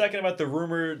this. for a second about the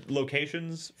rumored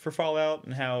locations for Fallout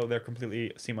and how they're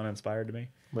completely seem uninspired to me?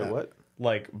 Wait, what?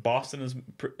 Like Boston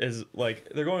is like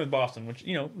they're going with Boston, which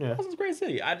you know Yeah. Boston's a great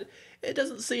city. It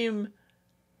doesn't seem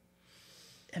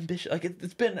ambitious. Like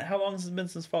it's been how long has it been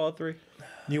since Fallout 3?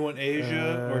 You want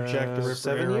Asia or Jack the Ripper?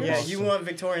 7 era years? Yeah, Boston? you want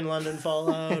Victorian London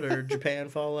Fallout or Japan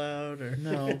Fallout or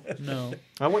No.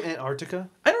 I want Antarctica.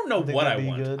 I don't know think what I that'd be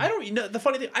want. good. I don't. You know, the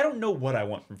funny thing, I don't know what I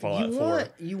want from Fallout 4.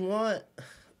 you want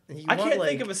I can't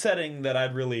think of a setting that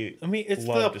I'd really. I mean, it's the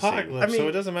love to see. apocalypse, I mean, so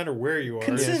it doesn't matter where you are.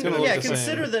 Consider, gonna look the same.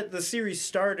 consider that the series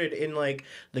started in like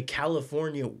the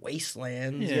California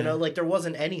wastelands. You Yeah. know, like there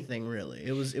wasn't anything really.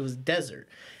 It was desert,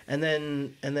 and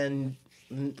then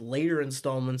later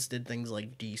installments did things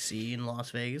like DC and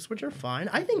Las Vegas, which are fine.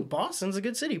 I think Boston's a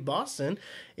good city. Boston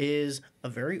is a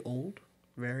very old,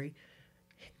 very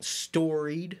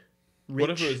storied, rich What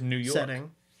if it was New York?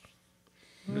 setting.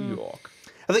 New York.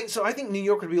 I think New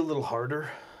York would be a little harder.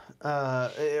 Or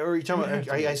are you talking about?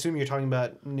 I assume you're talking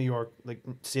about New York, like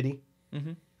city.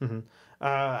 Mm-hmm.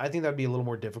 I think that'd be a little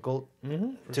more difficult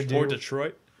to do. Or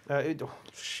Detroit.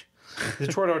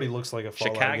 Detroit already looks like a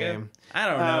Fallout Chicago. game. I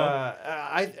don't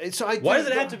know. Why Why does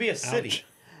it have to be a city?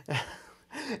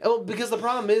 Well, because the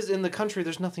problem is in the country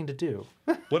there's nothing to do.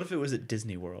 What if it was at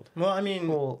Disney World? Well, I mean,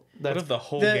 Well, What that's if the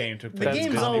whole the, game took the place? game's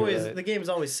at Disney always World? the game's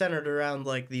always centered around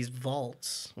like these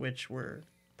vaults, which were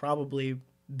probably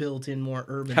built in more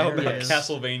urban How about areas.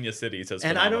 Castlevania City says?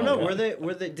 And I don't know, phenomenal.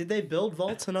 were they did they build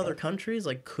vaults in other countries?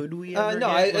 Like, could we? Ever no, get,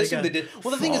 I like, assume a they did.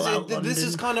 Well, the thing is, Fallout this is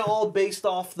London? kind of all based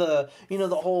off the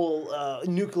whole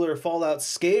nuclear fallout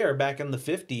scare back in the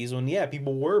 50s when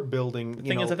people were building. The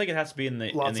thing is, I think it has to be in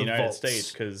the lots of United vaults.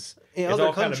 States because In it's other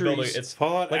all kind of building. countries, It's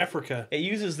Fallout like, Africa. It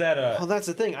uses that. Well, that's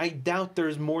the thing. I doubt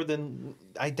there's more than.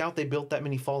 I doubt they built that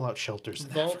many fallout shelters. in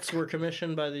Vaults were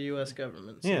commissioned by the U.S.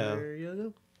 government. So Yeah. there you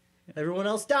go. Everyone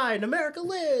else died, and America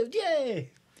lived. Yay!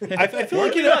 I feel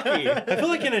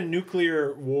like in a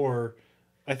nuclear war,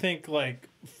 I think like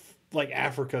like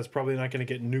Africa is probably not going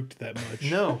to get nuked that much.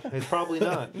 No, it's probably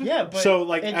not. Yeah, but So,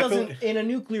 like, it I feel- doesn't. In a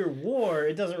nuclear war,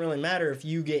 it doesn't really matter if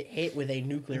you get hit with a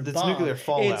nuclear It's bomb. nuclear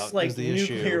fallout It's like is the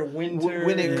nuclear issue. winter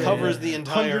When it covers the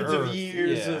entire hundreds Earth. of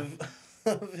years Yeah.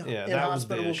 of Yeah, that was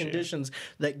the inhospitable issue. conditions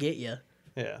that get you.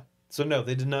 Yeah. So no,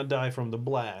 they did not die from the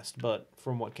blast, but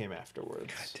from what came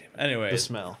afterwards. Anyways, The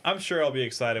smell. I'm sure I'll be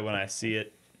excited when I see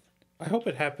it. I hope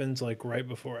it happens like right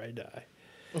before I die.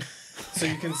 So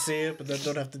you can see it, but then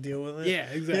don't have to deal with it. Yeah,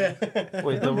 exactly.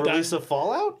 Wait, the release of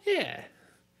Fallout? Yeah.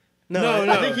 No, No, I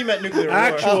no. think he meant nuclear war.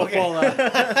 Actual Okay. Fallout.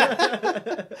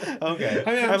 Okay.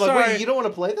 I mean, I'm I'm like, sorry. wait, you don't want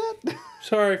to play that?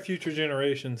 Sorry, future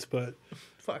generations, but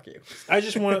Fuck you. I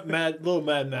just want little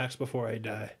Mad Max before I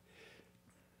die.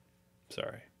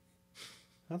 Sorry.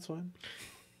 That's fine.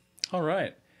 All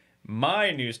right.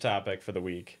 My news topic for the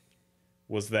week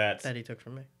was that That he took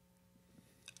from me.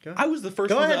 I was the first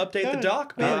Go one ahead, to update go the ahead.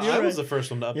 dock, No, man. you're I right. was the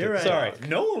first one to update. You're right. Sorry,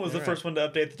 Nolan was the You're first one to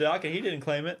update the dock, and he didn't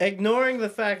claim it. Ignoring the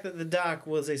fact that the dock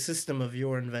was a system of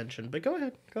your invention. But go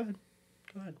ahead. Go ahead.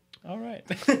 Go ahead. All right.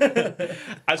 I just wanted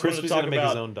to Crispy's talk gonna make about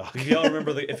his own dock. if y'all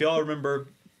remember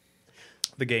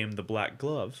the game The Black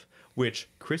Glove, which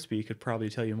Crispy could probably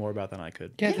tell you more about than I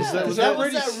could. Yeah, Yeah, that- was that that was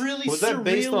really- that really Was that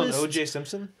based on surrealist- O.J.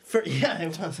 Simpson? Yeah,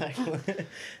 it was actually.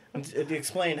 It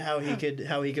explained how he could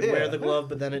wear Yeah. the glove,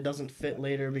 but then it doesn't fit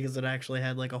later because it actually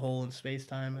had like a hole in space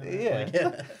time.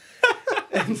 Yeah.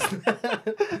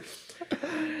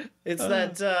 It's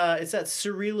that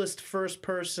surrealist first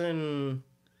person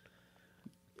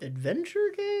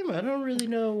adventure game. I don't really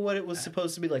know what it was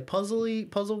supposed to be, like puzzle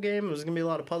game. There was gonna be a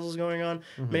lot of puzzles going on,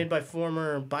 made by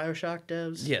former BioShock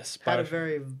devs. Yes, had a BioShock.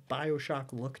 very BioShock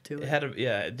look to it.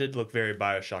 It did look very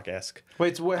Bioshock-esque.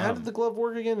 Wait, so how did the glove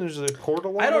work again? There's a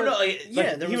portal. I don't know. on it? Like, Yeah,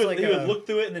 like, there he was would, like he a- would look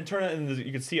through it and then turn it, and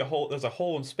you could see a hole. There's a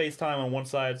hole in space time on one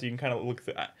side, so you can kind of look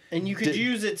through. And you could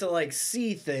use it to like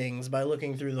see things by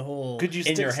looking through the hole. Could you in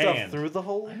stick your stuff hand. through the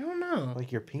hole? I don't know.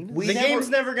 Like your penis? The never- game's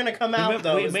never gonna come out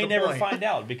though. We is may the never point. find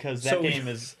out because that So game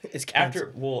is it's after.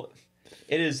 canceled. Well,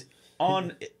 it is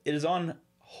on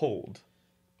hold,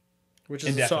 Which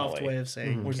is a soft indefinitely. way of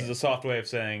saying. which is a soft way of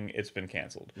saying it's been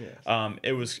canceled. Yes.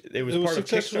 It was It was part of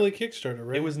successfully Kickstarter. Kickstarter,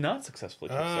 right? It was not successfully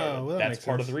Ah, Kickstarter. well, that That's makes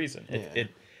part of sense. the reason. Yeah.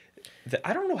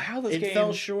 I don't know how this It game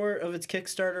fell short of its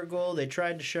Kickstarter goal. They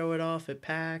tried to show it off at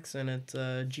PAX and at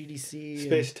GDC. and-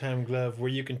 Space Time Glove, where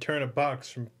you can turn a box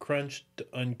from crunched to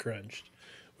uncrunched,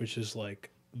 which is like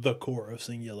the core of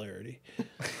Singularity.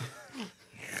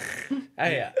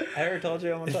 I ever told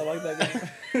you how much I like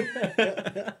that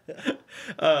game.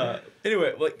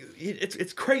 Anyway, like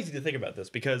it's crazy to think about this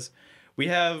because we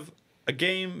have a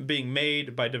game being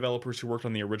made by developers who worked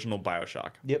on the original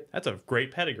BioShock. Yep. That's a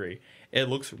great pedigree. It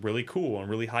looks really cool and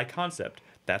really high concept.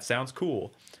 That sounds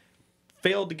cool.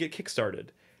 Failed to get kickstarted.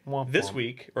 Womp This womp.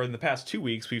 week, or in the past 2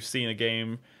 weeks, we've seen a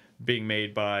game being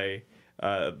made by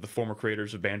the former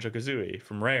creators of Banjo-Kazooie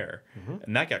from Rare,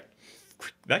 and that got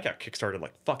kickstarted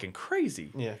like fucking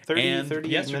crazy. Yeah, 30, and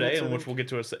 38 yesterday, minutes, I and which think. we'll get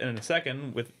to in a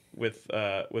second,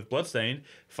 with Bloodstained,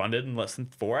 funded in less than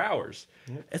 4 hours.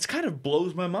 It's kind of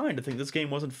blows my mind to think this game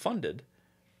wasn't funded.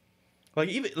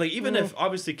 Even if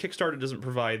obviously Kickstarter doesn't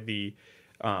provide the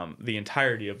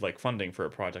entirety of like funding for a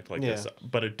project like this,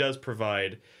 but it does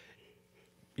provide.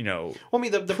 Well, I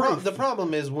mean, the proof.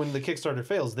 problem is when the Kickstarter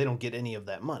fails, they don't get any of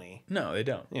that money. No, they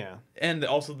don't. Yeah. And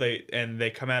also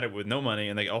they come at it with no money,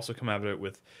 and they also come at it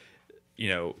with,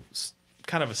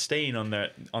 kind of a stain on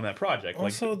that project.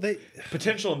 Also, like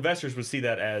potential investors would see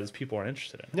that as people aren't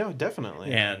interested in. No,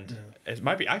 definitely. And it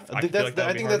might be. I I feel like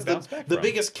think that's the the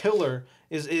biggest killer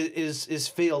is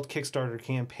failed Kickstarter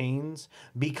campaigns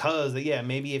because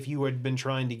maybe if you had been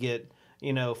trying to get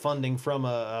funding from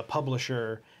a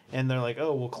publisher and they're like,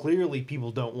 oh well, clearly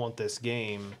people don't want this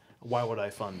game, why would I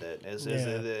fund it as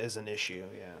an issue?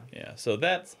 Yeah, so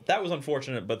that was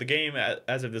unfortunate, but the game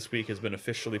as of this week has been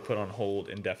officially put on hold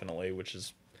indefinitely, which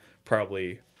is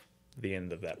probably the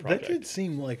end of that project. That could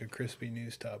seem like a crispy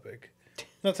news topic.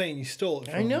 Not saying you stole it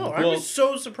from I know. me. I was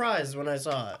so surprised when I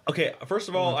saw it. Okay, first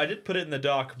of all, I did put it in the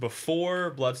dock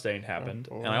before Bloodstained happened,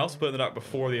 and I also put it in the dock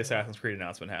before the Assassin's Creed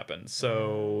announcement happened.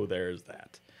 So there's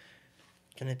that.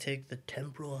 Gonna take the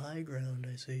temporal high ground,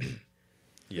 I see.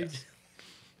 Yes.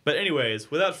 But anyways,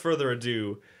 without further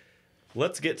ado,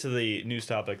 let's get to the news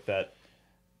topic that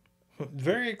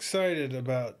Very excited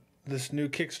about this new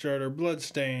Kickstarter,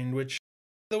 Bloodstained, which,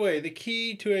 by the way, the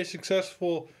key to a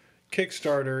successful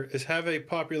Kickstarter is have a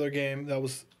popular game that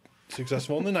was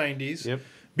successful in the 90s. Yep.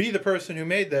 Be the person who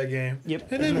made that game.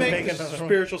 Yep. And then Make make a another one.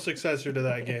 spiritual successor to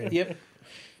that game. Yep.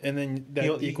 And then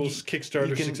that equals Kickstarter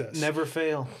you can success. never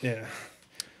fail. Yeah.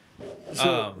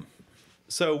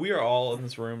 So we are all in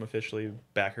this room officially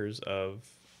backers of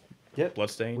Yep.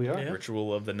 Bloodstained, We are. Yeah.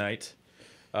 Ritual of the Night,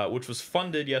 which was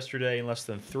funded yesterday in less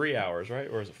than 3 hours, right?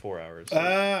 Or is it 4 hours?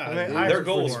 I Their heard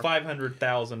goal was four.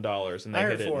 $500,000, and they I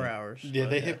hit heard it. 4 hours. Yeah, but,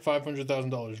 they hit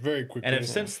 $500,000 very quickly. And have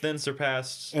since then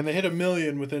surpassed. And they hit $1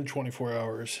 million within 24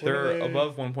 hours. They're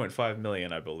above 1.5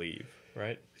 million, I believe.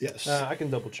 Right. Yes. I can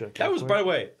double check. That was, by the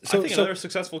way, I think so- another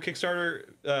successful Kickstarter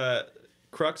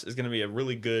crux is going to be a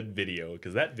really good video,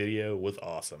 because that video was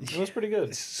awesome. It was pretty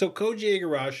good. So Koji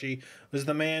Igarashi was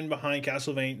the man behind the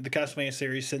Castlevania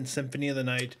series since Symphony of the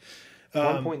Night.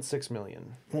 1.6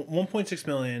 million. 1.6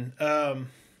 million,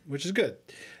 which is good.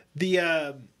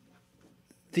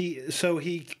 So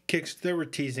he kicks. They were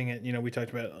teasing it. You know, we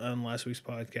talked about it on last week's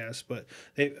podcast, but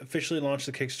they officially launched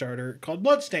the Kickstarter called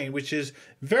Bloodstained, which is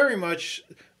very much,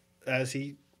 as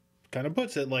he kind of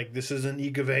puts it, like this is an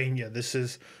Igavania. This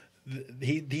is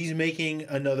he's making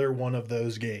another one of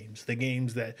those games, the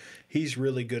games that he's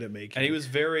really good at making. And he was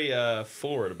very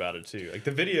forward about it too. Like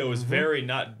the video was very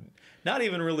not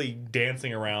even really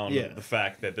dancing around the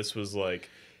fact that this was like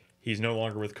he's no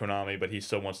longer with Konami, but he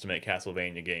still wants to make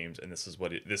Castlevania games, and this is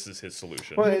this is his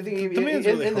solution. Well, I think The man's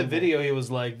really in the humble. video he was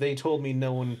like, they told me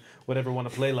no one would ever want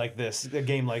to play like this, a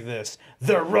game like this.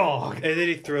 They're wrong. And then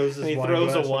he throws his And he wine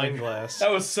throws glass a wine glass.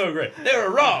 That was so great. They were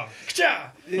wrong.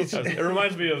 It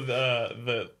reminds me of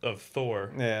of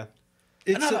Thor. Yeah.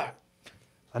 It's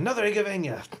Another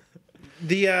Igavania.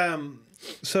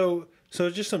 so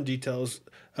just some details.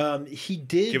 He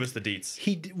did Give us the deets.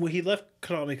 he left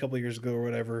Konami a couple of years ago or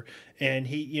whatever, and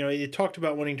he talked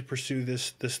about wanting to pursue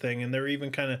this thing, and they were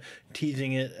even kind of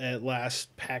teasing it at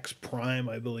last PAX Prime,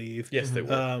 I believe. Yes, they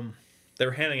were. They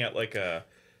were handing out like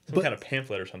some kind of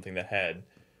pamphlet or something that had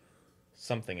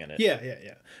something in it.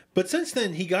 Yeah. But since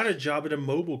then, he got a job at a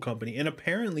mobile company, and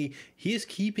apparently he is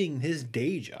keeping his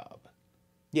day job.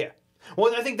 Yeah.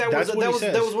 Well, I think that That's what he was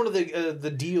says. one of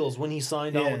the deals when he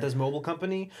signed on with his mobile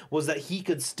company, was that he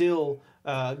could still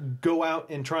go out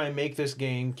and try and make this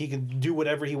game. He could do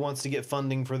whatever he wants to get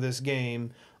funding for this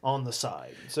game on the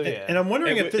side. So yeah. And I'm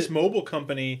wondering And if this mobile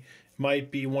company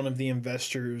might be one of the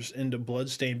investors into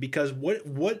Bloodstained, because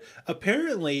what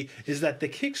apparently is that the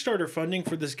Kickstarter funding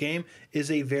for this game is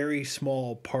a very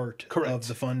small part of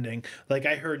the funding. Like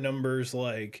I heard numbers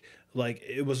like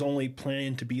it was only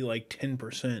planned to be like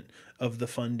 10% of the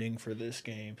funding for this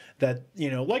game. That,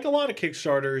 like a lot of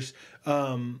Kickstarters,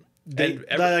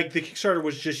 like the Kickstarter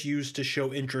was just used to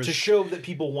show interest, to show that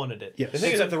people wanted it. Yes. The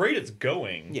thing is, at the rate it's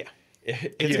going,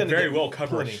 it can gonna very get well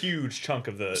cover plenty. a huge chunk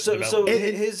of the So development.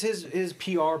 his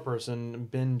PR person,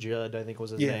 Ben Judd, I think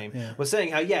was his name, yeah. was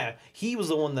saying how he was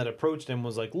the one that approached him,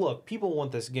 was like, look, people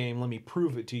want this game, let me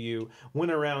prove it to you.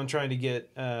 Went around trying to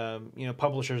get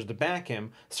publishers to back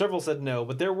him. Several said no,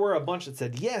 but there were a bunch that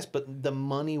said yes, but the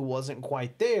money wasn't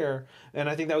quite there. And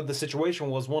I think that was the situation.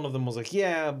 Was one of them was like,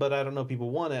 yeah, but I don't know, people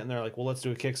want it, and they're like, well, let's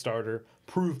do a Kickstarter,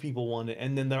 prove people want it,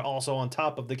 and then they're also on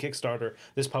top of the Kickstarter,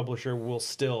 this publisher will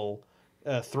still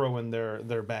throw in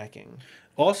their backing.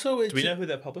 Also, Do we know who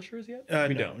that publisher is yet?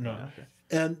 We don't. No. Okay.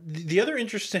 And the other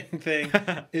interesting thing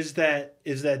is that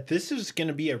this is going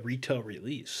to be a retail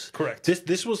release. Correct.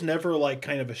 This was never like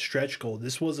kind of a stretch goal.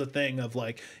 This was a thing of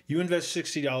like, you invest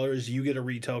 $60, you get a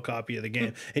retail copy of the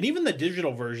game, and even the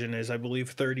digital version is, I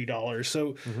believe, $30.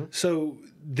 So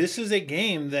this is a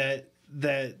game that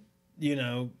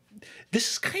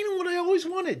this is kind of what I always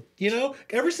wanted.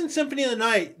 Ever since Symphony of the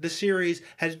Night, the series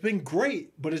has been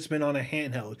great, but it's been on a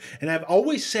handheld. And I've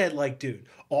always said, like, dude,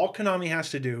 all Konami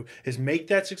has to do is make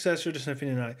that successor to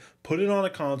Symphony of the Night, put it on a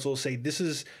console, say this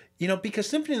is, because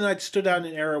Symphony of the Night stood out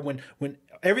in an era when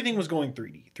everything was going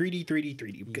 3D.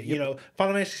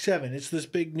 Final Fantasy 7, it's this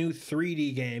big new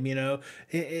 3D game,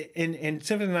 and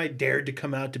Symphony of the Night dared to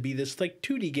come out to be this like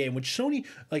 2D game, which Sony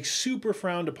like super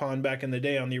frowned upon back in the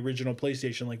day on the original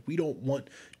PlayStation. Like, we don't want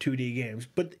 2D games,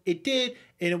 but it did,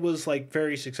 and it was like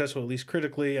very successful, at least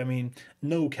critically. I mean,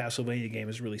 no Castlevania game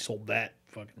has really sold that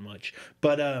fucking much,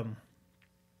 but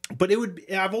it would.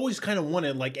 I've always kind of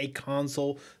wanted like a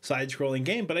console side-scrolling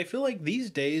game, but I feel like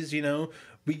these days,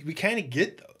 we kind of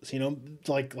get those,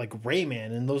 like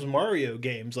Rayman and those Mario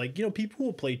games. Like, people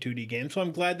will play 2D games, so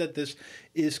I'm glad that this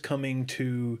is coming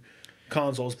to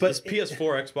consoles. But It's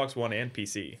PS4, Xbox One, and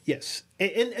PC. yes,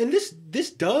 and this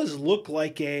does look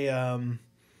like a.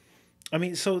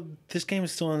 So this game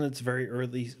is still in its very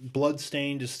early.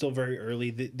 Bloodstained is still very early.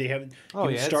 They haven't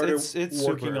even started it's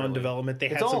working super on early. development.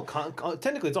 It's all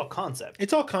technically it's all concept.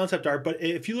 It's all concept art, but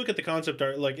if you look at the concept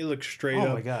art, like, it looks straight Oh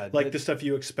up my God. like the stuff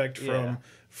you expect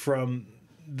from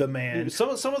the man. Some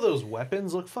of those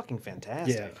weapons look fucking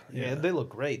fantastic. Yeah. They look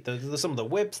great. Some of the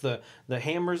whips, the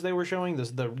hammers they were showing,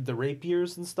 the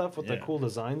rapiers and stuff with the cool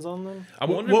designs on them. I'm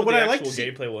wondering what the I actual like to see-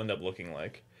 gameplay will end up looking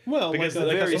like. Well, Because like a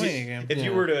like, Castlevania game. if you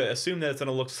Yeah. were to assume that it's going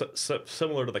to look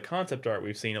similar to the concept art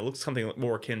we've seen, it looks something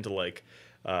more akin to like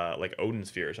Odin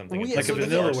Sphere or something. Well, It's yeah, like so a the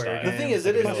vanilla thing- style. The thing is,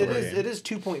 Like it a is vanilla game. it is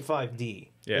 2.5D.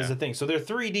 Yeah. Is the thing. So they're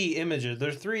 3D images.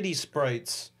 They're 3D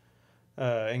sprites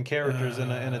and characters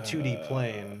in a 2D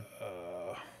plane.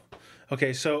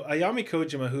 Okay, so Ayami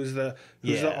Kojima, who's the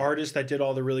artist that did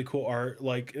all the really cool art,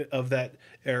 like of that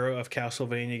era of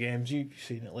Castlevania games. You've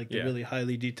seen it, like the really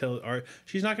highly detailed art.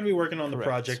 She's not going to be working on the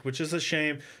project, which is a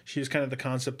shame. She's kind of the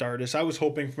concept artist. I was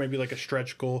hoping for maybe like a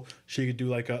stretch goal. She could do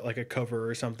like a cover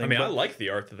or something. I mean, but I like the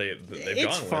art that they've gone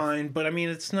it's with. fine, but I mean,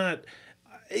 it's not.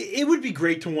 It would be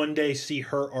great to one day see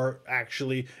her art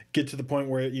actually get to the point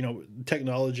where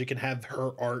technology can have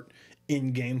her art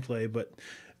in gameplay, but.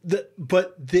 The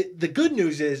good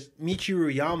news is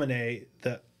Michiru Yamane,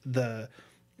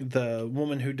 the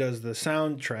woman who does the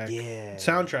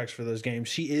soundtracks for those games,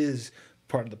 she is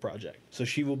part of the project, so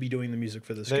she will be doing the music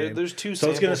for this game. There's two.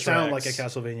 So it's going to sample sound like tracks. a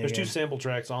Castlevania. There's game. 2 sample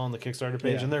tracks on the Kickstarter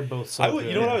page, Yeah. and they're both so good.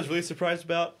 You know what I was really surprised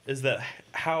about is that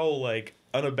how like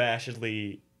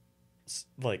unabashedly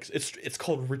like it's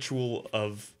called Ritual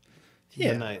of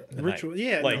Yeah, the night. ritual.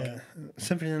 Yeah, Like-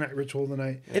 Symphony of the Night, Ritual of the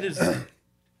Night. it is.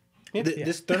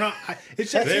 They're not.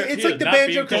 It's They're- it's he like is the not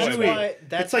banjo being coy That's about kazooie. why.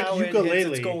 That's It's like how it hits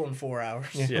ukulele. its goal in 4 hours.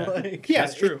 Yeah. Like, Yeah,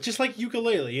 That's true. it's just like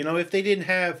ukulele. If they didn't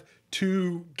have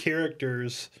 2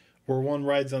 characters where one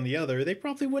rides on the other, they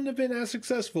probably wouldn't have been as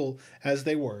successful as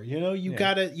they were. You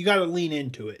gotta lean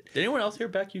into it. Did anyone else hear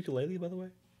back ukulele? By the way,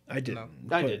 I did.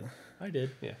 I did. I did.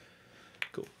 Yeah.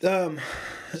 Cool.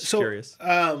 So Curious.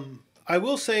 I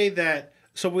will say that.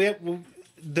 So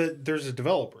there's a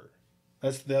developer.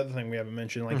 That's the other thing we haven't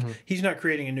mentioned. Like he's not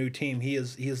creating a new team. He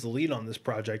is the lead on this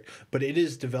project, but it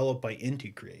is developed by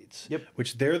Inti Creates. Yep.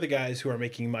 Which they're the guys who are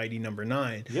making Mighty Number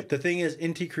 9. Yep. The thing is,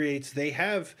 Inti Creates, they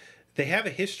have a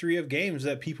history of games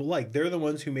that people like. They're the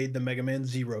ones who made the Mega Man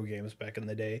Zero games back in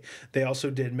the day. They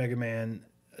also did Mega Man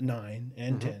 9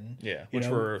 and 10. Yeah, which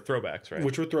were throwbacks, right?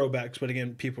 Which were throwbacks, but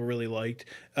again, people really liked.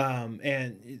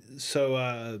 And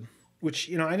so,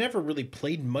 which I never really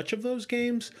played much of those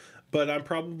games, but I'm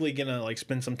probably gonna like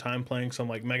spend some time playing some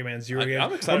like Mega Man Zero games.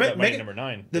 I'm excited about Mighty Number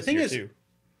 9. The this thing year, is, too.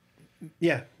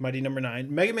 yeah, Mighty Number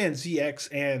 9, Mega Man ZX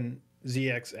and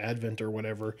ZX Advent or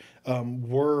whatever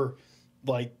were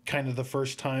like kind of the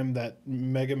first time that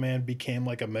Mega Man became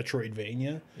like a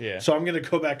Metroidvania. Yeah. So I'm gonna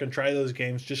go back and try those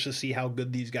games just to see how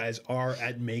good these guys are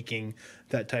at making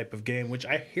that type of game, which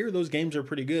I hear those games are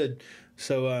pretty good.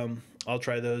 So I'll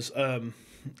try those. I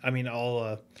mean, It's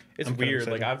I'm kinda weird.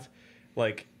 excited. Like I've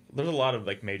like there's a lot of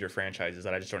like major franchises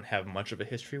that I just don't have much of a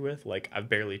history with. Like I've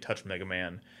barely touched Mega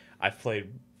Man. I've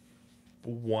played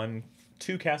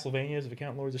 2 Castlevanias if you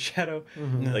count Lords of Shadow,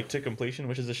 like to completion,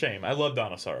 which is a shame. I love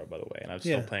Donasaro, by the way, and I'm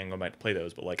still going back to play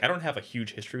those. But like I don't have a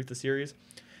huge history with the series.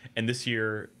 And this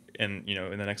year, and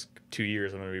in the next 2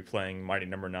 years, I'm going to be playing Mighty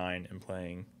Number 9 and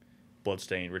playing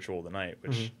Bloodstained, Ritual of the Night,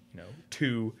 which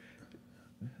 2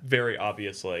 very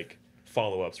obvious like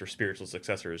follow-ups or spiritual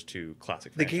successors to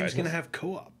classic the franchises. game's gonna have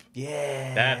co-op,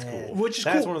 Yeah. That's cool. which is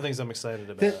That's cool. one of the things I'm excited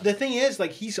about. The thing is,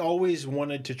 like, he's always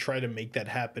wanted to try to make that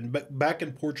happen. But back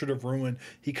in Portrait of Ruin,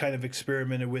 he kind of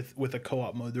experimented with a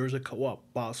co-op mode. There was a co-op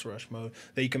boss rush mode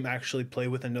that you can actually play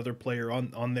with another player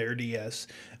on their DS.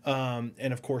 And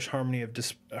of course, Harmony of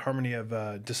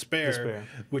Despair,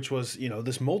 which was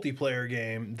this multiplayer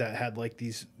game that had like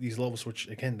these levels. Which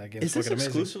again, that game Is this fucking amazing.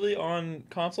 exclusively on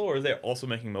console, or are they also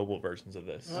making mobile versions of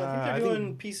this? I I think they're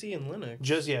think- doing PC and Linux.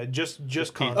 Just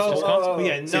P- console. just console? But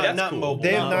yeah, See, that's not cool. mobile.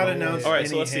 They have not mobile. announced- All right,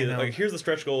 so any let's see. handheld. Like, here's the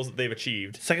stretch goals that they've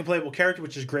achieved. Second playable character,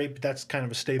 which is great, but that's kind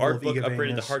of a staple Art of book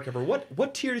upgraded to Igavania's. hardcover.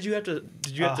 What tier did you have to?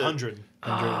 100. Maybe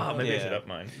I Yeah. should up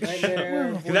mine.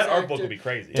 Nightmare, Because that art book would be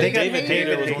crazy. They got David hated.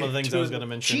 Hayter was one of the things I was going to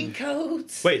mention. cheat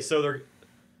codes. Wait, so they're?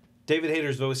 David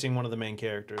Hayter's voicing one of the main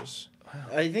characters.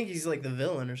 I think he's like the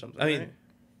villain or something. I mean, right?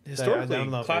 historically, I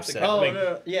don't know if classic. they've said. Oh like,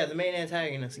 no, yeah, the main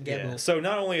antagonist, Gebel. yeah. So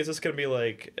not only is this going to be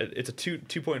like it's a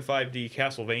 2.5D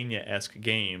Castlevania-esque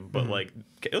game, but like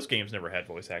those games never had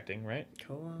voice acting, right?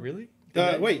 Co-op. Really?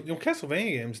 Wait,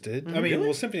 Castlevania games did. I mean, Really?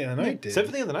 well, Symphony of the Night did.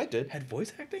 Symphony of the Night did. Had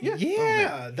voice acting?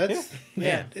 Yeah, that's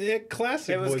Yeah.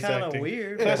 classic. It was voice kind of acting.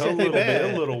 weird. Yeah, a Classically little bit,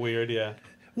 bad. a little weird, yeah.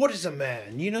 What is a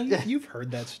man? You've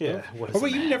heard that stuff. Yeah, what is Oh a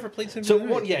wait, you've man? never played Symphony So of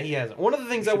the Night? yeah, he hasn't. One of the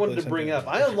things I should wanted play to bring something.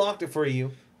 up, I unlocked it for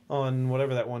you on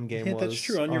whatever that one game Yeah, was. that's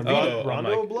true, on your Blood. Rondo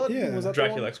like- of Blood. Yeah. Was that the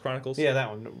Dracula one? X Chronicles. Yeah, that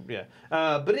one. Yeah.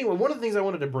 But anyway, one of the things I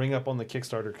wanted to bring up on the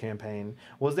Kickstarter campaign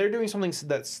was they're doing something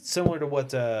that's similar to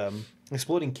what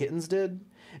Exploding Kittens did.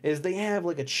 Is they have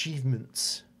like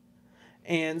achievements.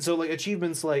 And so, like,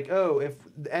 achievements like, oh, if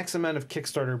X amount of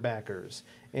Kickstarter backers,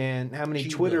 and how many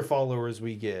Twitter followers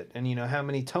we get, and, you know, how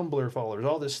many Tumblr followers,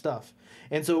 all this stuff.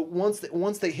 And so once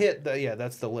they hit,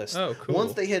 that's the list. Oh, cool.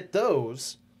 Once they hit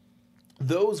those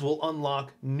will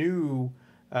unlock new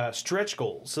stretch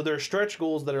goals. So there are stretch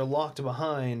goals that are locked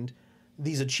behind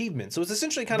these achievements. So it's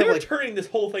essentially kind They're of like... turning this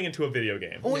whole thing into a video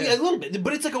game. Oh, yeah, a little bit.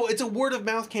 But it's like it's a word of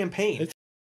mouth campaign.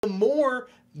 The more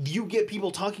you get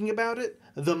people talking about it,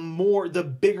 the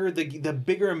bigger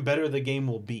and better the game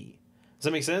will be. Does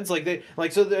that make sense? Like I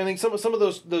think some of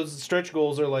those stretch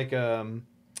goals are like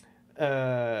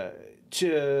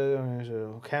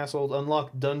castle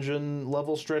unlock dungeon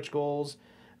level stretch goals.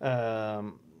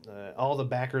 All the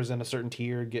backers in a certain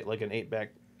tier get like an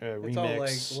 8-back remix. It's all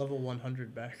like level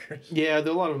 100 backers. Yeah, a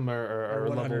lot of them are Or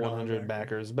level 100 100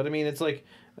 backers. But I mean, it's like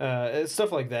it's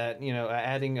stuff like that. You know,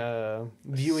 adding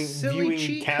viewing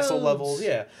cheat castle codes. levels.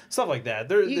 Yeah, stuff like that.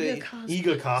 They're Iga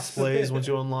Iga cosplays once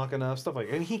you unlock enough stuff like.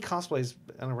 And he cosplays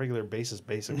on a regular basis,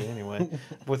 basically anyway,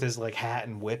 with his like hat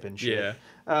and whip and shit.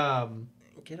 Yeah.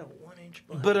 Get a 1-inch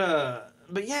button.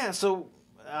 But yeah, so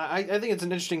I think it's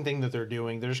an interesting thing that they're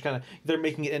doing. They're just they're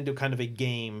making it into kind of a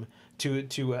game to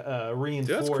reinforce Dude,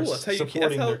 that's cool. That's how supporting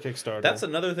that's how, their Kickstarter. That's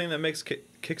another thing that makes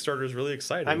Kickstarters really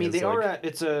exciting. I mean, is they like, are at.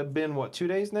 It's been what 2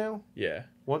 days now. Yeah.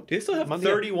 What? They still have Monday?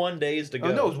 31 days to go.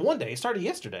 Oh no, it was 1 day. It started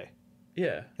yesterday.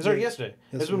 Yeah. It started yesterday.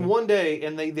 That's It's been right. 1 day,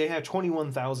 and they have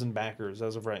 21,000 backers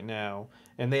as of right now,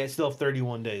 and they still have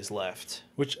 31 days left.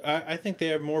 Which I think they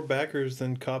have more backers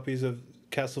than copies of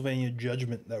Castlevania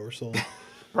Judgment that were sold.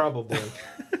 Probably.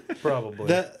 Probably.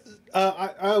 That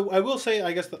I will say,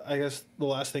 I guess the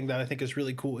last thing that I think is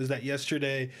really cool is that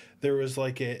yesterday there was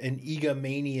like an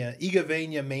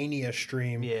Igavania Mania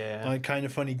stream Yeah. on Kind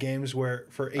of Funny Games where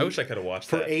I wish I could have watched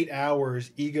for that. 8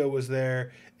 hours Iga was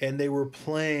there and they were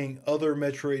playing other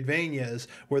Metroidvanias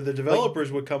where the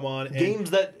developers would come on and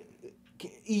games that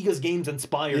Iga's games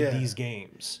inspired Yeah. these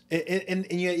games. and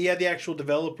you had the actual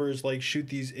developers like shoot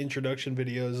these introduction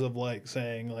videos of like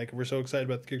saying like we're so excited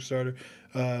about the Kickstarter,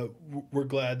 we're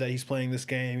glad that he's playing this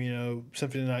game, you know,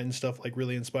 Symphony of the Night and stuff like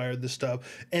really inspired this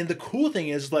stuff. And the cool thing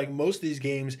is like most of these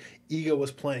games Iga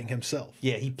was playing himself.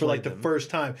 Yeah, he for like played the them. first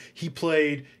time he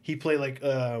played like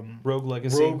Rogue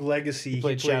Legacy. Rogue Legacy. He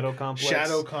played Shadow Complex.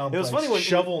 Shadow Complex. It was funny when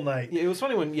Shovel Knight. Yeah, it was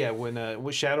funny when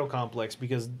with Shadow Complex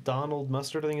because Donald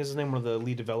Mustard, I think is his name, one of the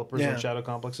lead developers Yeah. on Shadow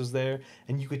Complex was there,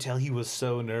 and you could tell he was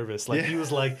so nervous. Like Yeah.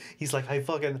 he's like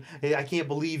I can't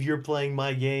believe you're playing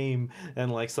my game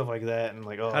and like stuff like that and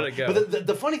like oh. How'd it go? But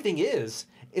the funny thing is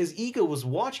Ego was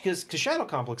watching because Shadow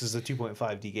Complex is a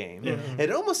 2.5D game.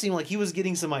 It almost seemed like he was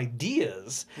getting some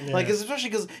ideas, like especially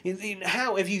because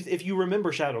how if you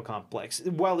remember Shadow Complex,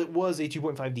 while it was a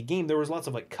 2.5D game, there was lots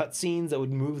of like cutscenes that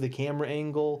would move the camera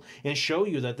angle and show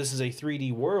you that this is a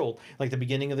 3D world. Like the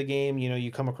beginning of the game, you know, you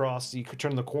come across, you could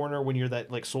turn the corner when you're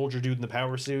that like soldier dude in the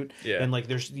power suit, Yeah. and like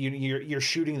there's you're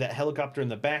shooting that helicopter in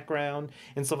the background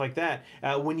and stuff like that.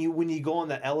 When you go on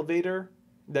that elevator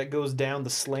that goes down the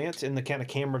slant and the kind of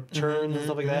camera turns and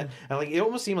stuff like that. And like it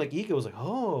almost seemed like Ego was like,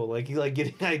 oh, like he like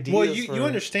getting ideas. Well, you for...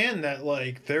 understand that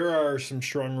like there are some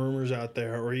strong rumors out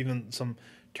there, or even some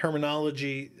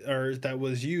terminology or that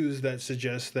was used that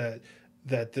suggests that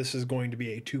this is going to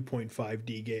be a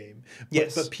 2.5D game.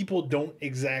 Yes. But people don't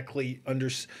exactly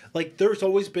understand. Like, there's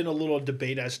always been a little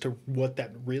debate as to what that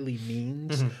really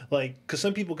means. Like, because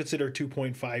some people consider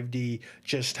 2.5D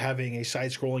just having a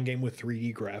side-scrolling game with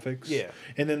 3D graphics. Yeah.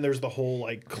 And then there's the whole,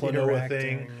 like, Klonoa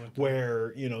Interacting thing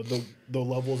where, you know, the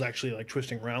level's actually, like,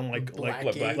 twisting around like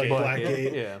Blackgate.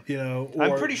 Blackgate. Yeah. You know,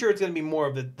 I'm or- pretty sure it's going to be more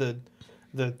of the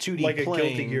 2D like a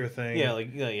playing. Guilty Gear thing. Yeah,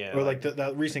 yeah. Or like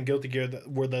that recent Guilty Gear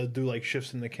where they'll do like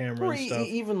shifts in the camera or and stuff.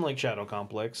 even like Shadow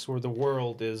Complex, where the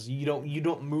world is you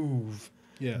don't move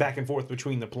back and forth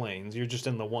between the planes. You're just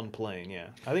in the one plane. Yeah,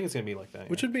 I think it's gonna be like that.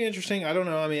 Which would be interesting. I don't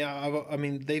know. I mean, I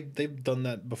mean they've done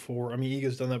that before. I mean,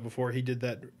 Iga's done that before. He did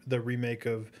the remake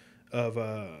of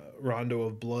Rondo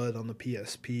of Blood on the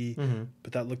PSP,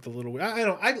 but that looked a little.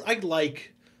 I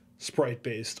like sprite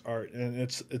based art, and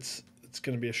it's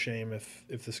going to be a shame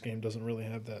if this game doesn't really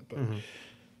have that. But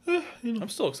you know. I'm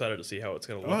still excited to see how it's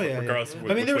going to look. Oh yeah, regardless of I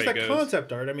mean, which there was way that it goes.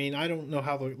 concept art. I mean, I don't know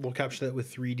how they'll capture that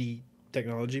with 3D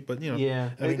technology, but you know, Yeah.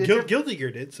 I mean, It Guilty Gear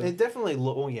did. So It definitely.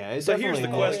 So here's the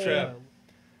quest trap.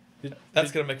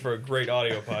 That's gonna make for a great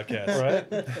audio podcast.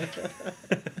 Right?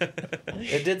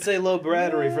 It did say low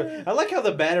battery. I like how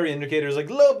the battery indicator is like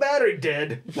low battery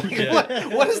dead. Yeah.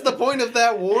 What is the point of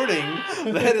that warning?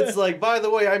 That it's like, by the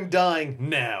way, I'm dying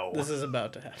now. This is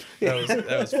about to happen.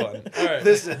 That was fun. All right,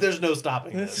 There's no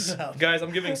stopping this. guys,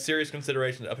 I'm giving serious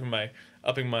consideration to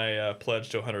upping my pledge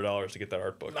to $100 to get that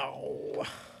art book. No.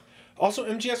 Also,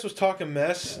 MGS was talking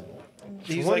mess.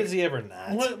 He's When like, is he ever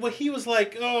not? What he was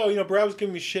like, oh, Brad was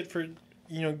giving me shit for,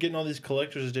 getting all these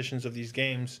collector's editions of these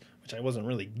games, which I wasn't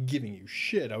really giving you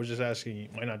shit. I was just asking you,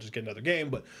 why not just get another game?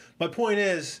 But my point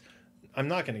is, I'm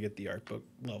not going to get the art book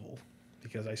level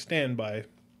because I stand by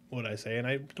what I say and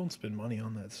I don't spend money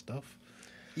on that stuff.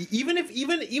 Even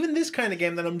this kind of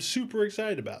game that I'm super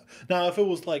excited about. Now, if it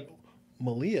was like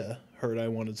Malia heard I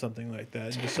wanted something like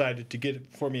that and decided to get it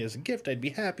for me as a gift, I'd be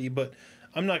happy. But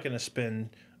I'm not going to spend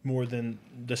more than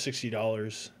the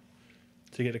 $60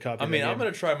 to get a copy. I mean, I'm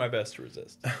gonna try my best to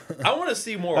resist. I want to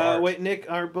see more art. Wait, Nick,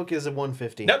 our book is at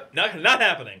 150. Nope, not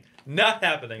happening. Not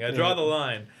happening. I draw the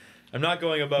line. I'm not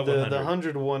going above The 100.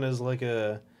 100 one is like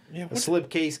a what-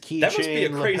 slipcase keychain, That must be a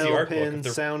crazy lapel art book pin, if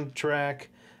they're-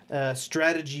 soundtrack,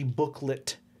 strategy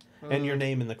booklet, and your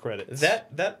name in the credits.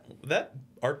 That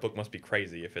art book must be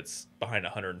crazy if it's behind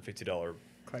 $150.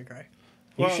 Cry.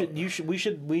 we Well-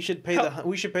 should pay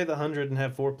the 100 and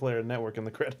have 4-player network in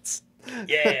the credits.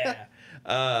 Yeah.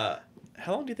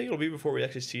 How long do you think it'll be before we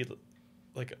actually see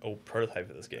like a prototype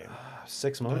of this game?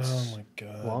 6 months. Oh my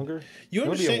god. Longer. You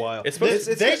It'll be understand? a while. It's supposed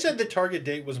to- They said the target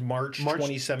date was March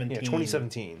 2017. Yeah,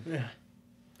 2017.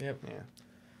 Yep. Yeah.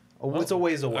 Oh, it's a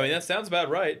ways away. I mean, that sounds about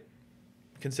right,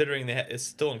 considering it's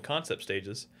still in concept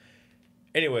stages.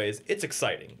 Anyways, it's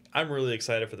exciting. I'm really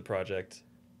excited for the project.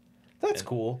 That's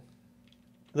cool.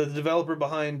 The developer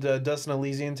behind Dust and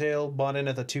Elysian Tale bought in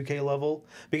at the 2K level,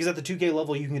 because at the 2K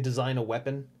level you can design a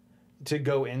weapon to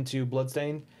go into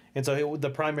Bloodstained, and so the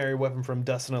primary weapon from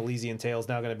Dust and Elysian Tale is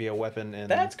now going to be a weapon. And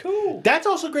That's cool. That's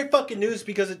also great fucking news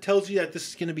because it tells you that this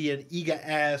is going to be an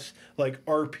EGA-ass, like,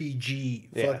 RPG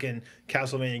fucking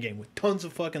Castlevania game with tons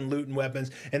of fucking loot and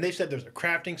weapons. And they said there's a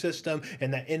crafting system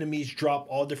and that enemies drop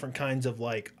all different kinds of,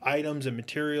 like, items and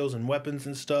materials and weapons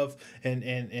and stuff. And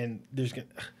there's going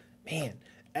to... Man,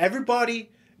 everybody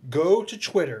go to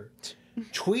Twitter.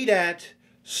 Tweet at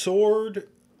Sword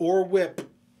or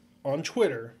Whip on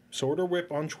Twitter. Sword or Whip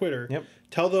on Twitter. Yep.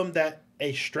 Tell them that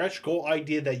a stretch goal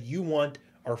idea that you want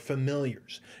are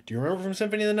familiars. Do you remember from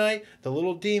Symphony of the Night? The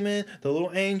little demon, the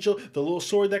little angel, the little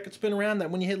sword that could spin around that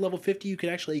when you hit level 50 you could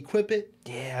actually equip it.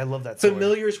 Yeah, I love that sword.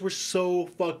 Familiars were so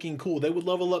fucking cool. They would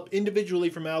level up individually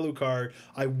from Alucard.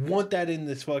 I want that in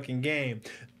this fucking game.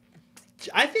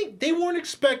 I think they weren't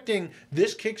expecting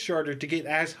this Kickstarter to get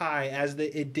as high as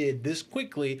it did this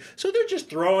quickly, so they're just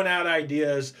throwing out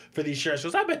ideas for these stretch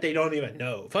goals. I bet they don't even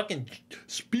know. Fucking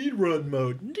speedrun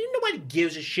mode. Nobody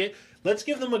gives a shit. Let's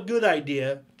give them a good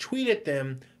idea. Tweet at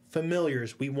them.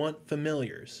 Familiars. We want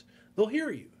familiars. They'll hear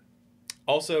you.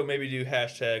 Also, maybe do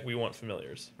hashtag we want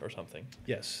familiars or something.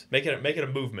 Yes. Make it a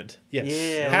movement. Yes.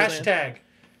 Yeah. Hashtag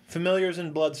familiars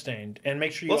and Bloodstained. And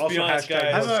make sure you Let's be also honest, hashtag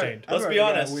guys. Bloodstained. I've Let's be already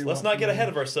got honest. we Let's want not get familiars. ahead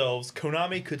of ourselves.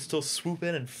 Konami could still swoop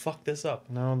in and fuck this up.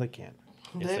 No, they can't.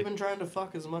 Yes, They've they- been trying to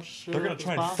fuck as much shit They're gonna up as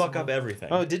try and possible. fuck up everything.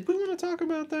 Oh, did we want to talk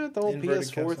about that? The whole Inverted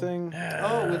PS4 castle. thing?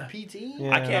 Oh, with PT?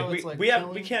 Yeah. I can't. How it's, like, We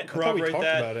killing- can't I thought we corroborate talked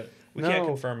that. about it. We can't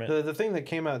confirm it. The thing that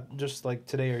came out just like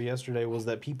today or yesterday was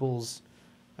that people's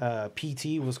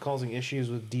PT was causing issues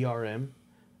with DRM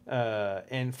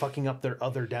and fucking up their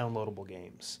other downloadable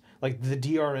games. Like the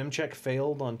DRM check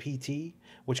failed on PT,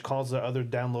 which caused the other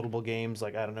downloadable games,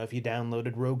 like I don't know if you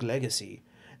downloaded Rogue Legacy,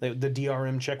 the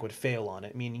DRM check would fail on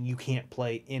it, meaning you can't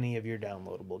play any of your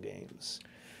downloadable games.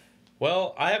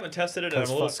 Well, I haven't tested it, and I'm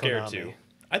a little Fuck scared Konami. too.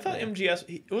 I thought MGS.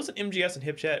 It wasn't MGS and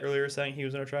HipChat earlier saying he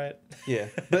was gonna try it. Yeah,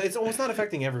 but it's not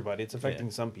affecting everybody. It's affecting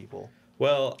some people.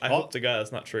 Well, I hope to God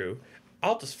that's not true.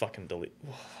 I'll just fucking delete.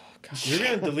 You're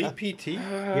going to delete PT?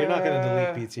 You're not going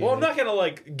to delete PT. Well, I'm not gonna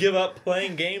like give up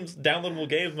playing games, downloadable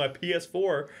games, on my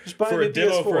PS4 Just buy for a a new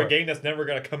demo for a PS4. game that's never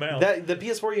gonna come out. That the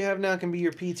PS4 you have now can be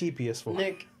your PT PS4.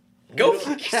 Nick, Go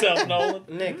fuck yourself, Nolan.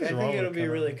 Nick, I wrong think it'll with be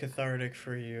Konami? really cathartic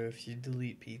for you if you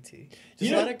delete PT. Just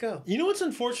You know- let it go. You know what's Let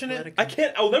unfortunate? it go. I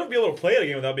can't. I'll never be able to play it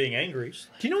again without being angry.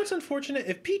 Do you know what's unfortunate?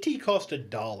 If PT cost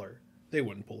 $1, they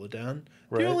wouldn't pull it down.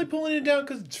 Right. They're only pulling it down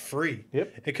because it's free.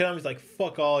 Yep. And Konami's like,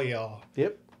 fuck all y'all.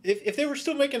 Yep. If they were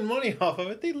still making money off of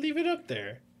it, they'd leave it up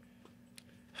there.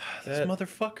 Those That-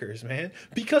 motherfuckers, man.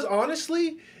 Because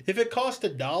honestly, if it cost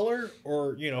 $1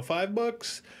 or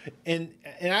 $5, and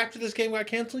after this game got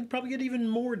canceled, you'd probably get even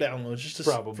more downloads. Just to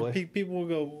Probably. people will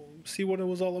go see what it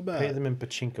was all about. Pay them in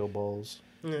pachinko balls.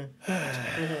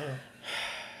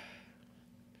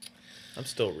 I'm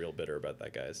still real bitter about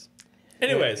that, guys.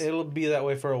 Anyways, It'll be that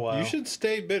way for a while. You should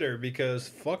stay bitter because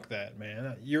fuck that,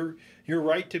 man. You're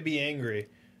right to be angry.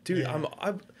 dude, Yeah.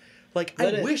 I'm like,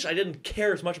 I wish I didn't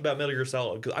care as much about Metal Gear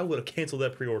Solid because I would have canceled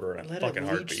that pre-order in a Let fucking it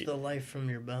leach heartbeat. the life from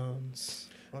your bones.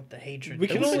 Let the hatred. We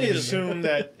can consume only you. assume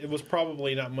that it was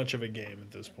probably not much of a game at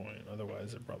this point.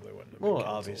 Otherwise, it probably wouldn't have been Well,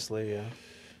 canceled. obviously, yeah.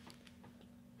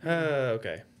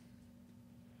 Okay.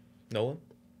 Nolan,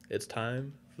 it's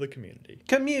time for the community.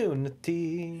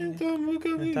 Community.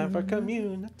 Time for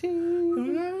community.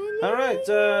 All right.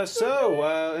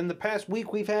 So, in the past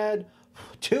week, we've had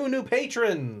 2 new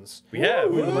patrons. We have.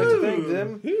 We would like to thank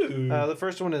them. The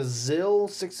first one is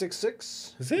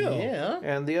Zill666. Zill. Yeah.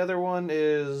 And the other one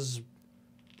is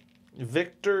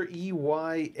Victor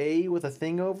EYA with a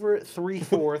thing over it.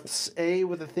 3/4 A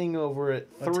with a thing over it.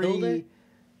 A tilde?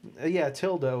 Yeah,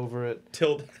 tilde over it.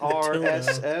 Tilde.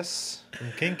 RSS.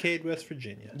 From Kincaid, West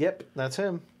Virginia. Yep, that's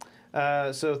him.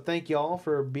 So thank y'all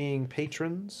for being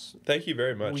patrons. Thank you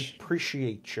very We much.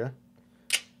 appreciate you.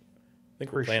 I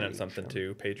think we're planning on appreciate something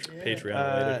too. Patreon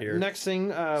Uh, related here. next thing,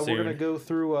 we're soon. going to go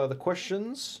through the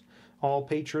questions. All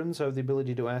patrons have the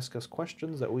ability to ask us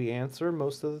questions that we answer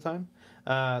most of the time.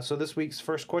 So this week's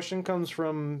first question comes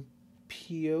from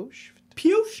Pioche.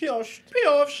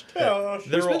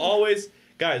 There will always,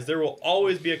 guys, there will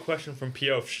always be a question from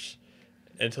Pioche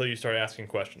until you start asking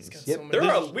questions. Yep. We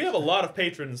have a lot lot of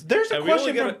patrons. There's a and we only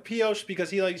question get from Pioche because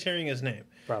he likes hearing his name.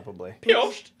 Probably.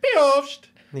 Pioche. Pioche.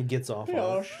 He gets off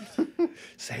on it.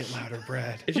 Say it louder,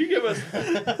 Brad. If you give us,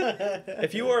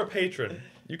 if you are a patron,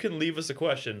 you can leave us a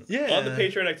question on the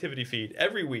Patreon activity feed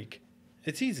every week.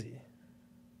 It's easy.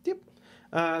 Yep.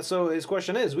 So his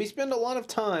question is, we spend a lot of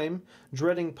time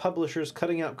dreading publishers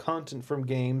cutting out content from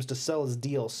games to sell as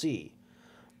DLC.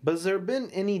 But has there been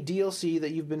any DLC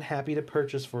that you've been happy to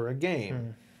purchase for a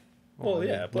game? Well,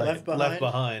 yeah, but Left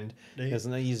Behind is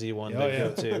an easy one to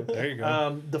go to. There you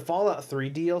go. The Fallout 3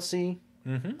 DLC,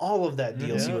 all of that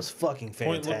DLC Yeah. was fucking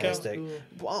Point Lookout. fantastic.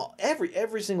 Well,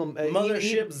 every single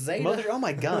Mothership Zeta. Oh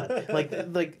my god!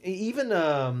 like even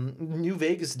New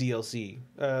Vegas DLC,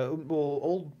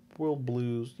 Old World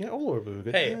Blues, Old World Blues,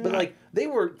 good. Hey, but like they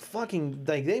were fucking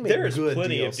like they made there's good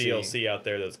plenty DLC. of DLC out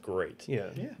there that's great. Yeah.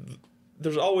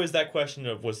 There's always that question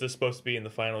of, was this supposed to be in the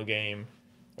final game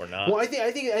or not? Well, I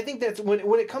think that's when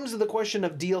it comes to the question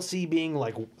of DLC being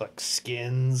like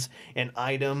skins and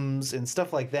items and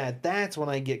stuff like that. That's when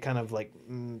I get kind of like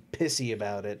pissy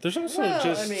about it. There's also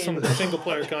some single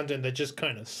player content that just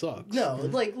kind of sucks. No,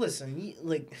 like listen,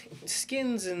 like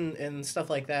skins and stuff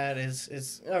like that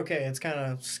is okay. It's kind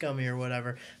of scummy or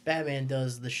whatever. Batman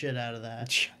does the shit out of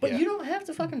that, but Yeah. you don't have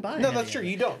to fucking buy. No, any that's of true. it.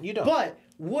 You don't. But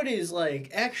what is like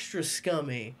extra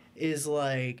scummy is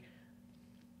like,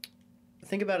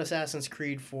 think about Assassin's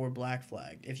Creed 4 Black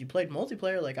Flag. If you played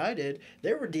multiplayer like I did,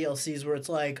 there were DLCs where it's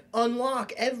like,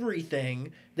 unlock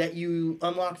everything that you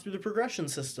unlock through the progression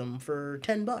system for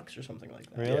 $10 or something like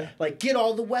that. Really? Like, get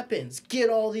all the weapons, get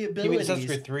all the You abilities. mean Assassin's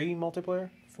Creed 3 multiplayer?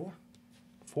 4.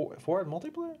 Four had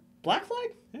multiplayer? Black Flag?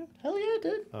 Yeah. Hell yeah, it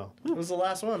did. Oh. It was the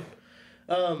last one.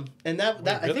 And that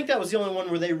I think that was the only one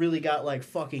where they really got like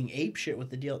fucking ape shit with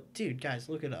the deal. Dude, guys,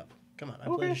 look it up. Come on, I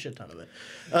played a shit ton of it.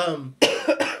 I'm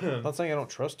not saying I don't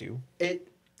trust you. I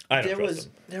don't trust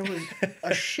them. There was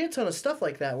a shit ton of stuff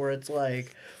like that where it's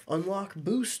like unlock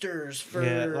boosters for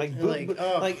that's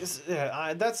the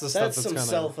stuff that's that's some kind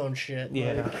cell of phone shit.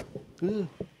 yeah. Like,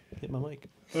 Hit my mic.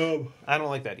 I don't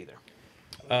like that either.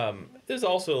 There's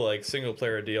also like single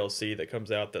player DLC that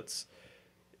comes out that's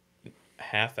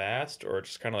half-assed or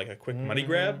just kind of like a quick money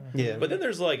grab. Yeah. But then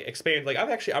there's like expand. Like I'm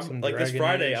like this Dragon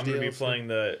Friday Age I'm going to be DLC. playing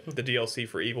the DLC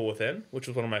for Evil Within, which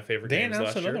was one of my favorite They games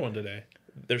announced last another year. one today.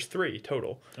 There's 3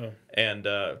 total. Oh. And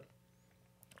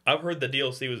I've heard the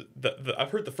DLC was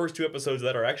I've heard the first 2 episodes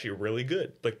that are actually really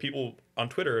good. Like people on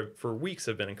Twitter for weeks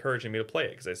have been encouraging me to play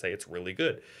it because they say it's really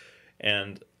good.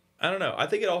 And I don't know. I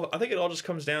think it all just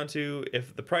comes down to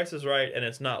if the price is right and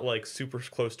it's not like super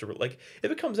close to like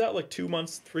if it comes out like 2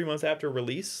 months, 3 months after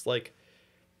release, like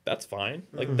that's fine.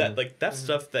 Like that's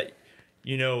stuff that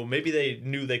maybe they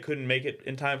knew they couldn't make it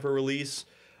in time for release.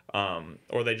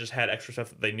 Or they just had extra stuff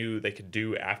that they knew they could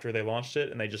do after they launched it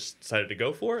and they just decided to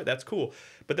go for it. That's cool.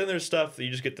 But then there's stuff that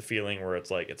you just get the feeling where it's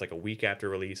like a week after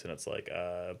release and it's like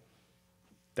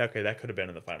okay, that could have been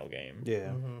in the final game.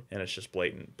 Yeah. And it's just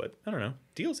blatant. But I don't know.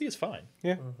 DLC is fine.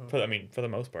 Yeah. For the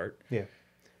most part. Yeah.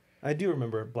 I do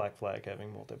remember Black Flag having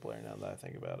multiplayer now that I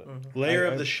think about it. Lair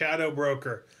of the Shadow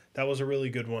Broker. That was a really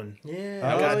good one. yeah.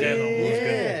 Goddamn, that was good.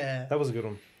 Yeah. That was a good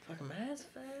one. Fucking Mass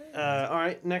Effect. All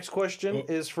right, next question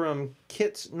is from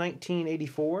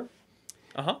Kits1984.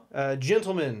 Uh-huh.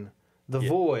 Gentlemen, the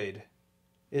Void.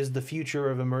 is the future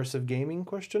of immersive gaming?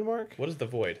 Question mark. What is the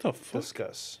void?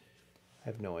 Discuss. I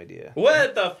have no idea.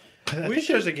 What the? I think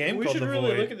there's a game We called should The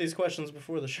really Void. look at these questions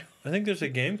before the show. I think there's a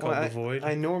game called Well, The Void.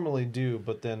 I normally do,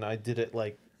 but then I did it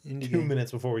like Indie 2 game.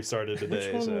 minutes before we started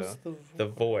today. So The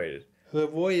void. The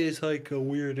Void is like a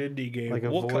weird indie game. like a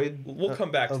We'll void. we'll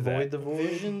come back to avoid that. the void.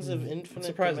 Visions of I'm Infinite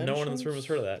surprised no one in this room has Dimensions?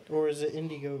 heard of that. Or is it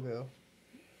Indiegogo?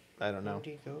 I don't know.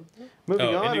 Indiegogo? Moving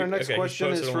Oh, on, our next okay, he question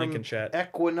posted is a link from in chat.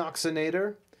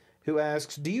 Equinoxinator, who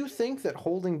asks, "Do you think that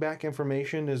holding back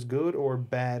information is good or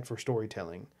bad for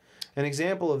storytelling? An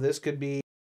example of this could be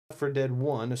Left 4 Dead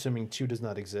 1, assuming 2 does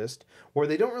not exist, where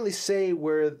they don't really say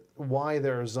why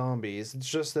there are zombies. It's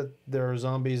just that there are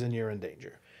zombies and you're in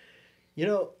danger." You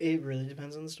know, it really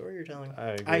depends on the story you're telling.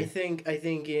 I agree. I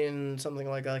think in something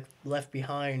like Left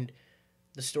Behind,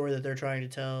 the story that they're trying to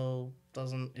tell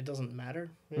doesn't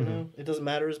matter. You know, it doesn't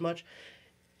matter as much.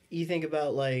 You think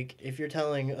about like if you're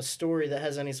telling a story that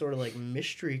has any sort of like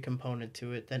mystery component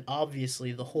to it, then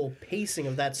obviously the whole pacing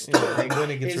of that story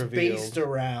when it gets is revealed. based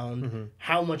around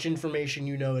how much information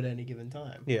you know at any given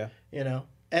time. Yeah. You know,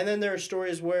 and then there are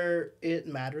stories where it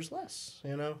matters less.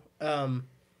 You know,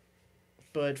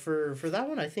 but for that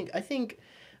one, I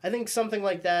think something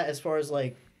like that, as far as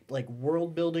like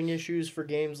world building issues for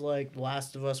games like The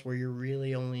Last of Us, where you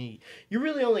really only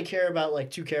care about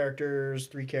like 2 characters,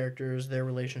 3 characters, their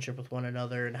relationship with one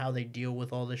another, and how they deal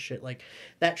with all this shit. Like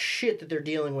that shit that they're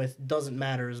dealing with doesn't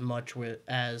matter as much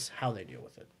as how they deal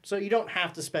with it. So you don't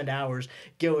have to spend hours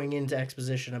going into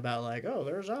exposition about like, oh,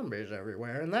 there are zombies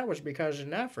everywhere, and that was because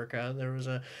in Africa there was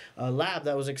a lab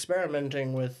that was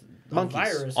experimenting with a Monkeys.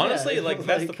 virus. Honestly, Yeah, like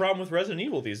that's the problem with Resident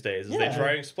Evil these days. Is Yeah. they try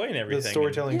and explain The everything.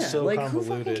 storytelling's Yeah, so like, who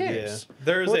fucking convoluted. cares?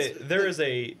 There's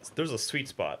a sweet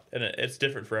spot, and it's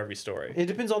different for every story. It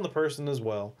depends on the person as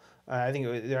well. I think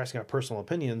they're asking about personal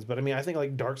opinions, but I mean, I think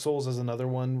like Dark Souls is another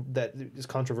one that is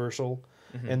controversial,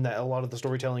 and that a lot of the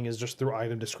storytelling is just through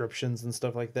item descriptions and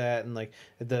stuff like that, and like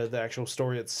the actual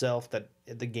story itself that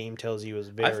the game tells you is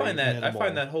very. I find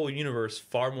minimal. that whole universe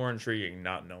far more intriguing,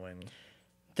 not knowing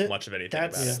much of anything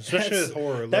about it. Especially with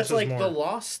horror. That's less is like more. the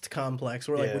Lost complex,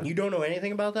 where like Yeah. when you don't know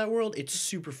anything about that world, it's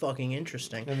super fucking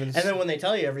interesting. And And then then when they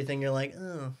tell you everything, you're like,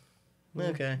 oh,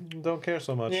 okay, Don't care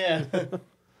so much. yeah,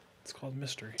 It's called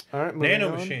mystery. All right. moving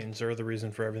Nano on. machines are the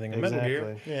reason for everything in Exactly.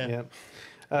 Metal Gear. Yeah. Yep.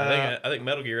 I think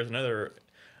Metal Gear is another.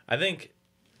 I think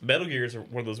Metal Gear is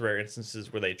one of those rare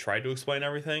instances where they tried to explain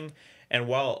everything, and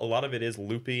while a lot of it is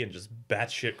loopy and just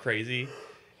batshit crazy,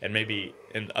 and maybe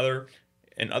in other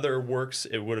works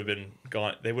it would have been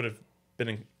gone. They would have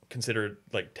been considered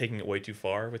like taking it way too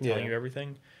far with telling Yeah. you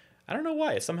everything. I don't know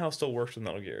why it somehow still works with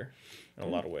Metal Gear in a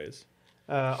lot of ways.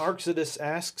 Arxidus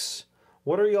asks,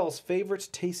 "What are y'all's favorite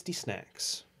tasty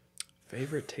snacks?"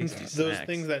 Favorite tasty Those snacks?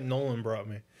 things that Nolan brought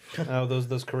me. Oh,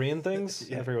 those Korean things.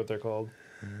 I forget what they're called.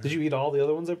 Did you eat all the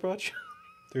other ones I brought you?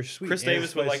 They're sweet. Chris and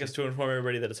Davis would like spicy. us to inform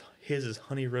everybody that his is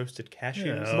honey roasted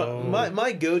cashews. Yeah. Oh.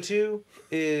 My go-to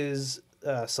is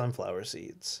sunflower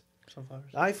seeds. sunflowers.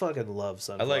 I fucking love I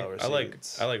sunflower like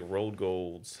seeds. I like rolled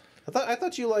golds. I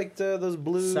thought you liked those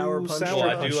blue Sour punch Well,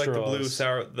 I punch do like the straws. blue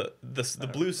sour the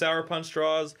blue sour punch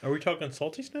straws. Are we talking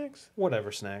salty snacks?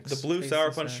 Whatever snacks. The blue Tasty sour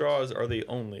punch snacks. straws are the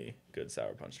only good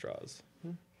sour punch straws,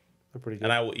 They're pretty good.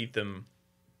 and I will eat them.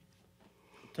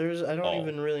 I don't all.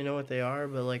 even really know what they are,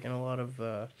 but like in a lot of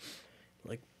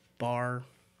like bar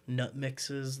nut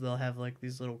mixes, they'll have like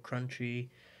these little crunchy,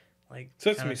 like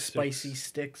Sesame kinda sticks. spicy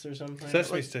sticks or something.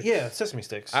 Sesame Like, sticks. Yeah, sesame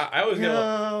sticks. I always get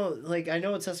no, like I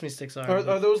know what sesame sticks are. Are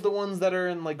but those the ones that are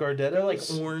in like Gardettos? they're like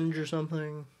orange or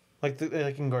something. like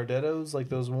in Gardettos, like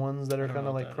those ones that are don't kind know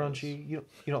of what like that crunchy. You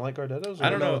don't like Gardettos? I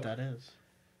don't know. what that is.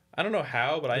 I don't know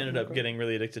how, but I ended up getting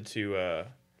really addicted to.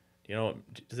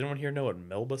 Does anyone here know what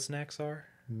Melba snacks are?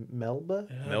 Melba.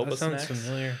 Melba that sounds snacks?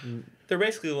 familiar. They're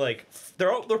basically like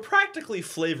they're practically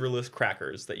flavorless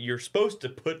crackers that you're supposed to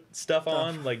put stuff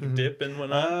on, like dip and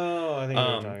whatnot. Oh, I think what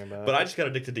you're talking about. But I just got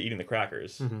addicted to eating the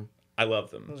crackers. I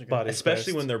love them, Those are good. Body especially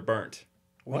spiced. when they're burnt.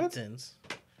 What? Tins.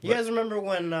 You guys remember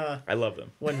when I love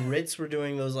them. Ritz were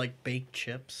doing those like baked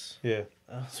chips? Yeah.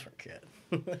 Those were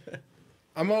good.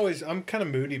 I'm kind of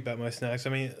moody about my snacks. I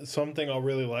mean, something I'll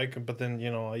really like, but then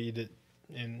I'll eat it,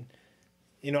 and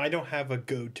I don't have a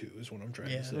go-to. Is what I'm trying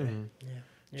to say. Yeah.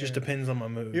 Just depends on my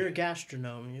mood. You're a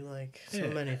gastronome. You like so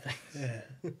many things.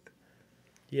 Yeah.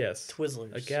 Yes,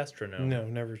 Twizzlers. a gastronome. No,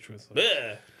 never Twizzlers.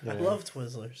 Bleh. I love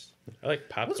Twizzlers. I like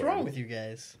popcorn. What's wrong with you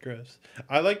guys? Gross.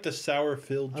 I like the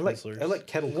sour-filled Twizzlers. I like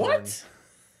kettle corn. What?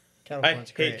 Kettle I corn's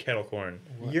hate great. kettle corn.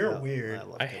 You're I weird.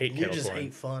 love I hate You kettle just corn.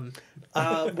 hate fun.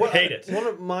 What, hate it. One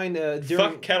of mine during,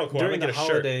 Fuck kettle corn. during I'm gonna the get a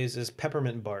shirt. holidays is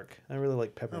peppermint bark. I really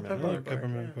like peppermint peppermint bark.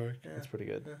 Peppermint bark. That's pretty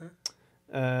good.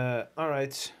 All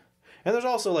right. And there's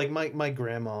also like my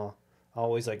grandma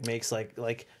always like makes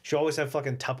like she'll always have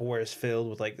fucking Tupperwares filled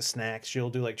with like snacks. She'll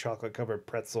do like chocolate covered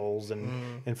pretzels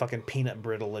and fucking peanut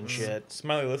brittle and shit.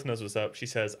 Smiley listeners, what's up? She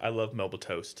says, "I love Melba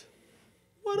toast."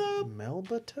 What up?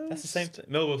 Melba toast? That's the same thing.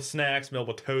 Melba snacks,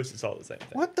 Melba toast. It's all the same thing.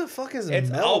 What the fuck is It's,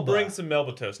 Melba? I'll bring some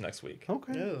Melba toast next week.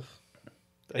 Okay. Ugh.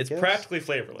 It's guess. practically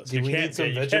flavorless. Do we need some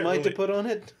you Vegemite can't really- to put on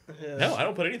it? No, I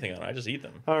don't put anything on it. I just eat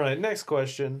them. All right, next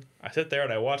question I sit there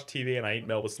and I watch TV and I eat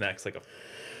Melba snacks like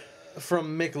a...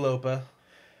 from Mick Lopa.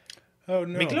 Oh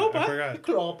no, Miklopa? I forgot.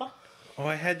 Klopa. Oh,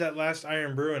 I had that last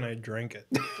Iron Brew and I drank it.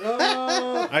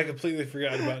 Oh. I completely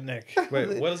forgot about Nick.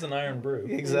 Wait, what is an iron brew?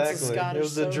 Exactly. It Scottish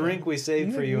was the soda. drink we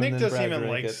saved for you, Nick and then doesn't Brad even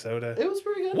drank like it. soda. It was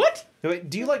pretty good. What? Wait,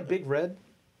 do you like Big Red?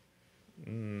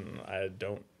 I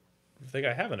don't think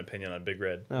I have an opinion on Big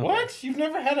Red. Oh. What? You've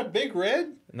never had a Big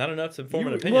Red? Not enough to form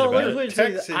an You- opinion Well, about wait, it. wait a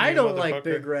second. Texan, I you don't like motherfucker.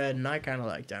 Big Red, and I kind of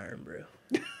like Iron Brew.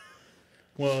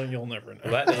 Well, you'll never know.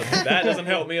 Well, that doesn't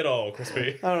help me at all,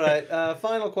 Crispy. All right,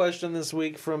 final question this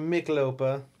week from Mick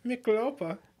Lopa.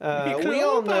 Miklopa. We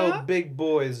all know big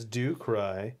boys do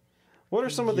cry. What are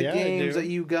some of the Yeah, I games do. that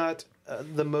you got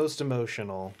the most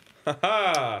emotional?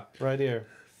 Haha! Right here.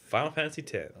 Final Fantasy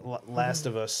X. Last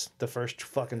of Us, the first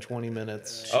fucking 20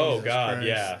 minutes. Oh Jesus God, Christ.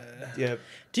 yeah. Yep.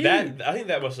 Dude, I think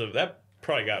that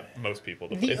probably got most people.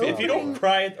 The If you don't opening-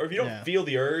 cry or if you don't Yeah. feel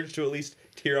the urge to at least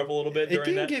tear up a little bit It during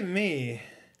didn't that, get me.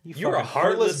 you're a fucking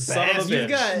heartless son of a bastard. bitch. You've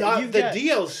got- Not you've the got-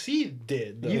 DLC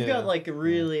did. Though. you've Yeah. got like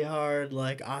really hard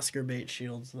like Oscar bait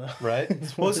shields though. Right?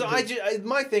 Well, so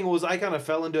my thing was I kind of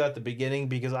fell into it at the beginning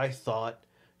because I thought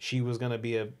she was going to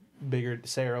be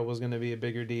Sarah was going to be a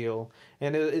bigger deal.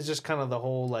 And it's just kind of the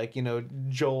whole, like,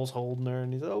 Joel's holding her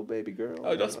and he's, oh, baby girl.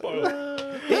 Oh, don't spoil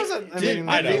it. It doesn't, I mean,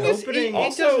 I know. The opening-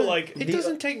 Also, like, it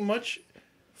doesn't take much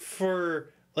for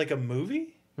like a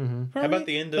movie. Mhm. How about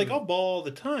the end of- like I'll ball all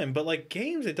the time, but like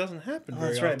games, it doesn't happen. Oh,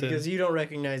 very that's right, often. because you don't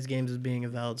recognize games as being a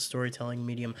valid storytelling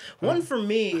medium. One for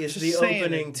me is just the saying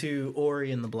opening it. to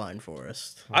Ori and the Blind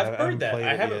Forest. I've I heard haven't that. played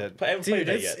I it haven't yet. played Dude,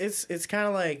 that it's yet. it's kind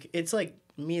of like it's like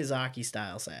Miyazaki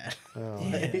style sad. oh,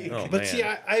 Oh, but man. see,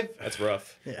 I've That's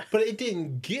rough. but it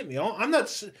didn't get me. I'm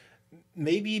not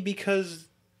maybe because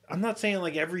I'm not saying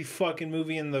like every fucking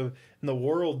movie in the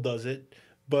world does it,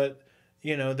 but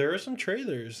there are some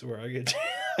trailers where I get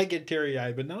I get teary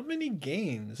eyed, but not many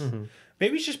games. Mm-hmm.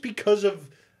 Maybe it's just because of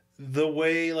the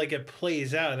way like it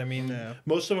plays out. I mean, Yeah.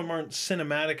 most of them aren't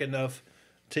cinematic enough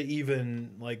to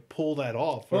even like pull that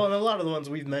off. Well, and a lot of the ones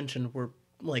we've mentioned were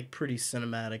like pretty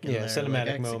cinematic. In yeah, their, cinematic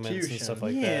like, moments and execution. stuff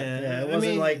like that. Yeah, it I wasn't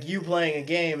mean- like you playing a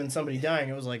game and somebody dying.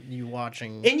 It was like you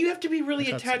watching. And you have to be really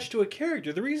The cutscene. attached to a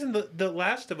character. The reason the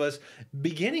Last of Us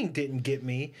beginning didn't get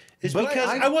me is But because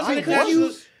I- I wasn't I attached agree. to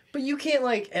those. But you can't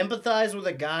like empathize with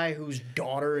a guy whose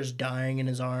daughter is dying in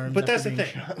his arms. But that's after the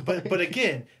being thing. shot. But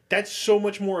again, that's so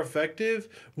much more effective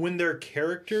when they're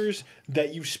characters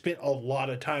that you spent a lot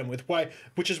of time with.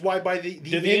 Which is why by the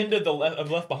Did the end of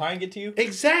of Left Behind get to you?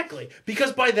 Exactly.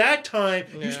 Because by that time,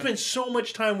 you Yeah. spend so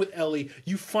much time with Ellie,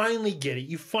 you finally get it.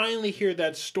 You finally hear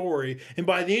that story. And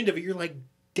by the end of it, you're like,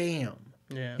 damn.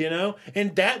 Yeah.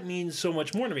 And that means so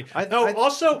much more to me. I-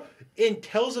 Also, in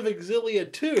Tales of Exilia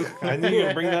 2, I knew you were going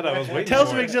to bring that up. I was waiting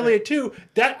Tales for of it. Exilia 2,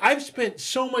 that I've spent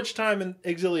so much time in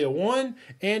Exilia 1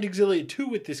 and Exilia 2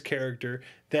 with this character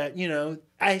that,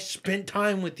 I spent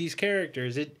time with these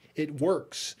characters. It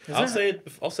works. I'll say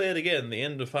it again. The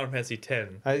end of Final Fantasy X.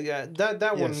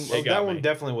 That one Yes. It got that me. one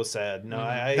definitely was sad. No,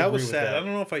 I That agree was with sad. that. I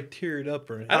don't know if I teared up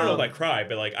or anything. I don't know if I cried,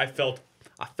 but like I felt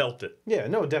it. Yeah,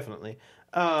 no, definitely.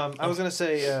 I was gonna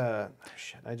say,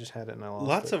 shit, I just had it and I lost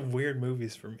Lots it. of weird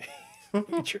movies for me.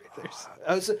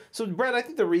 Trailers. So Brad, I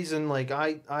think the reason like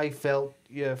I felt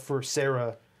for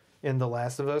Sarah in The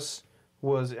Last of Us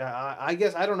was I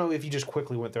guess I don't know if you just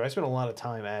quickly went through. I spent a lot of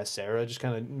time as Sarah, just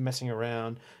kind of messing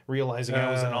around, realizing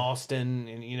I was in Austin,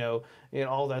 and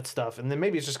all that stuff. And then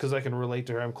maybe it's just because I can relate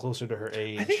to her. I'm closer to her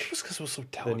age. I think it was because it was so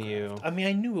telegraphed. you. I mean,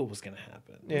 I knew it was going to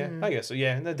happen. Yeah, I guess so.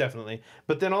 Yeah, definitely.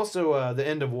 But then also the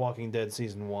end of Walking Dead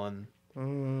season 1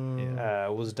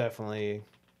 was definitely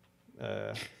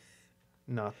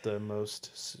not the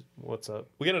most. What's up?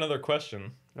 We got another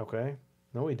question. Okay.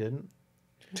 No, we didn't.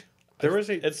 There was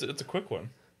It's a quick one.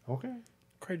 Okay.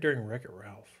 cried during Wreck-It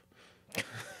Ralph.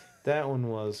 That one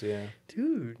was, yeah.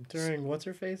 Dude, during what's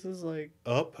her face's like.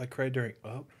 Up. I cried during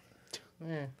Up.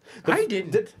 Eh. I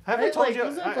didn't. Have I told like, you?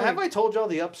 was that, Have like- I told y'all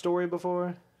the Up story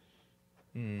before?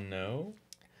 No.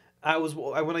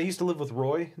 When I used to live with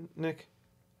Roy, Nick,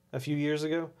 a few years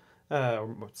ago.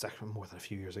 It's actually more than a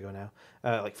few years ago now.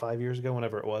 Like 5 years ago,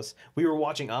 whenever it was. We were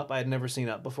watching Up. I had never seen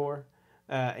Up before.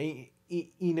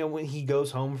 You know, when he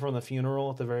goes home from the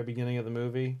funeral at the very beginning of the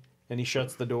movie and he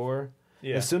shuts the door.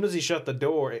 Yeah. As soon as he shut the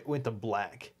door, it went to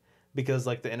black because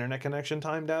like the internet connection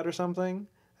timed out or something.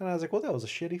 And I was like, well, that was a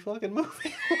shitty fucking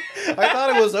movie. I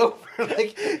thought it was over.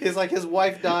 Like it's like his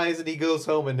wife dies and he goes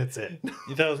home and it's it.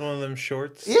 You thought it was one of them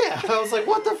shorts? Yeah, I was like,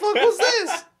 what the fuck was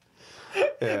this?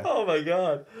 Yeah. Oh my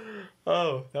god.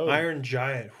 Oh, that was... Iron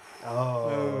Giant.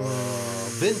 Oh.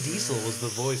 Vin Diesel was the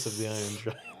voice of the Iron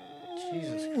Giant.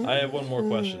 Jesus. I have one more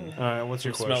question. All right, what's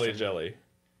your question? Smelly jelly.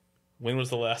 When was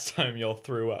the last time y'all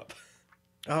threw up?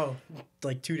 Oh,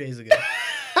 like 2 days ago.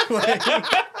 Like,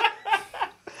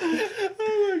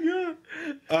 Oh my god.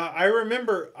 I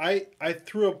remember I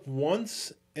threw up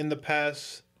once in the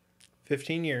past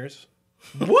 15 years.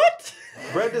 What?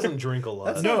 Brad doesn't drink a lot.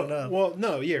 That's No, not enough. well,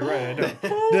 no, yeah, right, I don't.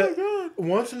 Oh my god.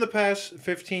 Once in the past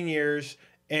 15 years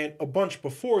and a bunch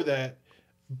before that,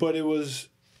 but it was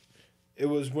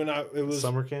when it was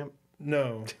Summer camp?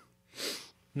 no,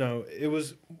 it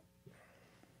was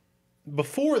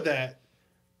before that,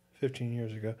 15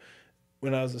 years ago,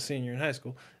 when I was a senior in high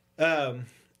school.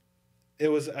 It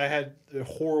was I had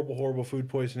horrible food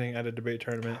poisoning at a debate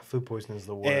tournament, Food poisoning is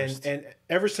the worst. and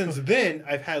ever since then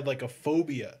I've had like a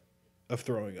phobia of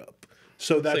throwing up.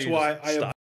 So that's you why just I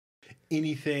stop. avoid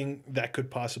anything that could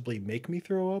possibly make me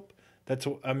throw up. That's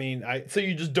what I mean. So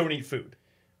you just don't eat food?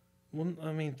 Well,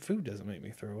 I mean, food doesn't make me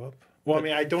throw up. Well, I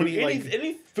mean, I don't eat like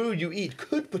any food you eat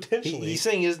could potentially. He's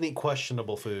saying he doesn't eat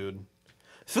questionable food.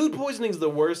 Food poisoning is the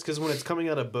worst because when it's coming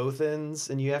out of both ends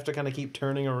and you have to kind of keep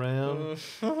turning around.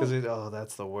 Because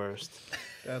that's the worst.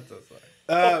 that's so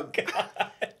God.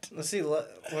 Let's see.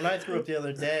 When I threw up the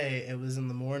other day, it was in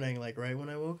the morning, like right when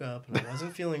I woke up, and I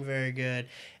wasn't feeling very good.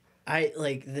 I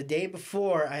like the day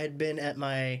before I had been at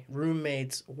my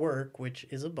roommate's work, which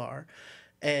is a bar,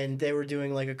 and they were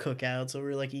doing like a cookout, so we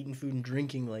were like eating food and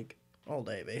drinking like all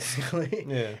day basically.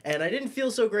 Yeah. And I didn't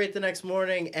feel so great the next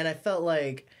morning, and I felt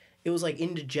like it was like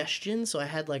indigestion, so I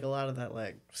had like a lot of that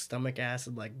like stomach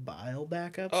acid like bile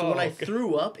back up. So when I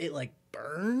threw up, it like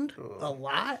burned a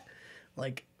lot,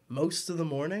 like most of the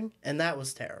morning, and that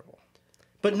was terrible.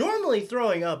 But normally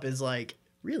throwing up is like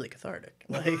really cathartic.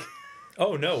 Like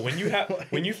Oh no! When you have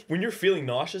when you're feeling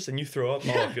nauseous and you throw up, oh,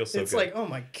 it feels so it's good. like, oh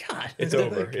my god, It's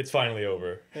over. It's finally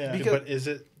over. Yeah. but is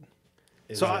it?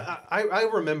 So I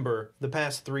remember the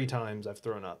past 3 times I've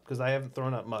thrown up because I haven't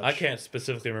thrown up much. I can't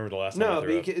specifically remember the last time I No,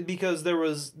 threw up. because there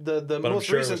was the But I'm most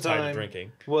sure it recent was tied to time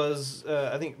drinking. was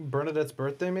I think Bernadette's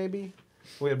birthday maybe.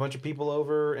 We had a bunch of people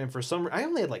over, and for some I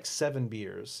only had like 7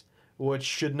 beers, which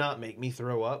should not make me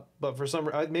throw up. But for some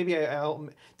maybe I'll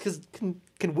because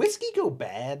can whiskey go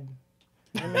bad?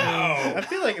 I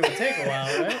feel like it would take a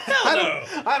while, right?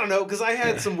 I don't know, because I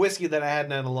had some whiskey that I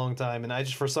hadn't had in a long time, and I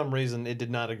just, for some reason, it did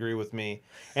not agree with me.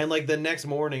 And, like, the next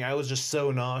morning, I was just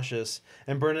so nauseous,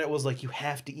 and Bernadette was like, you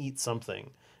have to eat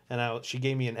something. And she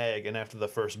gave me an egg, and after the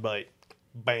first bite,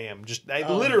 bam,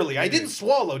 I didn't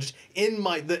swallow, just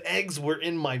the eggs were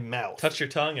in my mouth. Touch your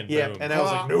tongue and Yeah, boom. and I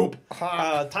was like, nope.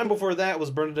 Time before that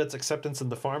was Bernadette's acceptance in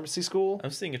the pharmacy school.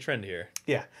 I'm seeing a trend here.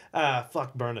 Yeah.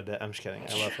 Fuck Bernadette. I'm just kidding.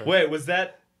 I love her. Wait, was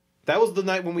that? That was the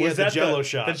night when we Was had the that Jello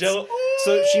shots. The Jello.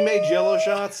 So she made Jello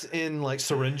shots in like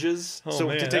syringes. Oh, so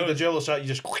man, to that take the was- Jello shot, you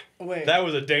just Wait, That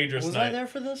was a dangerous was night. I there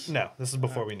for this? no. This is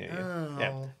before we knew you.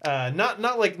 Oh. Yeah.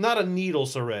 Not a needle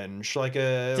syringe like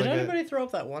a. Did like anybody throw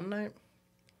up that one night?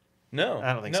 No,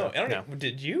 I don't think no, so. I don't No. know.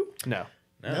 Did you? No.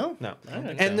 No. No. I don't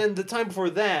think And so. then the time before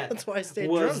that That's why I stayed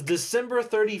was drunk. December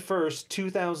 31st,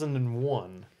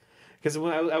 2001. Because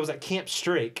when I was at Camp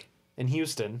Strake in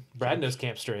Houston. Brad knows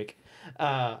Camp Strake.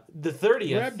 The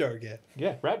 30th. Rabdar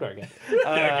Yeah, Rabdar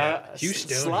again.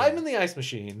 Houston. Slime in the ice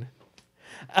machine.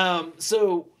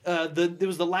 So it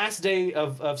was the last day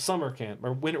of summer camp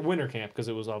or winter camp because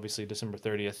it was obviously December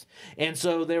 30th, and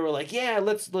so they were like, yeah,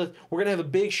 we're gonna have a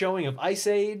big showing of Ice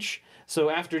Age. So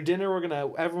after dinner,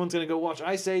 everyone's gonna go watch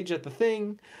Ice Age at the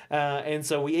thing, and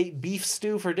so we ate beef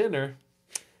stew for dinner.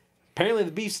 Apparently,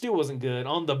 the beef stew wasn't good.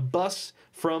 On the bus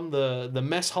from the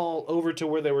mess hall over to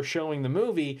where they were showing the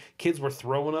movie, kids were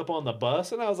throwing up on the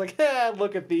bus, and I was like,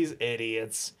 look at these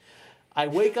idiots. I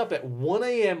wake up at 1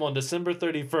 a.m. on December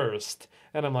 31st,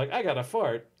 and I'm like, I gotta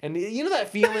fart. And you know that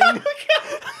feeling?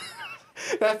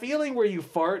 That feeling where you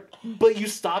fart, but you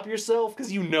stop yourself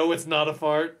because you know it's not a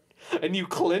fart, and you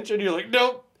clench, and you're like,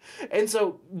 nope. And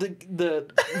so the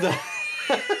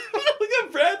Look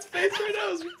at Brad's face right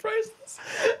now. It's priceless.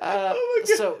 Oh my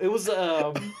god. So it was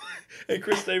And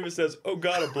Chris Davis says, "Oh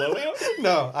God, a blowout."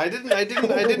 no, I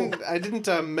didn't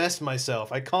mess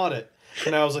myself. I caught it.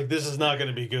 And I was like, this is not going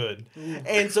to be good.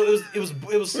 And so it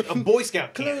was a Boy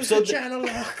Scout camp. Close So the channel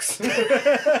locks.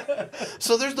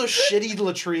 so there's those shitty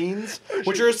latrines,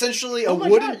 which are essentially a Oh my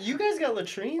wooden. god, you guys got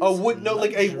latrines? A wood, no,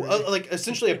 like Luxury. like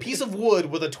essentially a piece of wood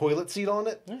with a toilet seat on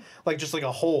it, like just like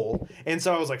a hole. And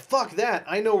so I was like, "Fuck that!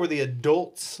 I know where the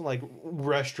adults like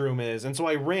restroom is." And so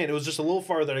I ran. It was just a little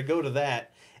farther to go to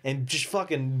that, and just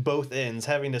fucking both ends,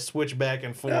 having to switch back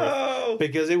and forth No.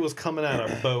 because it was coming out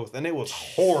of both, and it was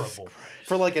horrible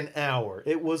for like an hour.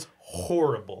 It was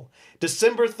horrible.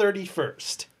 December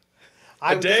 31st.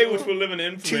 A day which will live in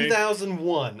infamy.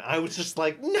 2001. I was just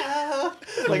like, no,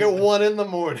 like at 1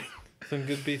 a.m. Some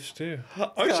good beef stew.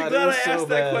 Aren't God, you it glad I was asked so that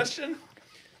bad. question?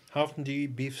 How often do you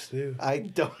eat beef stew? I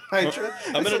don't. I'm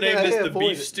gonna name this the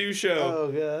Beef Stew Show.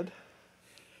 Oh god.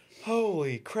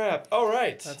 Holy crap! All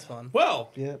right, That's fun.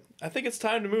 Well, Yeah. I think it's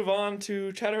time to move on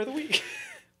to Chatter of the Week.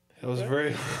 It was a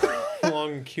very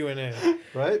long Q&A.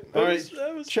 Right. All right.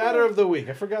 that was Chatter fun. of the week.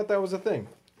 I forgot that was a thing.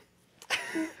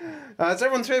 It's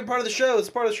everyone's favorite part of the show. It's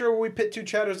part of the show where we pit two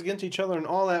chatters against each other in an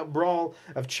all-out brawl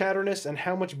of chatterness and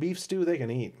how much beef stew they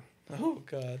can eat. Oh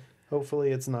god.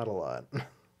 Hopefully, it's not a lot.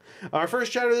 Our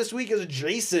first chatter this week is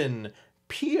Jason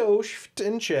Piocht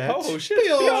in chat. Oh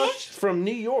shit! From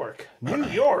New York. New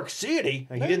York City.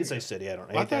 He didn't say city. I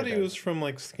don't know. I thought he was from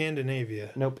like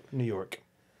Scandinavia. Nope, New York.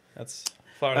 That's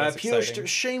Florida's exciting. Piocht,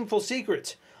 shameful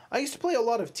secret. I used to play a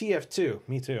lot of TF2.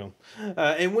 Me too.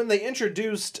 And when they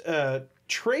introduced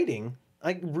trading,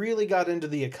 I really got into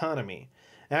the economy.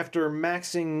 After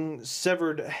Max's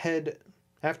severed head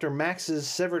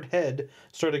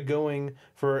started going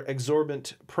for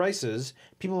exorbitant prices,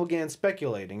 people began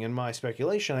speculating. In my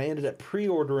speculation, I ended up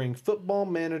pre-ordering Football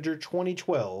Manager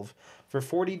 2012 for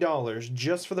 $40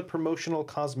 just for the promotional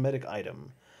cosmetic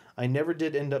item. I never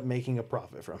did end up making a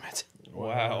profit from it.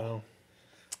 Wow.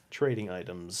 Trading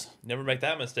items. Never make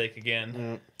that mistake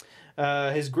again.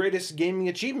 His greatest gaming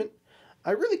achievement.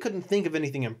 I really couldn't think of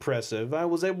anything impressive. I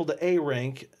was able to A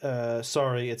rank,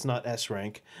 sorry, it's not S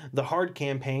rank, the hard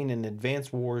campaign in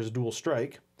Advance Wars Dual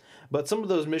Strike. But some of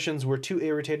those missions were too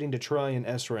irritating to try in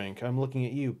S rank. I'm looking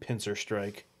at you, Pincer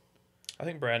Strike. I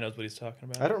think Brad knows what he's talking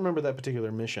about. I don't remember that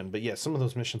particular mission, but yeah, some of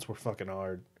those missions were fucking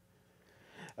hard.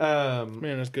 Man,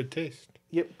 that's good taste.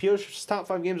 Yep, Pioch's top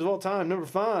 5 games of all time. Number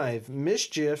 5,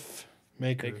 Mischief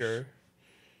Maker.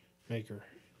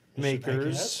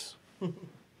 Makers.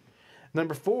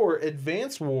 Number 4,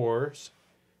 Advance Wars.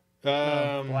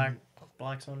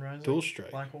 Black Sun Rising? Dual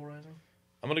Strike. Black Hole Rising?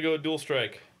 I'm gonna go Dual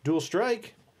Strike. Dual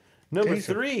Strike. Number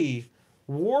Taser. 3,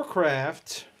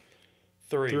 Warcraft.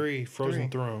 3, Frozen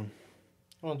Throne.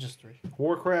 Well, just 3.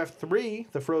 Warcraft 3,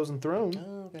 The Frozen Throne.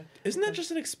 Oh, okay. Isn't that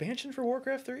just an expansion for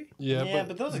Warcraft 3? Yeah,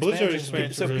 but those Blizzard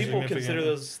expansions- So are people significant. consider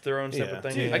those their own separate Yeah.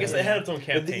 things. Yeah. I guess they had its own But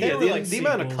campaign. They were like the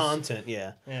amount of sequels. content,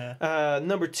 yeah. Yeah.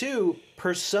 Number 2,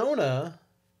 Persona.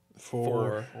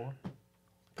 4.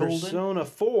 Persona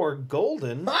 4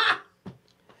 Golden.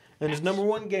 And his number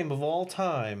 1 game of all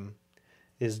time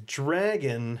is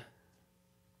Dragon.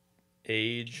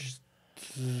 Age.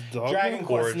 Dragon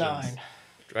Quest Origins. 9.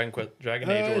 Dragon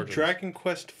Age Origins. Dragon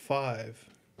Quest 5.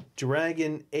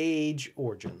 Dragon Age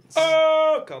Origins.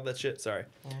 Oh, called that shit. Sorry.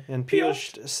 And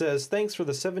Piocht says, thanks for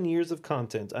the 7 years of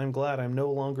content. I'm glad I'm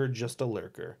no longer just a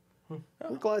lurker.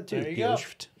 We're glad too, There you go.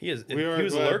 Piocht. He is. We are He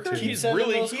was a glad lurker. to. Keep He's sending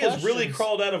really. those He has really questions.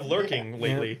 crawled out of lurking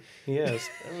lately. Yes.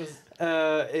 It was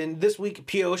And this week,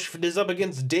 Piocht is up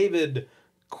against David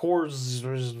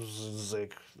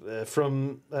Korzik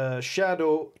from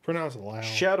Pronounce it loud.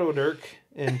 Shadow Dirk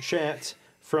in chat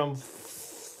from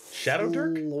Shadow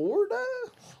Dirk. Florida.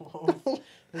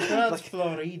 that's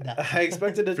Florida. I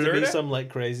expected it to be Florida? some like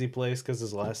crazy place because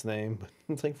his last name, but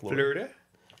it's like Florida.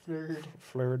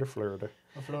 Florida.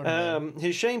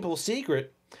 His shameful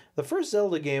secret. The first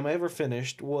Zelda game I ever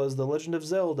finished was The Legend of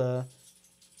Zelda: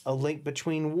 A Link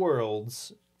Between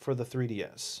Worlds for the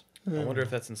 3DS. I wonder if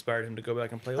that's inspired him to go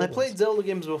back and play. Old I played Zelda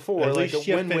games before, At like least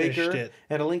a you Wind finished Waker it.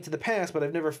 and A Link to the Past, but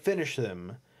I've never finished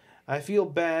them. I feel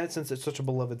bad since it's such a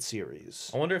beloved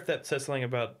series. I wonder if that says something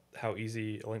about how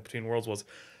easy A Link Between Worlds was.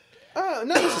 Not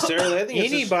necessarily. I think it's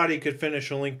just, Anybody could finish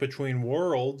A Link Between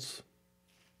Worlds.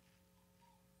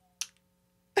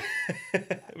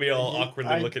 We all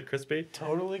awkwardly I- look at Crispy.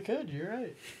 Totally could. You're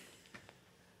right.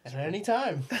 At any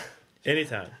time.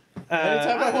 Anytime.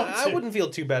 Anytime I want I to. wouldn't feel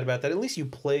too bad about that. At least you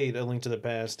played A Link to the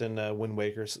Past and Wind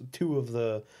Waker, 2 of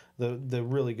the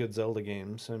really good Zelda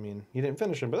games. I mean, you didn't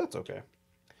finish them, but that's okay.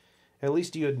 At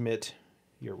least you admit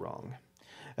you're wrong.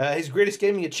 His greatest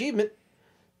gaming achievement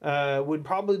would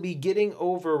probably be getting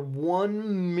over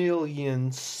 1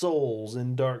 million souls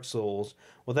in Dark Souls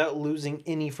without losing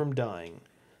any from dying.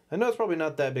 I know it's probably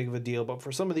not that big of a deal, but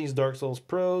for some of these Dark Souls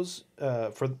pros,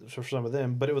 for some of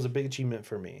them, but it was a big achievement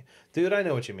for me. Dude, I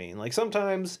know what you mean. Like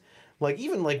sometimes, like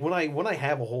even like when I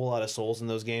have a whole lot of souls in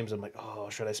those games, I'm like, oh,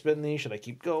 should I spend these? Should I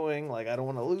keep going? Like I don't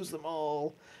want to lose them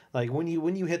all. Like when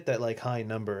you hit that like high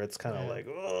number, it's kind of like,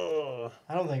 oh.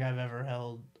 I don't think I've ever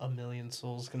held 1,000,000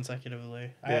 souls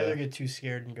consecutively. I Yeah. either get too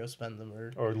scared and go spend them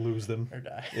Or lose them. or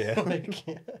die. Yeah.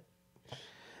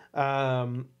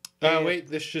 Like, Wait,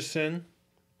 this just in.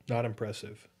 Not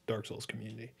impressive. Dark Souls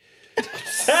community.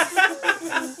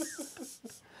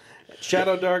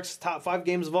 Shadow Dark's top 5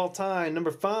 games of all time.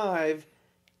 Number 5,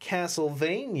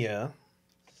 Castlevania.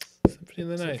 Symphony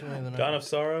of the Night. Dawn of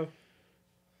Sorrow.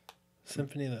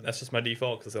 Symphony of the Night. That's just my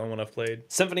default because it's the only one I've played.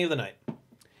 Symphony of the Night.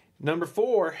 Number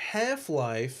 4,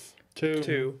 Half-Life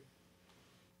 2.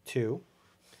 2.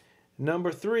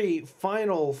 Number 3,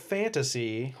 Final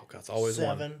Fantasy. Oh god, it's always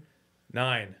 7. one.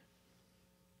 9.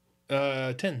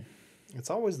 10. It's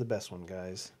always the best one,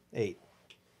 guys. 8.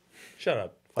 Shut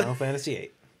up. Final Fantasy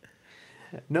 8.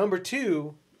 Number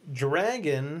 2,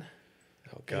 Dragon.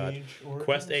 Oh god. Age Origins?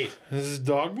 Quest 8. This is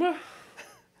Dogma?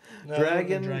 No,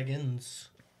 Dragon. Dragons.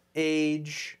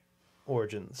 Age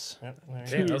Origins. Yep, there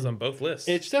you Damn, go. that was on both lists.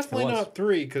 It's definitely It was. not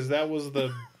 3 because that was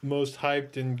the most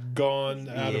hyped and gone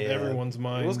out of Yeah. everyone's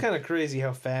mind. It was kind of crazy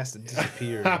how fast it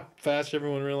disappeared. How fast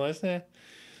everyone realized that.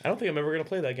 I don't think I'm ever gonna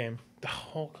play that game.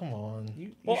 Oh, come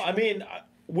on. Well, I mean,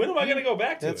 when am I gonna go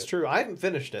back to That's it? true. I haven't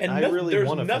finished it. And I really there's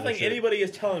want to nothing finish it. anybody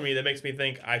is telling me that makes me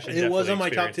think I should. It definitely was on my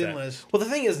top experience 10 that. list. Well, the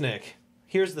thing is, Nick,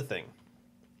 here's the thing.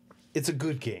 It's a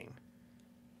good game.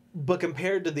 But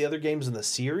compared to the other games in the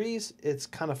series, it's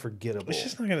kind of forgettable. It's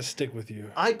just not going to stick with you.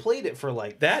 I played it for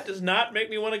like... That does not make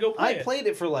me want to go play I it. played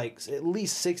it for like at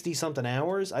least 60-something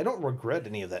hours. I don't regret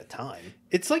any of that time.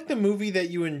 It's like the movie that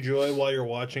you enjoy while you're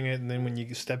watching it, and then when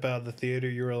you step out of the theater,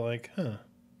 you're like, huh.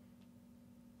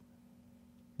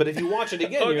 But if you watch it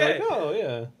again, you're Okay. like, oh,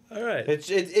 yeah. All right.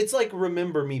 It's like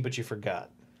Remember Me, but you forgot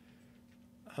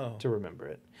Oh. to remember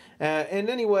it. And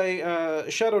anyway,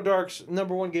 Shadow Dark's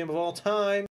number 1 game of all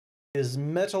time is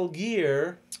Metal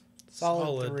Gear.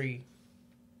 Solid 3.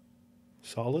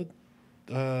 Solid?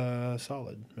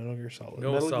 Solid. Metal Gear Solid.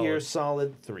 Go Metal Solid. Gear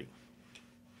Solid 3.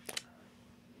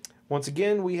 Once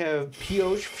again, we have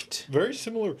Piocht, Very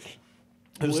similar.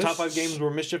 whose top 5 lists. games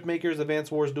were Mischief Makers, Advance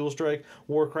Wars, Dual Strike,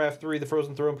 Warcraft 3, The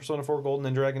Frozen Throne, Persona 4 Golden,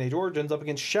 and Dragon Age Origins, up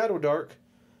against Shadow Dark,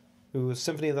 who was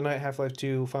Symphony of the Night, Half-Life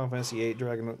 2, Final Fantasy 8,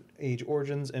 Dragon Age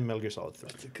Origins, and Metal Gear Solid 3.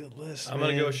 That's a good list. I'm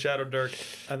gonna go with Shadow Dark.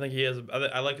 I think he has.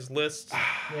 I like his list.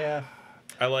 Yeah.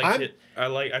 I like I'm- it.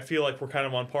 I feel like we're kind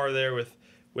of on par there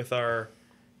with our.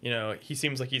 You know, he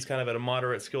seems like he's kind of at a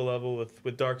moderate skill level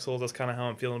with Dark Souls. That's kind of how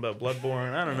I'm feeling about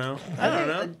Bloodborne. I don't know. I don't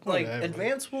know. Like Whatever.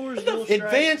 Advance Wars, Dual Strike.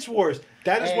 Advance Wars.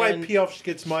 That is why And- Pioch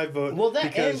gets my vote. Well, that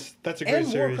because that's a great and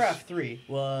series. Warcraft 3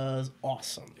 was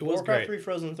awesome. It was Warcraft great. 3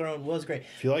 Frozen Throne was great.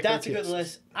 If you like That's a good Outcast.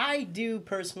 list. I do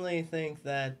personally think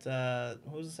that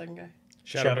what was the second guy?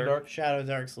 Shadow Dark. Shadow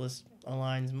Dark's list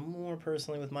aligns more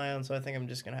personally with my own, so I think I'm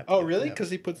just gonna have to Oh, go with really? him. Because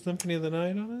he put Symphony of the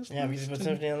Night on his Yeah, because list? he put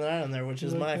Symphony of the Night on there, which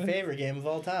is my Okay. favorite game of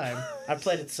all time. I've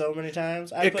played it so many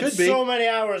times. I It put could be. so many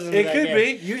hours into It that could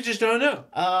game. be. You just don't know.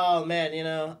 Oh man, you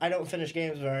know I don't finish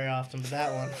games very often, but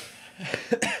that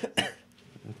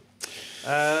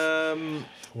one.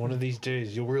 One of these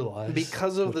days you'll realize.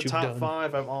 Because of what the you've top done.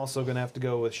 5, I'm also going to have to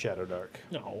go with Shadow Dark.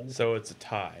 No. So it's a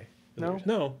tie.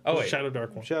 No. Oh, wait. Shadow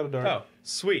Dark one. Shadow Dark. Oh,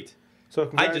 sweet. So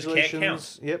I just can't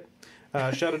congratulations. Yep.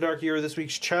 Shadow Dark, you're this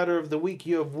week's Chatter of the Week.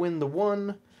 You have win the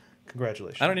one.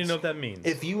 Congratulations. I don't even know what that means.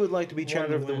 If you would like to be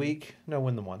Chatter of the Week,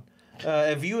 win the one.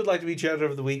 If you would like to be Chatter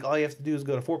of the Week, all you have to do is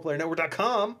go to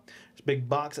 4playernetwork.com. There's a big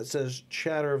box that says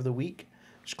Chatter of the Week.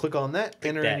 Just click on that,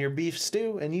 enter that. in your beef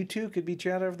stew, and you too could be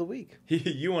Chatter of the Week.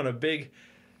 You want a big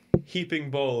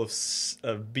heaping bowl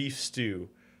of beef stew.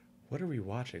 What are we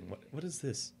watching? What is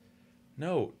this?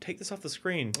 No, take this off the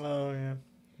screen. Oh yeah,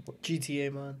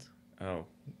 GTA mods. Oh.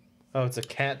 Oh, it's a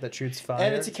cat that shoots fire.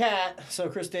 And it's a cat, so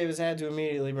Chris Davis had to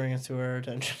immediately bring it to our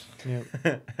attention.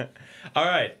 Yep. All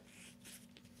right.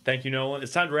 Thank you, Nolan.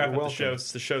 It's time to wrap You're up welcome. the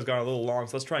show. The show's gone a little long,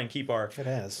 so let's try and keep our It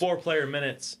has. 4-player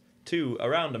minutes to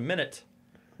around a minute.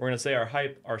 We're going to say our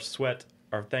hype, our sweat,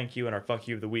 our thank you, and our fuck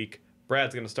you of the week.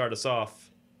 Brad's going to start us off.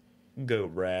 Go,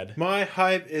 Brad. My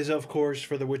hype is, of course,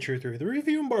 for The Witcher 3. The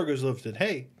review embargo's lifted.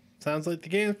 Hey, sounds like the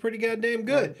game's pretty goddamn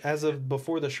good. As of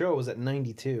before the show, it was at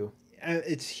 92.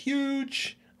 It's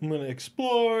huge. I'm going to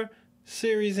explore.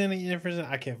 Series in it.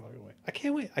 I can't fucking wait. I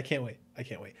can't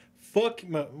wait.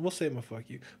 We'll say my fuck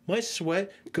you. My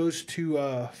sweat goes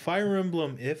to Fire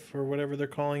Emblem If, or whatever they're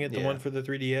calling it, the Yeah. one for the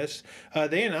 3DS.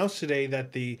 They announced today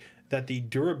that the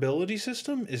durability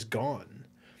system is gone.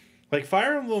 Like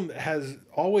Fire Emblem has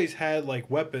always had like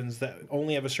weapons that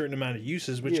only have a certain amount of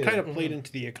uses, which kind of played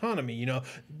into the economy. You know,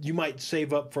 you might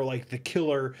save up for like the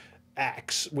killer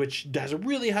axe, which has a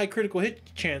really high critical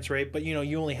hit chance rate, but you know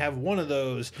you only have one of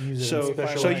those, so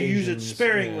you use it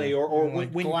sparingly, or like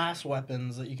when glass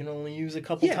weapons that you can only use a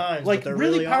couple yeah, times, like but they're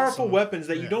really powerful awesome. weapons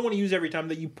that you don't want to use every time,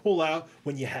 that you pull out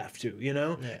when you have to, you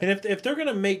know. Yeah. And if they're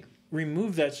gonna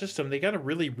remove that system, they got to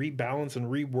really rebalance and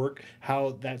rework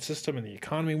how that system and the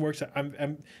economy works.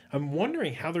 I'm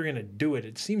wondering how they're gonna do it.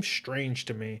 It seems strange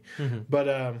to me,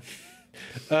 but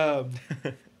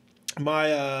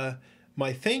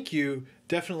my thank you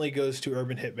definitely goes to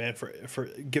Urban Hitman for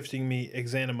gifting me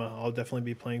Exanima. I'll definitely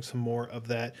be playing some more of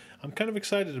that. I'm kind of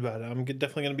excited about it. I'm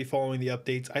definitely going to be following the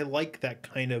updates. I like that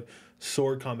kind of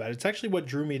sword combat. It's actually what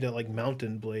drew me to like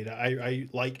Mountain Blade. I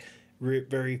like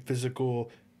very physical,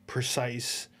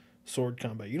 precise sword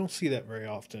combat. You don't see that very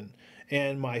often.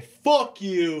 And my fuck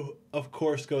you, of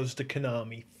course, goes to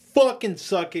Konami. Fucking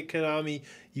suck it, Konami.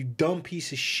 You dumb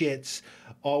piece of shits.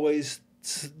 Always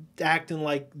acting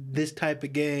like this type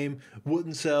of game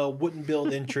wouldn't sell, wouldn't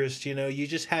build interest. You know, you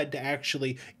just had to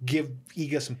actually give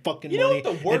Iga some fucking money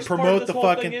and promote the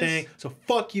fucking thing. So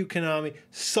fuck you, Konami.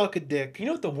 Suck a dick. You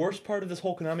know what the worst part of this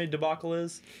whole Konami debacle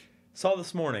is? Saw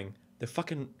this morning. The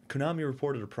fucking Konami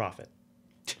reported a profit.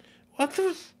 What?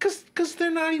 Because they're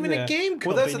not even a game company.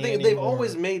 Well, that's the thing. Anymore. They've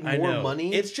always made more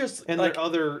money. It's just and like, their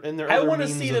other I other want to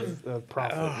means see them of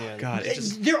profit. Oh yeah. God,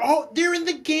 it's just, they're in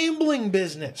the gambling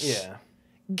business. Yeah.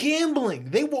 Gambling.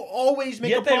 They will always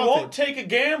make a yet profit. they won't take a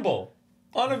gamble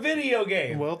on a video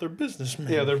game. Well, they're businessmen.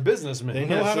 Yeah, they're businessmen. They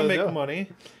know how to make money.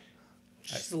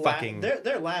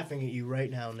 They're laughing at you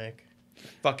right now, Nick.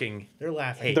 Fucking They're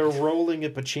laughing. hate. They're rolling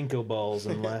at pachinko balls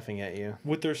and laughing at you.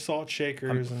 With their salt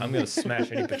shakers. I'm gonna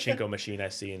smash any pachinko machine I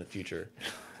see in the future.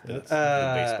 That's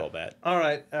a baseball bat. All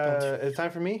right, it's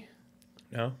time for me.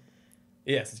 No.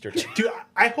 Yes, it's your turn. Dude,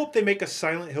 I hope they make a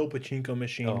Silent Hill pachinko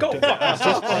machine. Go fuck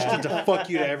yourself. Just to fuck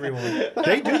you to everyone.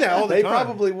 They do that all the They time.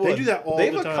 probably would. They do that all They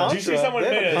have the a time. Contra. Did you see someone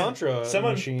They have made a Contra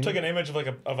someone machine. took an image of like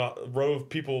a row of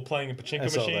people playing a pachinko I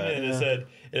saw machine, that, and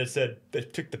it said they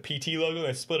took the PT logo and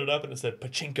they split it up and it said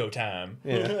pachinko time.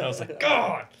 Yeah. And I was like,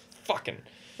 God, fucking.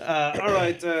 All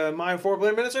right, my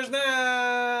 4-player ministers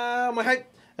now. My hype.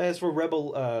 As for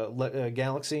Rebel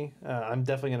Galaxy, I'm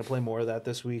definitely going to play more of that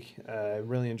this week. I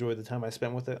really enjoyed the time I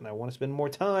spent with it, and I want to spend more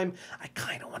time. I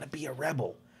kind of want to be a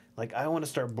rebel. Like, I want to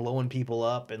start blowing people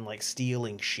up and, like,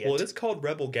 stealing shit. Well, it's called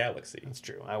Rebel Galaxy. That's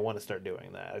true. I want to start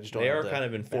doing that. I just don't They have are the kind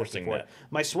of enforcing back and that.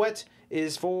 forth. My sweat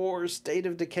is for State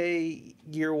of Decay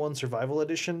Year 1 Survival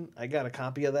Edition. I got a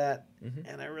copy of that,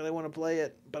 and I really want to play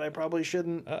it, but I probably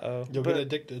shouldn't. Uh-oh. You'll But- get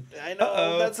addicted. I know,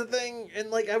 Uh-oh. that's the thing. And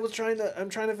like I'm trying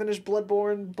to finish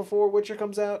Bloodborne before Witcher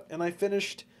comes out, and I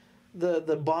finished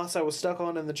the boss I was stuck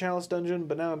on in the Chalice dungeon,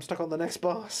 but now I'm stuck on the next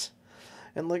boss.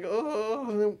 And like,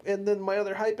 oh, and then my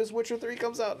other hype is Witcher 3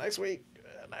 comes out next week,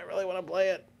 and I really want to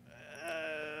play it.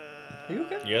 You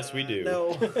okay? Yes, we do.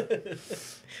 No.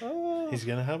 He's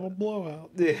going to have a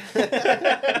blowout. Yeah.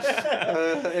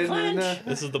 And then,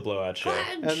 This is the blowout show.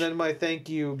 and then my thank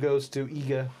you goes to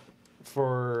Iga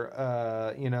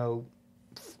for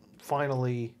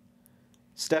finally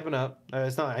stepping up.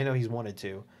 It's not. I know he's wanted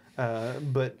to,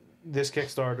 but this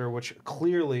Kickstarter, which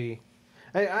clearly,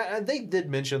 they did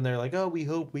mention they're like, oh, we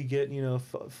hope we get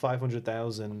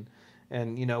 500,000,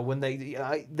 and when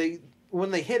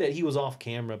they hit it, he was off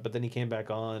camera, but then he came back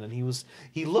on, and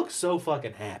he looked so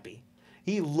fucking happy.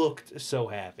 He looked so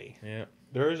happy. Yeah.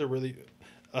 There's a really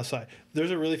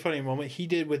funny moment he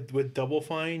did with Double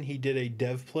Fine. He did a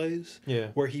dev plays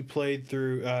where he played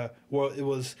through it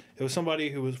was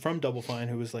somebody who was from Double Fine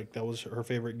who was like that was her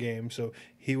favorite game, so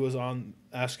he was on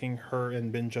asking her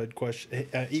and Ben Judd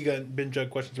Iga and Ben Judd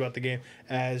questions about the game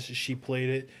as she played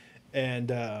it,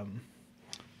 and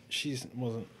she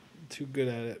wasn't too good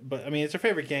at it, but I mean it's her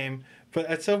favorite game. But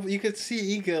at some, you could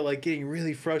see Iga like getting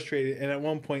really frustrated, and at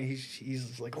one point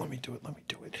he's like, "Let me do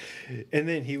it," and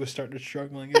then he was starting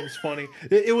struggling. It was funny.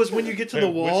 It was when you get to the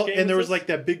wall, and there was like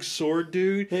that big sword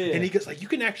dude, and he goes like, "You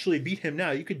can actually beat him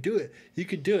now. You could do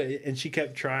it." And she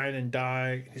kept trying and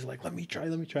dying. He's like, "Let me try,"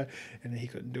 and then he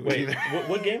couldn't do it either.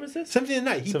 What game is this? Symphony of the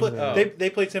Night. Symphony of the They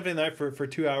played Symphony of the Night for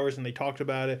 2 hours, and they talked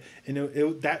about it, and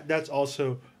that's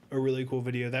also a really cool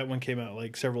video. That one came out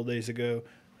like several days ago.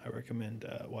 I recommend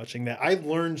watching that. I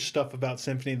learned stuff about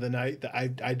Symphony of the Night that I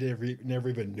never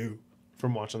even knew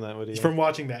From watching that video. from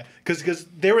watching that, because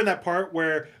they were in that part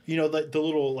where the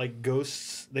little like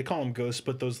ghosts, they call them ghosts,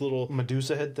 but those little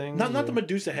Medusa head things. not the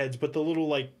Medusa heads, but the little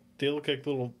like they look like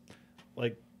little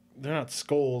like they're not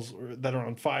skulls that are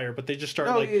on fire, but they just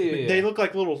start they look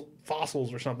like little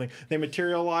fossils or something. They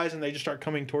materialize and they just start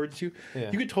coming towards you.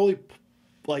 Yeah. You could totally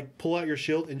like pull out your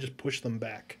shield and just push them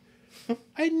back. I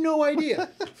had no idea.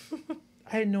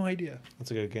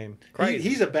 That's a good game.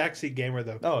 He's a backseat gamer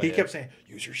though. Oh, he yeah. kept saying,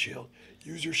 "Use your shield.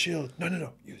 Use your shield.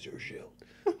 No. Use your shield."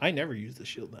 I never used the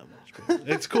shield that much. But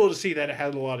it's cool to see that it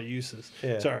had a lot of uses.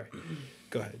 Yeah. Sorry.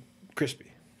 Go ahead.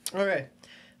 Crispy. All right.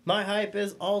 My hype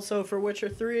is also for Witcher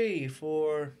 3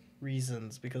 for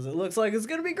reasons, because it looks like it's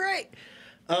going to be great.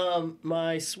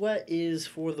 My sweat is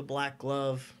for the Black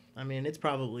Glove. I mean, it's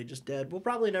probably just dead. We'll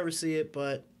probably never see it,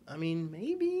 but I mean,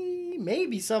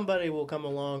 maybe somebody will come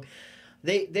along.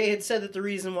 They had said that the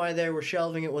reason why they were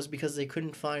shelving it was because they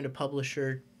couldn't find a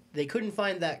publisher. They couldn't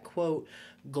find that, quote,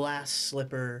 glass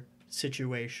slipper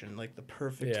situation, like the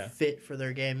perfect fit for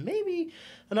their game. Maybe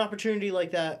an opportunity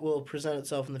like that will present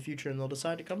itself in the future and they'll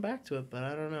decide to come back to it, but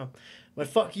I don't know. My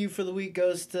fuck you for the week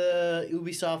goes to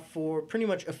Ubisoft for pretty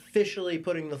much officially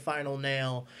putting the final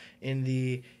nail in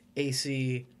the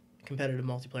AC competitive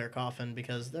multiplayer coffin,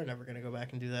 because they're never going to go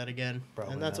back and do that again.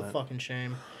 Probably and that's not. a fucking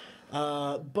shame.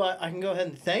 But I can go ahead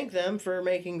and thank them for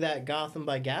making that Gotham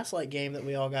by Gaslight game that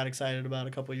we all got excited about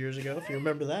a couple years ago, if you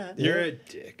remember that. You're a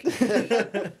dick.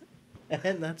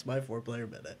 And that's my 4-player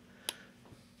minute.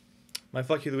 My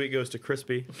fuck you of the week goes to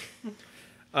Crispy.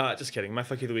 Just kidding. My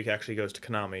fuck you of the week actually goes to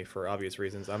Konami for obvious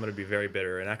reasons. I'm going to be very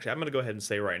bitter, and actually I'm going to go ahead and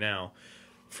say right now,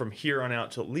 from here on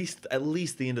out to at least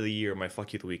the end of the year, my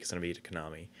fuck you of the week is going to be to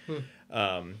Konami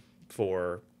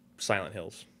for Silent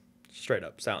Hills. Straight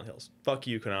up, Silent Hills. Fuck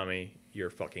you, Konami. You're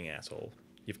a fucking asshole.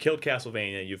 You've killed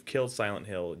Castlevania. You've killed Silent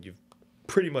Hill. You've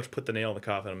pretty much put the nail in the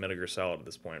coffin of Metal Gear Solid at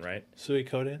this point, right?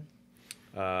 Suikoden?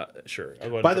 Sure.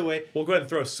 By the way, we'll go ahead and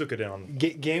throw Suka down.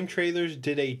 Game Trailers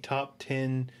did a top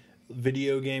 10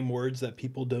 video game words that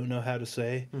people don't know how to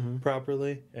say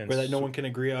properly, And or that no one can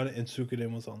agree on it, and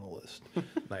Suikoden was on the list.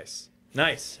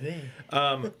 Nice.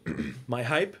 My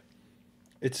hype?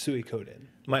 It's Suikoden.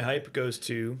 My hype goes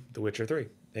to The Witcher 3.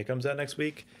 It comes out next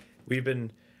week. We've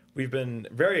been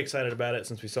very excited about it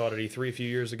since we saw it at E3 a few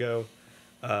years ago.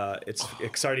 It's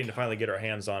exciting to finally get our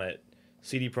hands on it.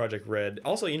 CD Projekt Red.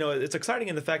 Also, it's exciting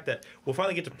in the fact that we'll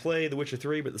finally get to play The Witcher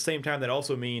 3, but at the same time, that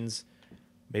also means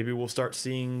maybe we'll start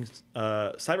seeing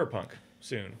Cyberpunk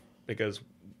soon, because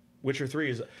Witcher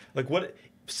 3 is like what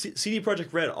CD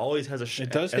Projekt Red always has a.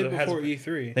 It does hit before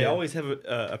E3. They always have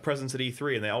a presence at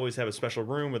E3, and they always have a special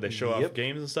room where they show off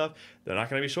games and stuff. They're not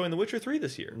going to be showing The Witcher 3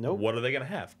 this year. Nope. What are they going to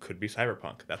have? Could be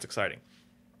Cyberpunk. That's exciting.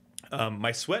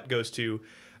 My sweat goes to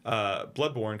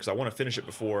Bloodborne, because I want to finish it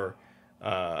before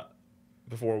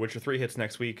Witcher 3 hits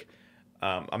next week.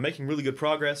 I'm making really good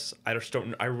progress. I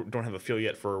don't have a feel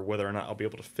yet for whether or not I'll be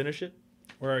able to finish it.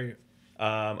 Where are you?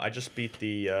 I just beat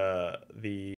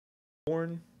the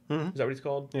Born. Is that what it's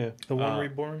called? Yeah. The One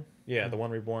Reborn? Yeah, the One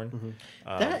Reborn.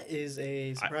 That is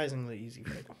a surprisingly easy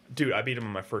fight. Dude, I beat him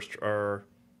on my first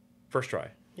try.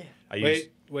 Yeah.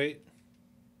 Wait.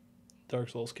 Dark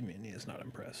Souls community is not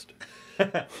impressed.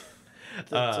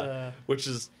 Which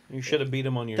is You should have beat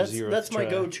him on your That's 0th my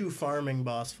try. go-to farming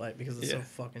boss fight, because it's so Yeah.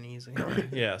 fucking easy.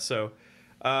 yeah. So,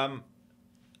 I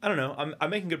don't know. I'm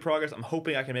making good progress. I'm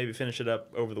hoping I can maybe finish it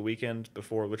up over the weekend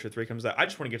before Witcher 3 comes out. I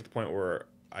just want to get to the point where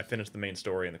I finish the main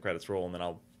story and the credits roll, and then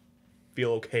I'll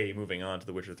feel okay moving on to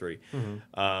The Witcher 3.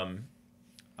 I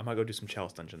might go do some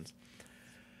Chalice Dungeons.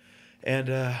 And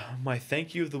my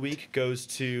thank you of the week goes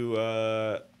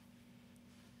to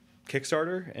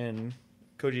Kickstarter and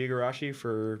Koji Igarashi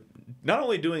for not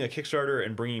only doing a Kickstarter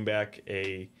and bringing back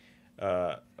doing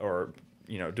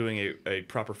a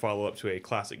proper follow-up to a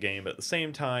classic game, but at the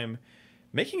same time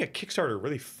making a Kickstarter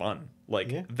really fun.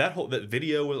 Like that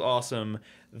video was awesome.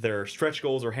 Their stretch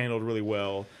goals are handled really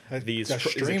well. The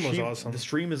stream was awesome. The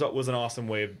stream was an awesome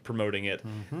way of promoting it.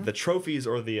 The trophies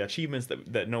or the achievements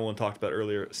that Nolan talked about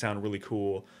earlier sound really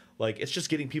cool. Like, it's just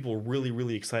getting people really,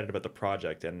 really excited about the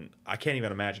project, and I can't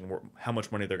even imagine how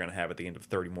much money they're going to have at the end of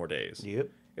 30 more days. Yep.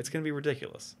 It's going to be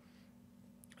ridiculous.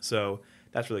 So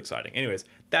that's really exciting. Anyways,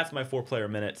 that's my 4-player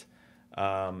minute,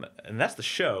 and that's the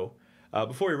show.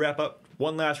 Before we wrap up,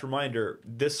 one last reminder.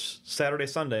 This Saturday,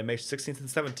 Sunday, May 16th and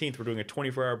 17th, we're doing a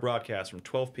 24-hour broadcast from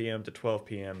 12 p.m. to 12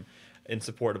 p.m. in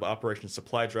support of Operation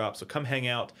Supply Drop. So come hang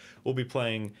out. We'll be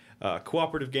playing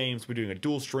cooperative games. We're doing a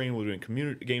dual stream. We're doing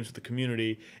community games with the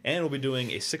community. And we'll be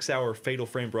doing a 6-hour Fatal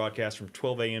Frame broadcast from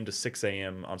 12 a.m. to 6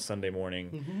 a.m. on Sunday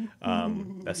morning.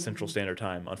 That's Central Standard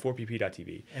Time on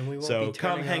 4pp.tv. And we won't so be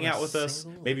come turning hang on out a with us.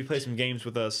 single Maybe play some games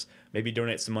with us. Maybe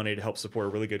donate some money to help support a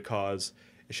really good cause.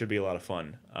 It should be a lot of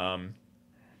fun.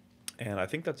 And I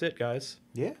think that's it, guys.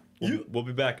 Yeah. We'll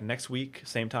be back next week,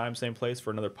 same time, same place,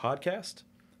 for another podcast.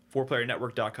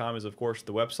 4playernetwork.com is, of course,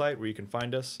 the website where you can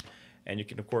find us. And you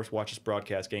can, of course, watch us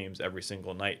broadcast games every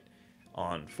single night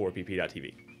on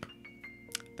 4pp.tv.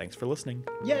 Thanks for listening.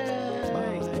 Yay!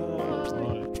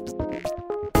 Bye.